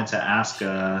I wanted to ask.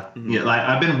 I've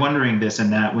been wondering this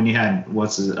and that when you had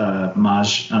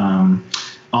Maj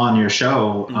on your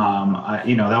show,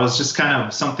 that was just kind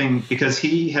of something, because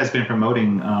he has been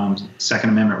promoting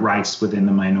Second Amendment rights within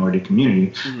the minority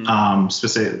community.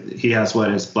 Specifically, he has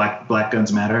Black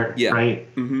Guns Matter, right?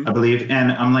 I believe.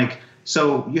 And I'm like,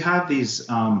 so you have these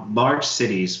large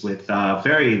cities with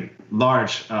very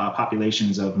large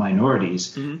populations of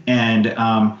minorities, and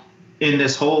in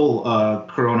this whole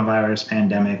coronavirus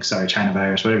pandemic, China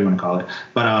virus, whatever you want to call it,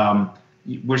 but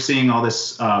we're seeing all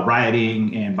this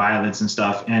rioting and violence and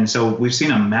stuff. And so we've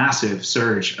seen a massive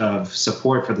surge of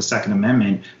support for the Second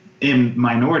Amendment in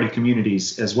minority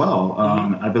communities as well.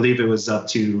 I believe it was up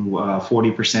to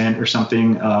 40% or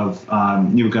something of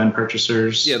new gun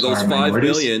purchasers. Yeah, those 5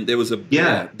 million, there was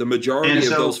the majority of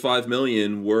those 5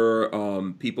 million were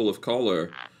people of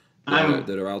color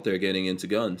that are out there getting into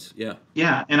guns. Yeah.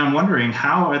 Yeah, and I'm wondering,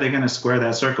 how are they going to square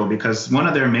that circle? Because one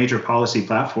of their major policy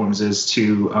platforms is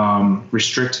to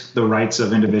restrict the rights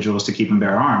of individuals to keep and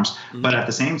bear arms. But at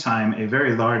the same time, a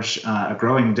very large,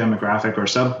 growing demographic or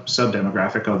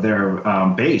sub-demographic of their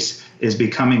base is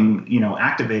becoming,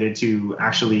 activated to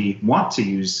actually want to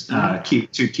use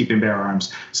keep and bear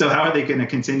arms. So how are they going to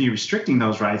continue restricting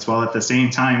those rights while at the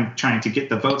same time trying to get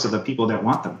the votes of the people that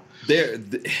want them?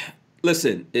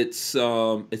 Listen, it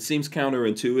seems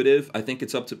counterintuitive. I think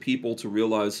it's up to people to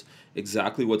realize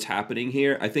exactly what's happening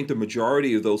here. I think the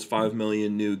majority of those 5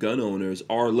 million new gun owners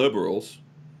are liberals.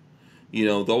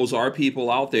 Those are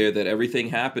people out there that everything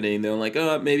happening, they're like,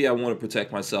 maybe I want to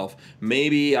protect myself.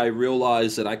 Maybe I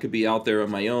realize that I could be out there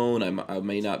on my own. I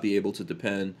may not be able to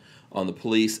depend on the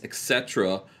police,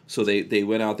 etc. So they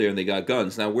went out there and they got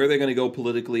guns. Now, where they're going to go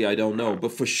politically, I don't know.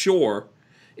 But for sure,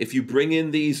 if you bring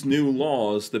in these new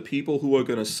laws, the people who are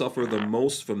going to suffer the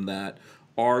most from that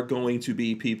are going to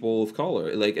be people of color.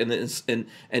 And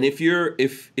if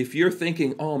you're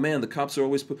thinking, oh man, the cops are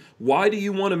always why do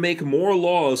you want to make more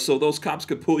laws so those cops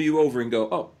could pull you over and go,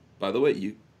 oh, by the way,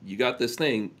 you got this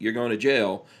thing, you're going to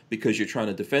jail because you're trying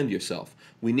to defend yourself.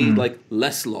 We need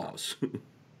less laws.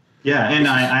 Yeah, and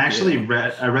I actually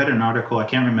read an article, I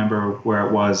can't remember where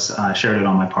it was, I shared it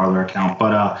on my Parler account,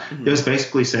 but it was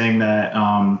basically saying that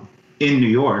in New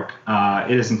York,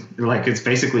 it's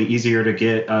basically easier to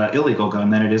get an illegal gun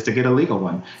than it is to get a legal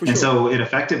one. So it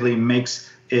effectively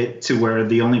makes it to where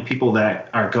the only people that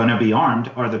are going to be armed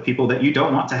are the people that you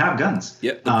don't want to have guns.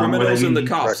 Yeah, the criminals and the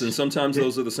cops, and sometimes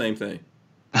those are the same thing.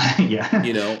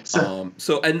 Yeah. So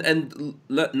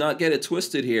let not get it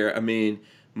twisted here. I mean,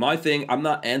 my thing, I'm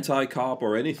not anti-cop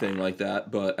or anything like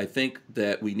that, but I think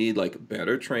that we need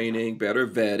better training, better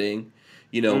vetting,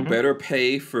 better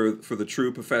pay for the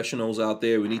true professionals out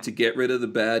there. We need to get rid of the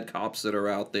bad cops that are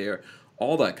out there,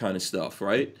 all that kind of stuff,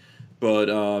 right? But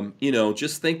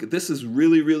just think this is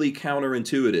really, really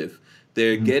counterintuitive.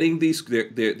 They're getting these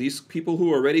people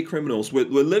who are already criminals. We're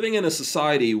living in a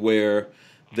society where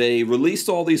they released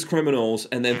all these criminals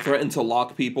and then threatened to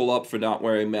lock people up for not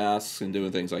wearing masks and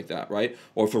doing things like that, right?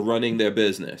 Or for running their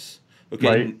business. Okay,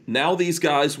 right. Now these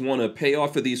guys want to pay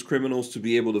off for these criminals to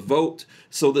be able to vote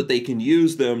so that they can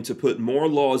use them to put more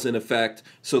laws in effect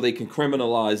so they can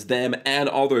criminalize them and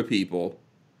other people.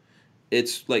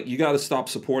 It's like, you got to stop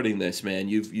supporting this, man.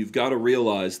 You've got to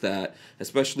realize that,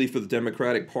 especially for the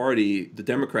Democrat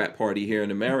Party here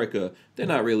in America, they're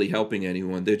not really helping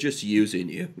anyone. They're just using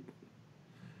you.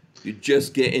 You're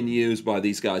just getting used by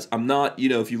these guys. I'm not,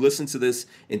 if you listen to this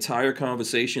entire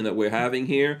conversation that we're having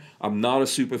here, I'm not a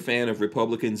super fan of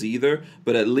Republicans either,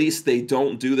 but at least they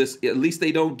don't do this. At least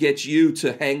they don't get you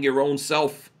to hang your own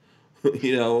self.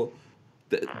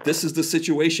 This is the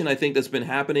situation I think that's been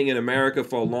happening in America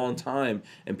for a long time,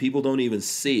 and people don't even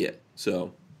see it.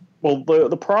 So. Well,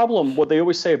 the problem, what they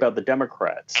always say about the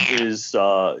Democrats is,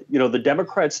 the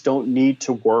Democrats don't need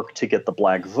to work to get the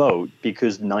black vote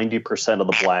because 90% of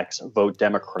the blacks vote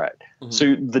Democrat. Mm-hmm.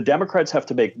 So the Democrats have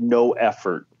to make no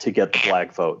effort to get the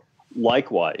black vote.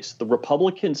 Likewise, the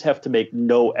Republicans have to make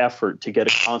no effort to get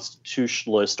a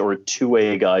constitutionalist or a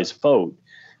 2A guy's vote,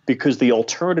 because the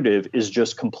alternative is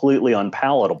just completely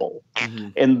unpalatable. Mm-hmm.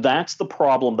 And that's the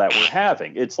problem that we're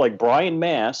having. It's like Brian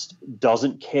Mast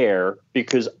doesn't care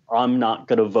because I'm not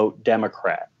going to vote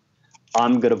Democrat.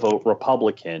 I'm going to vote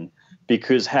Republican,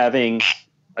 because having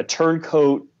a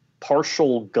turncoat,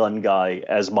 partial gun guy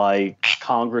as my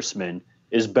congressman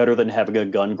is better than having a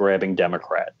gun-grabbing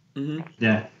Democrat. Mm-hmm.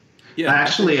 Yeah. I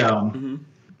actually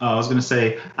I was going to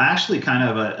say, I actually kind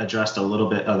of addressed a little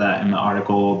bit of that in the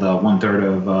article. The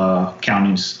 1/3 of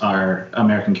counties are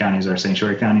American counties are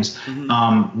sanctuary counties.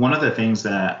 Mm-hmm. One of the things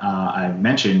that I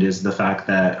mentioned is the fact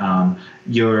that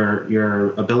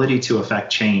your ability to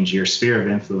affect change, your sphere of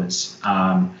influence,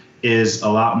 is a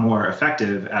lot more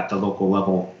effective at the local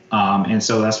level And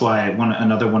so that's why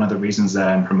another one of the reasons that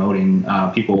I'm promoting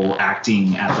people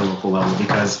acting at the local level,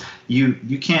 because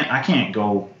I can't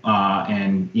go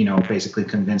and basically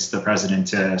convince the president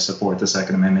to support the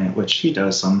Second Amendment, which he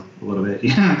does a little bit.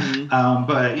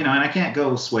 But and I can't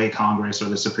go sway Congress or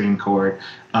the Supreme Court.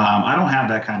 I don't have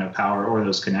that kind of power or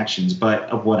those connections.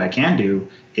 But what I can do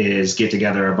is get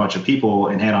together a bunch of people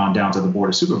and head on down to the Board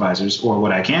of Supervisors. Or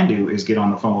what I can do is get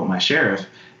on the phone with my sheriff.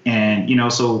 And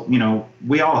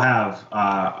we all have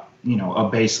a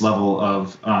base level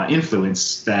of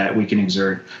influence that we can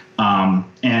exert.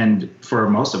 And for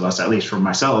most of us, at least for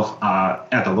myself,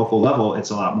 at the local level, it's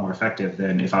a lot more effective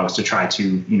than if I was to try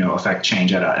to, affect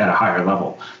change at a higher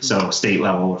level, so state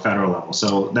level or federal level.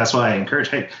 So that's why I encourage,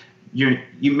 hey,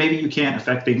 maybe you can't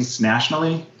affect things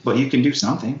nationally, but you can do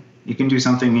something. You can do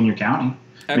something in your county,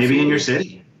 Absolutely. Maybe in your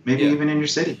city, maybe even in your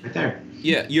city, right there.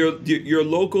 Yeah, your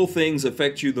local things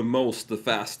affect you the most, the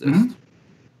fastest,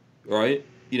 right?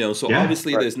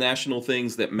 Obviously there's national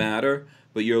things that matter,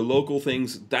 but your local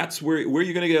things, that's where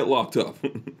you're gonna get locked up.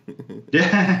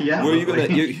 yeah. Where you're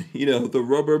gonna, the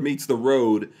rubber meets the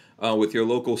road with your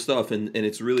local stuff, and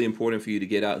it's really important for you to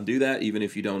get out and do that, even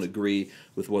if you don't agree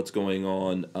with what's going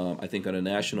on. I think on a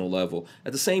national level.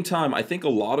 At the same time, I think a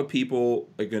lot of people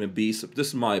are gonna be. This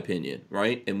is my opinion,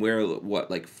 right? And we're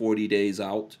 40 days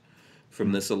out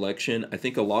from this election. I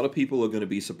think a lot of people are going to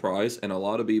be surprised, and a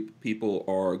lot of people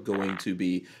are going to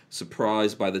be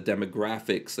surprised by the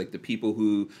demographics, like the people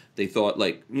who they thought,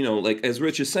 like as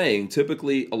Rich is saying,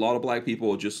 typically a lot of black people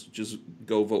will just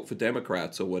go vote for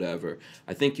Democrats or whatever.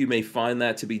 I think you may find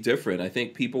that to be different. I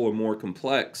think people are more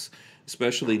complex,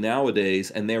 especially nowadays,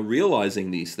 and they're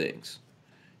realizing these things.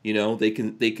 They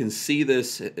can see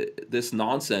this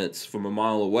nonsense from a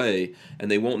mile away,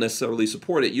 and they won't necessarily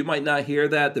support it. You might not hear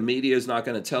that. The media is not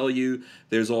going to tell you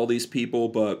there's all these people,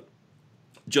 but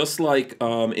just like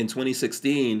in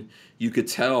 2016, you could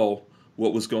tell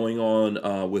what was going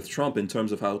on with Trump in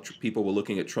terms of how people were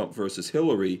looking at Trump versus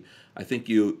Hillary. I think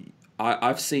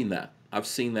I've seen that. I've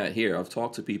seen that here. I've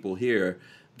talked to people here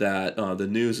that the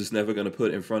news is never going to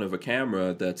put in front of a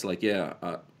camera that's like,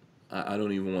 I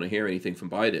don't even want to hear anything from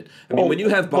Biden. I mean, when you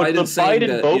have Biden saying Biden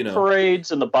that, vote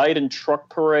parades and the Biden truck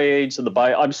parades and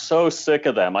I'm so sick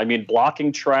of them. I mean,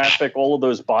 blocking traffic, all of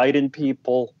those Biden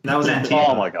people. That was Antifa.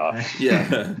 Oh my God.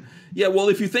 Yeah. Yeah. Well,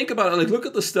 if you think about it, like, look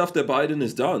at the stuff that Biden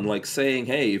has done, like saying,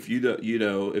 hey, if you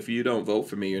don't vote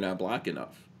for me, you're not black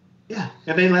enough. Yeah.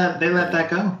 They let that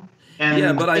go.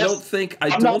 And but I don't think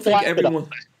everyone.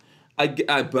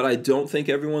 But I don't think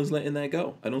everyone's letting that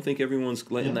go. I don't think everyone's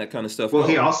letting that kind of stuff go. Well,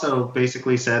 he also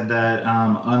basically said that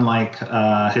unlike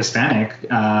Hispanic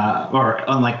or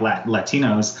unlike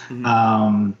Latinos,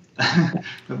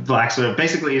 blacks are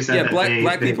basically, he said that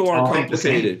black people aren't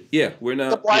complicated. Yeah, we're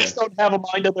not. The blacks don't have a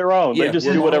mind of their own. They just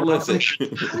do whatever. How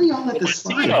do y'all let this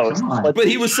slide? Come on. But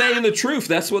he was saying the truth.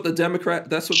 That's what the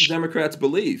Democrats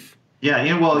believe. Yeah,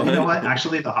 you know what?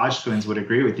 Actually, the Hodge twins would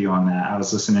agree with you on that. I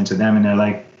was listening to them, and they're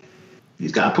like,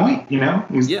 he's got a point,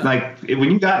 He's like, when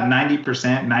you got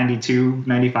 90%, 92,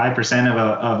 95%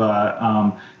 of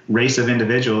a race of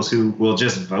individuals who will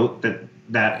just vote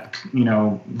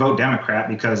vote Democrat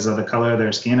because of the color of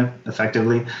their skin,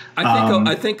 effectively.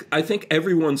 I think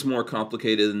everyone's more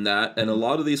complicated than that, and a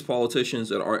lot of these politicians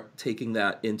that aren't taking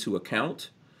that into account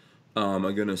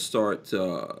are going to start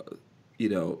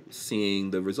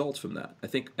seeing the results from that. I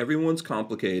think everyone's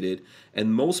complicated,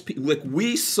 and most people, like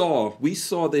we saw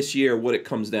this year what it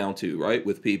comes down to, right?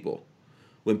 With people,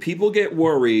 when people get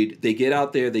worried, they get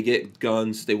out there, they get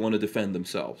guns, they want to defend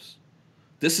themselves.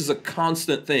 This is a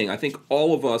constant thing. I think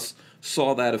all of us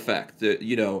saw that effect,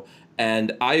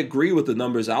 and I agree with the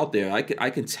numbers out there.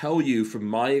 I can tell you from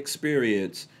my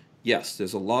experience, yes,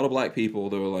 there's a lot of black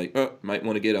people that are like, might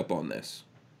want to get up on this.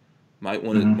 Might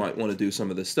want to do some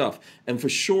of this stuff. And for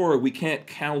sure, we can't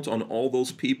count on all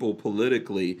those people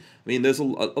politically. I mean, there's a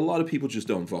lot of people just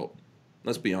don't vote.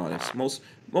 Let's be honest. Most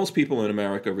people in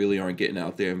America really aren't getting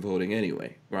out there and voting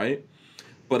anyway, right?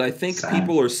 But I think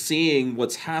people are seeing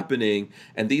what's happening,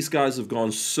 and these guys have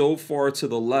gone so far to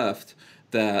the left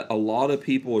that a lot of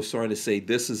people are starting to say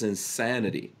this is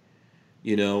insanity.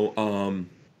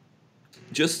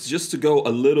 Just to go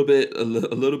a little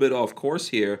bit off course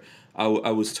here.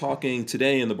 I was talking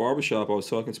today in the barbershop. I was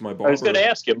talking to my barber. I was going to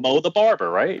ask you, Mo the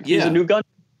barber, right? Yeah. He's a new gun.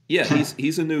 Yeah,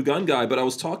 he's a new gun guy. But I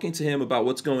was talking to him about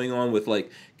what's going on with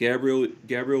like Gabrielle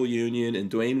Union and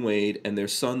Dwayne Wade and their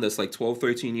son that's like 12,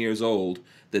 13 years old,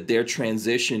 that they're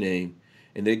transitioning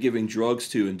and they're giving drugs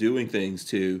to and doing things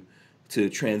to to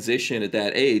transition at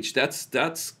that age, that's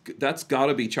got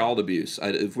to be child abuse.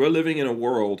 If we're living in a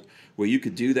world where you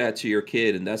could do that to your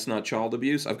kid and that's not child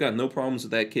abuse, I've got no problems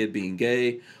with that kid being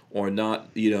gay or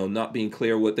not, not being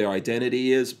clear what their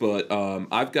identity is. But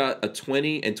I've got a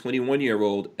 20 and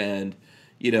 21-year-old, and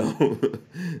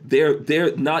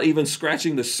they're not even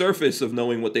scratching the surface of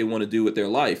knowing what they want to do with their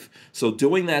life. So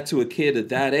doing that to a kid at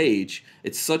that age,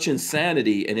 it's such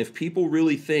insanity. And if people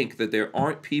really think that there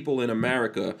aren't people in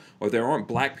America or there aren't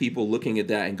black people looking at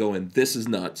that and going, this is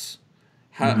nuts,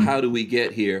 how do we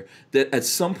get here? That at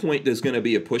some point there's going to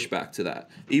be a pushback to that.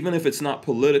 Even if it's not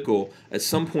political, at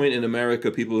some point in America,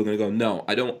 people are going to go, no,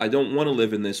 I don't want to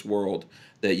live in this world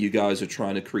that you guys are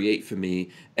trying to create for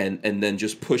me, and then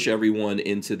just push everyone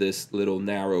into this little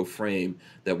narrow frame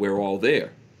that we're all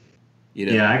there.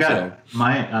 Yeah, I got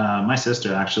my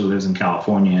sister actually lives in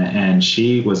California, and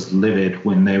she was livid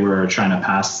when they were trying to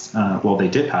pass. Well, they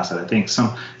did pass it, I think,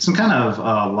 some kind of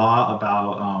law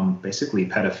about basically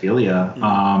pedophilia.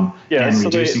 And so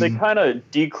they kind of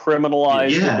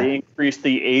decriminalized it. They increased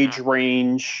the age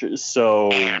range.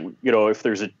 So if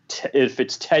there's if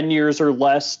it's 10 years or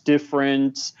less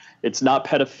difference, it's not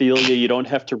pedophilia. You don't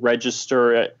have to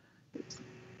register it.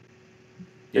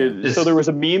 So there was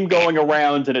a meme going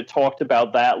around, and it talked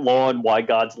about that law and why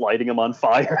God's lighting him on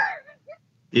fire.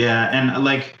 Yeah, and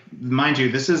mind you,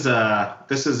 this is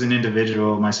an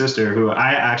individual, my sister, who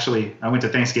I went to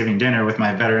Thanksgiving dinner with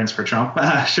my Veterans for Trump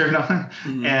shirt on,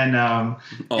 and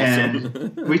awesome.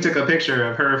 And we took a picture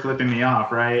of her flipping me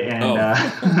off, right?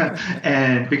 And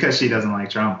and because she doesn't like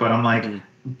Trump, but I'm like,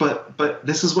 but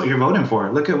this is what you're voting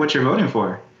for. Look at what you're voting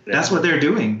for. Yeah. That's what they're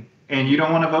doing, and you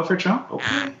don't want to vote for Trump?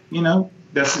 Okay,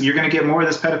 you're going to get more of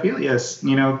this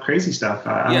pedophilia, crazy stuff.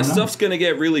 Stuff's going to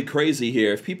get really crazy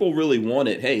here. If people really want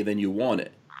it, hey, then you want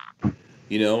it.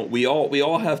 We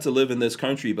all have to live in this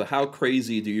country, but how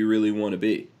crazy do you really want to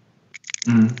be?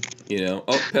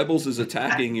 Pebbles is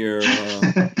attacking your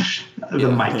the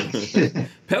mic.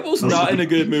 Pebbles not in a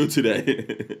good mood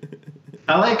today.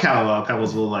 I like how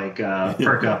Pebbles will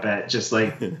perk up at just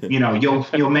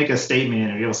you'll make a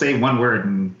statement or you'll say one word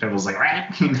and Pebbles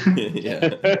rat.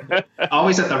 Yeah.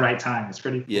 Always at the right time. It's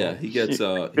pretty cool. Yeah, he gets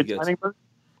yeah.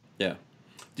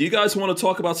 Do you guys want to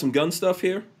talk about some gun stuff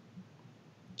here?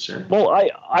 Sure. Well,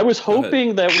 I was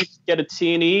hoping that we could get a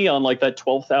T&E on that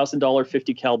 $12,000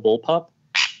 50 cal bullpup.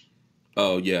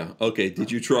 Oh yeah. Okay.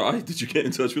 Did you try? Did you get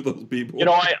in touch with those people?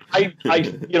 I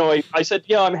said,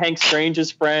 yeah, I'm Hank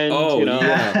Strange's friend. Oh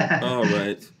yeah. All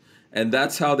right. And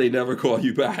that's how they never call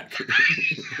you back.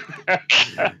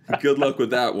 Good luck with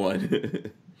that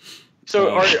one. So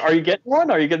are you getting one?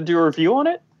 Are you going to do a review on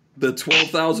it? The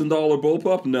 $12,000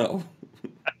 bullpup? No.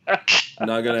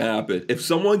 Not gonna happen. If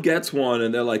someone gets one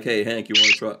and they're like, "Hey, Hank, you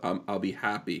want to try?" I'll be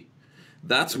happy.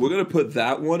 We're gonna put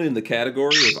that one in the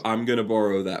category of I'm gonna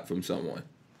borrow that from someone.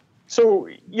 So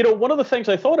one of the things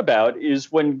I thought about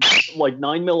is when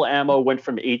 9mm ammo went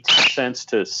from 18 cents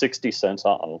to 60 cents.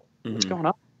 What's going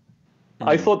on?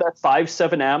 I thought that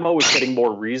 5.7 ammo was getting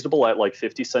more reasonable at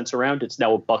 50 cents a round. It's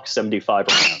now $1.75 a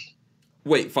round.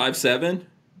 Wait, 5.7?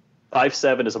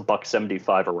 5.7 is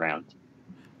 $1.75 a round.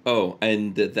 Oh,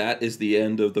 and that is the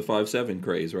end of the 5.7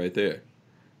 craze right there.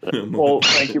 Well,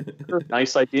 thank you.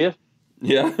 Nice idea.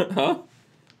 Yeah, huh?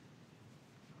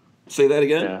 Say that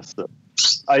again? Yeah, so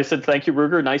I said, thank you,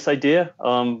 Ruger. Nice idea.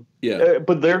 Yeah.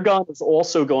 But their gun is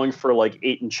also going for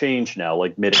 8 and change now,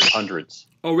 mid-800s.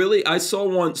 Oh, really? I saw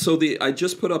one. So I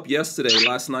just put up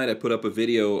last night I put up a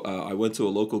video. I went to a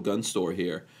local gun store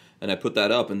here, and I put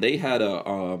that up, and they had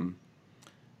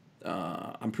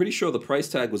I'm pretty sure the price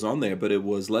tag was on there, but it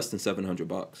was less than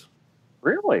 $700.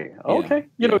 Really? Okay.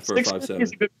 For 650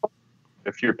 is a good price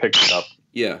if you're picking up.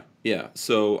 Yeah.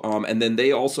 So, and then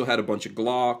they also had a bunch of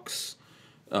Glocks.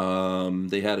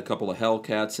 They had a couple of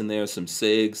Hellcats in there, some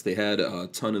SIGs. They had a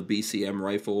ton of BCM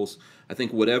rifles. I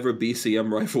think whatever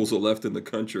BCM rifles are left in the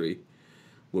country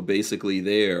were basically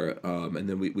there. And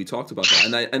then we talked about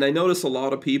that. And I noticed a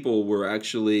lot of people were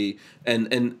actually,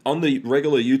 and on the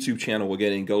regular YouTube channel we're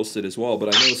getting ghosted as well,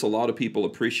 but I noticed a lot of people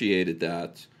appreciated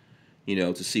that,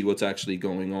 to see what's actually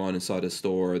going on inside a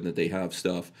store and that they have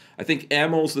stuff. I think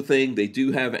ammo's the thing. They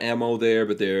do have ammo there,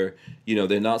 but they're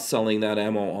not selling that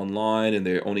ammo online, and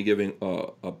they're only giving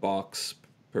a box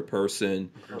per person,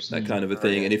 that kind of a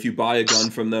thing. And if you buy a gun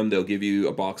from them, they'll give you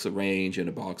a box of range and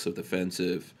a box of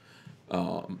defensive.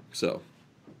 So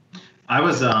I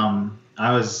was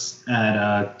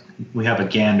at we have a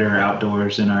Gander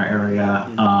Outdoors in our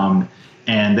area,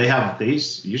 and they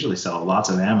usually sell lots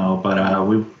of ammo, but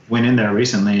we went in there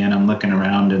recently, and I'm looking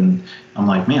around, and I'm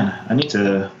like, man, I need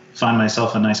to find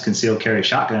myself a nice concealed carry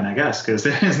shotgun, I guess, because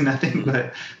there's nothing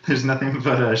but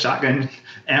a shotgun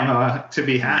ammo to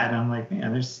be had. And I'm like,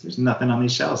 man, there's nothing on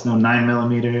these shelves, no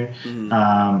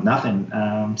 9mm,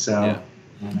 nothing.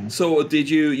 So did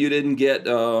you didn't get?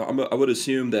 I would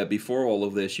assume that before all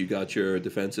of this, you got your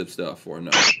defensive stuff, or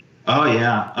no? Oh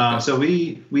yeah. Okay. So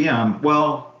we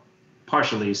well,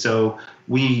 partially. So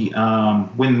we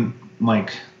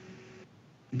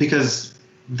because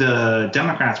the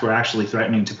Democrats were actually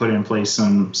threatening to put in place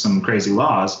some crazy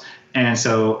laws.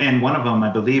 And one of them, I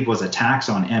believe, was a tax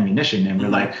on ammunition. And we're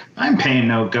like, I'm paying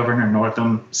Governor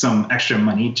Northam some extra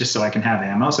money just so I can have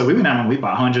ammo. So we went out and we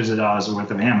bought hundreds of dollars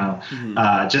worth of ammo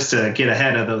just to get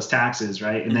ahead of those taxes,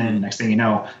 right? And then next thing you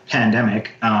know,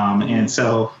 pandemic. And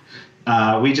so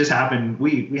we just happened,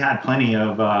 we had plenty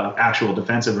of actual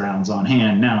defensive rounds on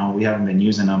hand. Now we haven't been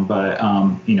using them, but,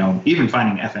 even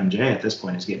finding FMJ at this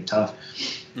point is getting tough.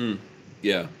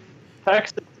 Yeah.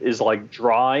 Texas is like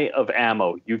dry of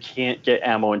ammo. You can't get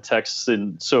ammo in Texas.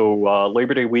 And so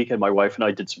Labor Day weekend, my wife and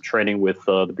I did some training with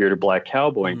the Bearded Black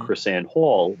Cowboy and Chris Ann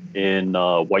Hall in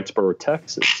Whitesboro,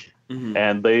 Texas.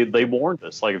 And they warned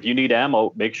us, like, if you need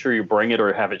ammo, make sure you bring it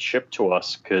or have it shipped to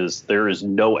us because there is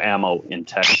no ammo in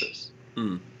Texas.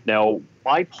 Now,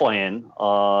 my plan,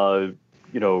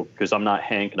 because I'm not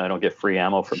Hank and I don't get free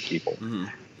ammo from people,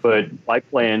 but my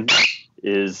plan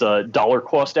is dollar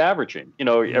cost averaging.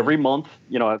 Every month,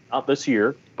 not this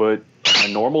year, but a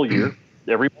normal year,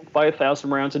 every month buy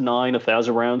 1,000 rounds of 9,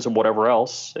 1,000 rounds and whatever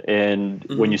else. And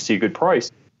when you see a good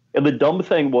price. And the dumb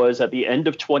thing was at the end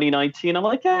of 2019, I'm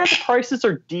like, the prices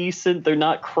are decent. They're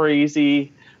not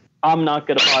crazy. I'm not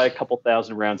going to buy a couple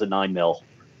thousand rounds of 9mm.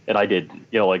 And I did,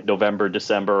 like November,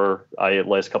 December,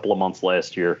 last couple of months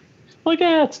last year. Like,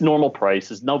 it's normal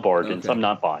prices, no bargains. Okay. I'm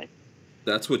not buying.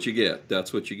 That's what you get.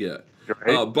 That's what you get.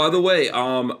 Right. By the way,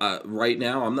 right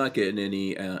now I'm not getting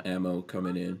any ammo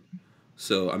coming in.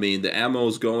 So I mean, the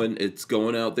ammo's going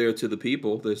out there to the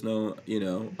people. There's no,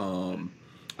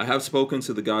 I have spoken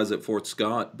to the guys at Fort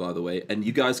Scott, by the way, and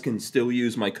you guys can still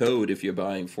use my code if you're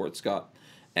buying Fort Scott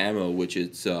ammo, which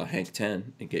is Hank10,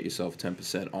 and get yourself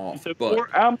 10% off. More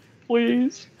ammo,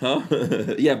 please. Huh?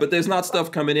 Yeah, but there's not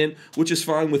stuff coming in, which is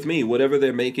fine with me. Whatever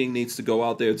they're making needs to go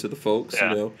out there to the folks.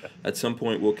 Yeah. At some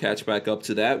point we'll catch back up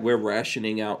to that. We're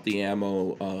rationing out the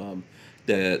ammo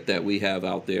that we have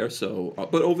out there. So,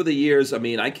 but over the years, I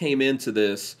mean, I came into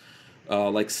this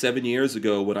like 7 years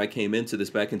ago. When I came into this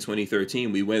back in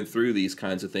 2013, we went through these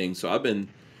kinds of things. So I've been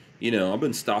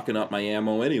stocking up my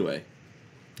ammo anyway.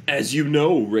 As you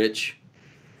know, Rich.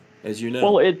 As you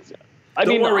know. Well,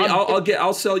 Don't worry,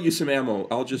 I'll sell you some ammo.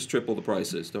 I'll just triple the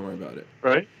prices. Don't worry about it.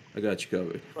 Right. I got you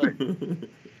covered. Right.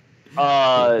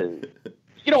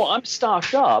 I'm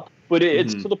stocked up, but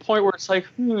it's to the point where it's like,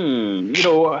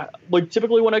 like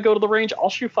typically when I go to the range, I'll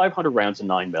shoot 500 rounds of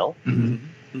 9mm.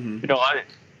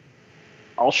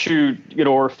 I'll shoot,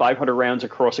 or 500 rounds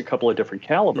across a couple of different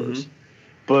calibers.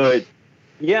 But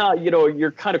yeah,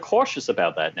 you're kind of cautious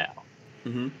about that now.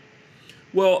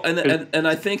 Well, and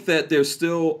I think that there's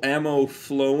still ammo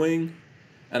flowing,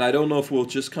 and I don't know if we'll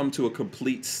just come to a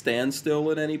complete standstill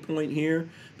at any point here,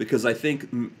 because I think,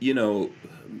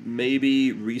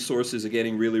 maybe resources are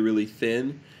getting really, really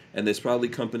thin, and there's probably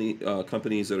companies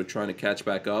that are trying to catch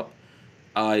back up.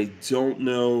 I don't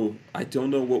know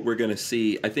what we're going to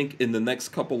see. I think in the next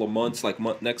couple of months, like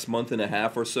next month and a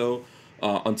half or so,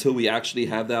 until we actually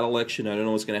have that election, I don't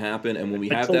know what's going to happen. And when we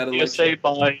have that election, PSA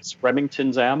buys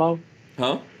Remington's ammo.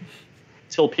 Huh?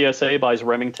 Till PSA buys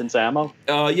Remington's ammo.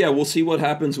 Yeah, we'll see what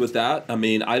happens with that. I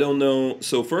mean, I don't know.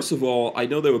 So first of all, I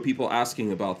know there were people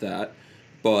asking about that,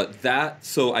 but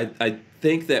I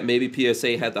think that maybe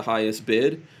PSA had the highest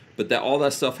bid, but that all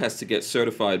that stuff has to get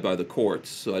certified by the courts.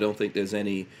 So I don't think there's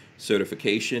any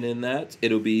certification in that.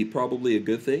 It'll be probably a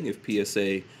good thing if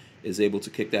PSA is able to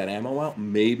kick that ammo out.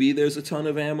 Maybe there's a ton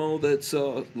of ammo that's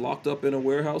locked up in a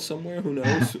warehouse somewhere. Who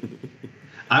knows?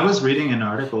 I was reading an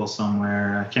article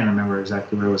somewhere. I can't remember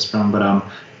exactly where it was from, but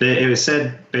it was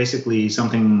said basically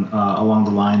something along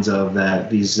the lines of that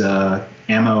these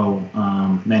ammo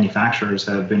manufacturers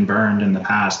have been burned in the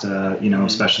past,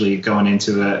 especially going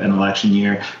into an election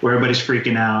year where everybody's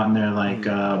freaking out and they're like,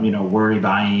 worry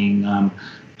buying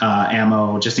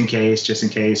ammo just in case.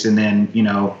 And then,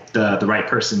 the right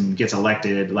person gets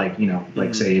elected, like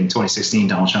say in 2016,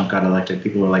 Donald Trump got elected.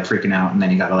 People were like freaking out, and then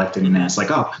he got elected, and it's like,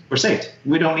 oh, we're safe.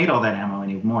 We don't need all that ammo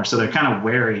anymore. So they're kind of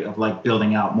wary of like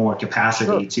building out more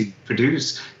capacity to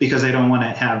produce because they don't want to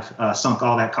have sunk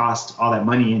all that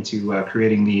money into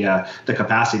creating the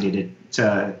capacity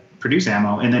to produce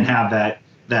ammo and then have that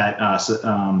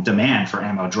demand for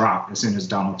ammo drop as soon as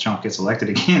Donald Trump gets elected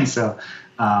again. So.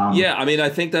 Yeah, I mean, I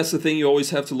think that's the thing you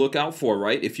always have to look out for,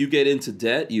 right? If you get into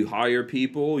debt, you hire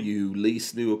people, you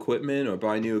lease new equipment or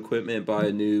buy new equipment,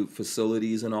 buy new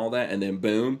facilities and all that, and then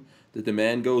boom, the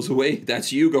demand goes away.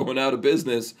 That's you going out of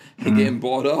business and getting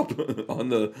bought up on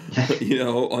the,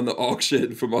 on the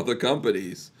auction from other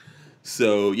companies.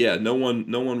 So yeah, no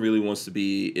one really wants to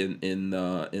be in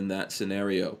that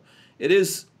scenario. It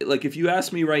is, like, if you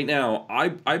ask me right now,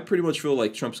 I pretty much feel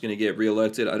like Trump's going to get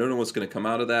reelected. I don't know what's going to come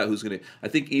out of that. I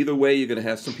think either way, you're going to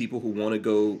have some people who want to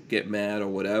go get mad or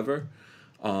whatever.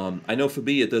 I know for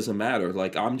me, it doesn't matter.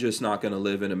 Like, I'm just not going to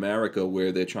live in America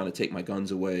where they're trying to take my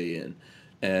guns away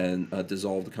and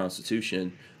dissolve the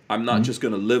Constitution. I'm not just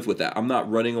going to live with that. I'm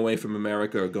not running away from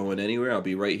America or going anywhere. I'll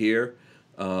be right here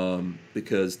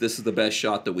because this is the best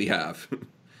shot that we have.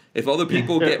 If other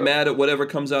people get mad at whatever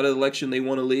comes out of the election, they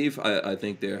want to leave, I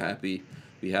think they're happy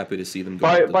to see them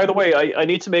go. By the way, I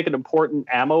need to make an important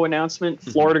ammo announcement.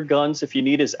 Florida Guns, if you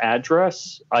need his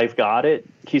address, I've got it.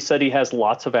 He said he has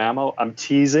lots of ammo. I'm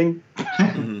teasing.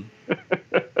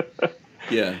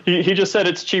 Yeah. He just said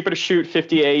it's cheaper to shoot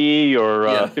 50 AE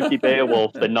or 50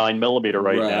 Beowulf than 9mm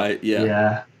right now.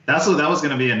 Yeah. That was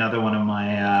going to be another one of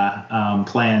my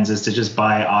plans, is to just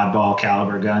buy oddball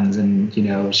caliber guns and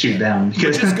shoot them.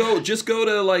 just go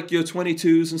to like your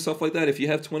 22s and stuff like that. If you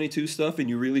have 22 stuff and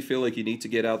you really feel like you need to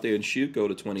get out there and shoot, go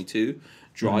to 22.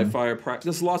 Dry fire practice.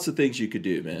 There's lots of things you could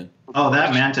do, man. Oh,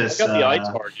 that Mantis. I got the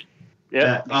iTarget.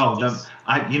 Yeah.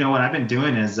 What I've been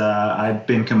doing is I've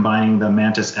been combining the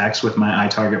Mantis X with my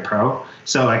iTarget Pro,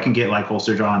 so I can get like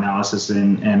holster draw analysis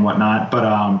and whatnot.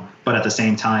 But at the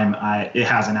same time, it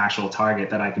has an actual target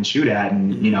that I can shoot at,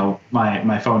 and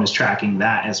my phone is tracking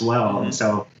that as well. And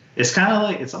so it's kind of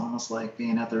like, it's almost like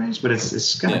being at the range, but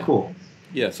it's kind of cool.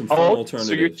 Yeah, some fun alternatives.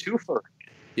 So you're twofer.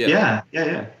 Yeah.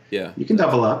 You can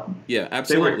double up. Yeah,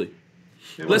 absolutely.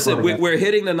 Listen, we're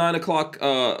hitting the 9 o'clock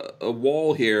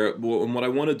wall here, and what I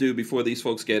want to do before these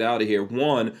folks get out of here,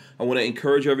 one, I want to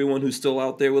encourage everyone who's still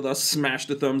out there with us, smash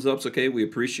the thumbs ups, okay? We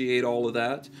appreciate all of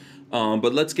that.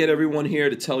 But let's get everyone here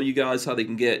to tell you guys how you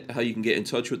can get in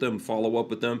touch with them, follow up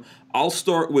with them. I'll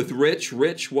start with Rich.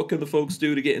 Rich, what can the folks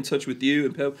do to get in touch with you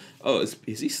and Peb? Oh, is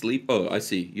he asleep? Oh, I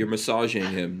see. You're massaging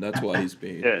him. That's why he's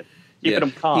being. Keeping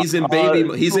him calm. He's in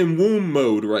he's in womb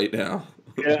mode right now.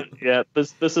 Yeah.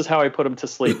 This is how I put him to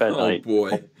sleep at night. Oh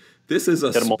boy, this is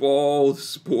a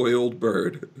spoiled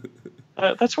bird.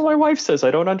 That's what my wife says.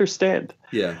 I don't understand.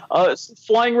 Yeah.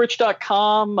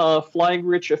 FlyingRich.com, Flying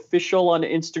Rich Official on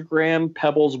Instagram,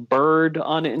 Pebbles Bird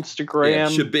on Instagram. Yeah,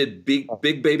 should be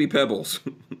big baby Pebbles.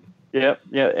 Yeah.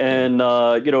 And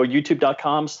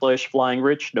YouTube.com/Flying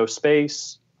Rich, no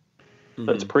space.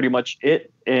 That's pretty much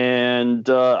it. And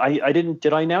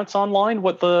did I announce online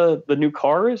what the new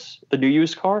car is? The new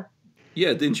used car?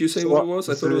 Yeah, didn't you say what it was?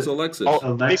 I thought it was a Lexus. A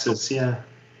Lexus, yeah.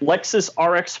 Lexus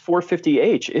RX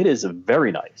 450h. It is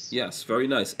very nice. Yes, very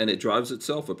nice. And it drives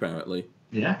itself, apparently.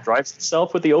 Yeah. Drives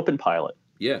itself with the open pilot.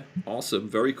 Yeah, awesome.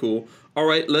 Very cool. All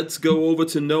right, let's go over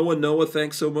to Noah. Noah,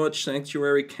 thanks so much.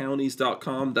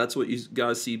 SanctuaryCounties.com. That's what you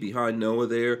guys see behind Noah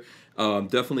there.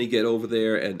 Definitely get over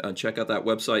there and check out that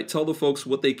website. Tell the folks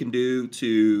what they can do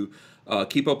to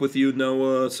keep up with you,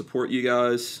 Noah, support you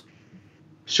guys.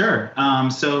 Sure.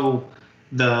 So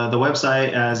the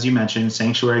website, as you mentioned,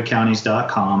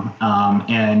 sanctuarycounties.com,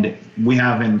 and we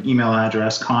have an email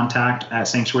address,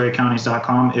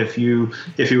 contact@sanctuarycounties.com. If you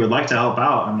would like to help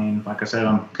out, I mean, like I said,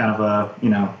 I'm kind of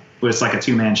it's like a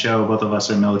two-man show. Both of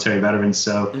us are military veterans,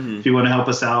 so if you want to help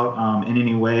us out in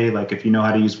any way, like if you know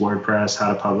how to use WordPress,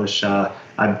 how to publish, I'll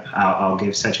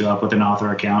set you up with an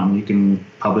author account, and you can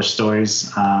publish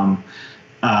stories.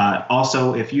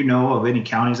 Also, if you know of any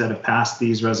counties that have passed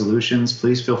these resolutions,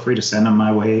 please feel free to send them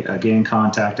my way. Again,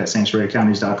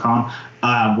 contact@sanctuarycounties.com.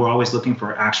 We're always looking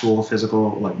for actual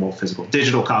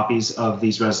digital copies of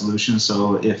these resolutions.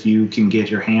 So if you can get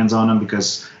your hands on them,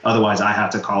 because otherwise I have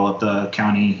to call up the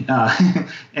county,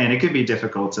 and it could be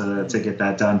difficult to get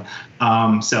that done.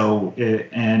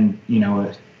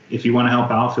 If you want to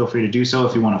help out, feel free to do so.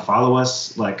 If you want to follow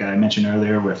us, like I mentioned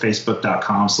earlier, we're at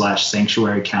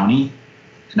facebook.com/sanctuarycounty.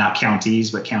 Not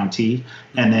counties, but county.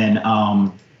 And then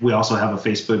we also have a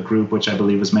Facebook group, which I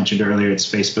believe was mentioned earlier. It's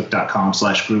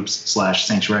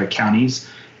facebook.com/groups/sanctuarycounties.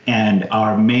 And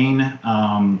our main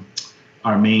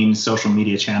social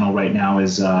media channel right now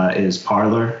is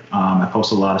Parler. I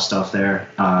post a lot of stuff there,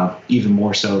 even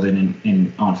more so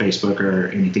than on Facebook or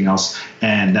anything else.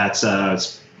 And that's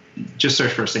just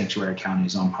search for Sanctuary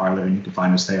Counties on Parler, and you can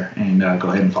find us there. And go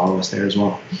ahead and follow us there as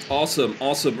well. Awesome.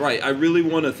 Right. I really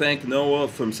want to thank Noah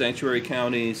from Sanctuary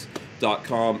Counties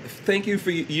Thank you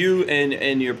for you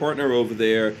and your partner over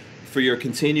there for your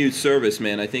continued service,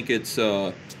 man. I think it's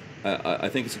I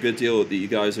think it's a good deal that you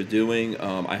guys are doing.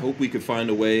 I hope we could find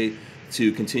a way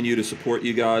to continue to support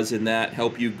you guys in that,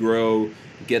 help you grow,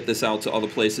 get this out to other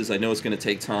places. I know it's going to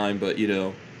take time, but you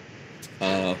know, we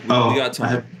got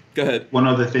time. Go ahead. One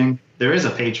other thing, there is a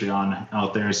Patreon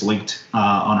out there. It's linked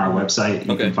on our website.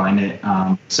 You can find it.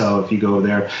 So if you go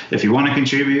there, if you want to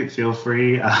contribute, feel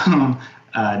free.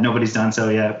 Nobody's done so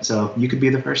yet, so you could be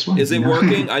the first one. Is it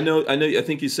working? I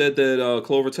think you said that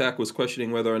CloverTac was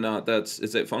questioning whether or not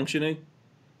is it functioning?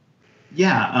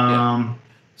 Yeah.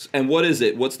 And what is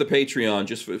it? What's the Patreon?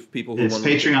 Just for people who want to.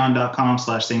 It's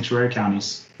patreon.com/sanctuary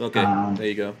counties. Okay, there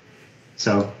you go.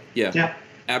 So yeah.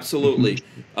 Absolutely. Rich.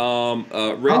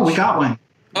 Oh, we got one.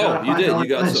 You did. You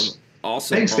got some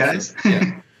awesome. Thanks, guys.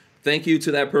 Yeah. Thank you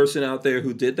to that person out there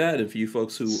who did that, and for you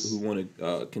folks who want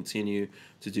to continue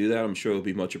to do that, I'm sure it'll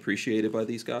be much appreciated by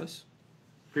these guys.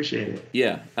 Appreciate it.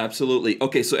 Yeah, absolutely.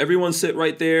 Okay, so everyone sit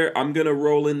right there. I'm going to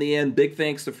roll in the end. Big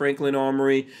thanks to Franklin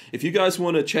Armory. If you guys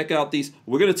want to check out these,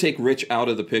 we're going to take Rich out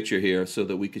of the picture here so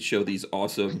that we could show these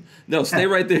awesome. No, stay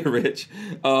right there, Rich.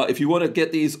 If you want to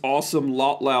get these awesome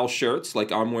Lot Lao shirts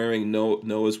like I'm wearing,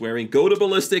 Noah's wearing, go to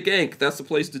Ballistic Ink. That's the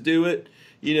place to do it.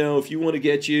 You know, if you want to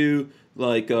get you,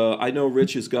 like, I know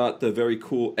Rich has got the very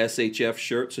cool SHF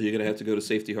shirt, so you're going to have to go to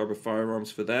Safety Harbor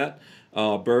Firearms for that.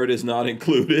 Bird is not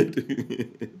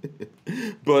included.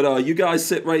 But you guys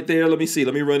sit right there. Let me see.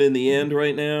 Let me run in the end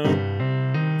right now.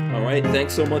 All right.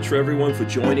 Thanks so much for everyone for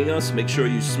joining us. Make sure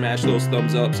you smash those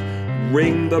thumbs ups.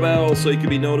 Ring the bell so you can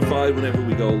be notified whenever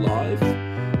we go live.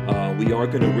 We are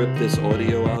going to rip this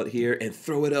audio out here and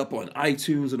throw it up on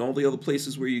iTunes and all the other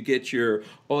places where you get your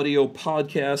audio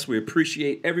podcasts. We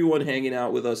appreciate everyone hanging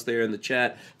out with us there in the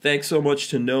chat. Thanks so much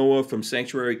to Noah from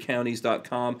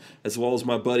sanctuarycounties.com, as well as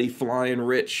my buddy Flying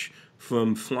Rich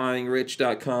from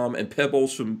flyingrich.com and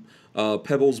Pebbles from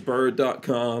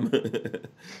pebblesbird.com.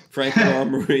 Franklin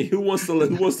Armory. Who wants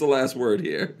the last word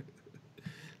here?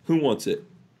 Who wants it?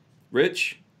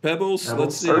 Rich? Pebbles?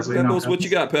 Let's see. Pebbles, what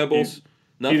you got, Pebbles?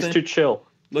 Nothing? He's too chill.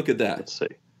 Look at that. Let's see.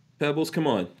 Pebbles, come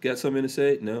on. Got something to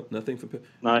say? No, nothing for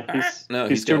Pebbles. No,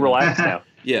 he's too relaxed now.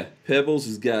 Yeah, Pebbles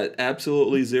has got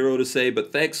absolutely zero to say,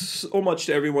 but thanks so much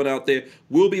to everyone out there.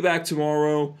 We'll be back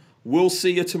tomorrow. We'll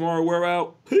see you tomorrow. We're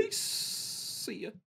out. Peace. See ya.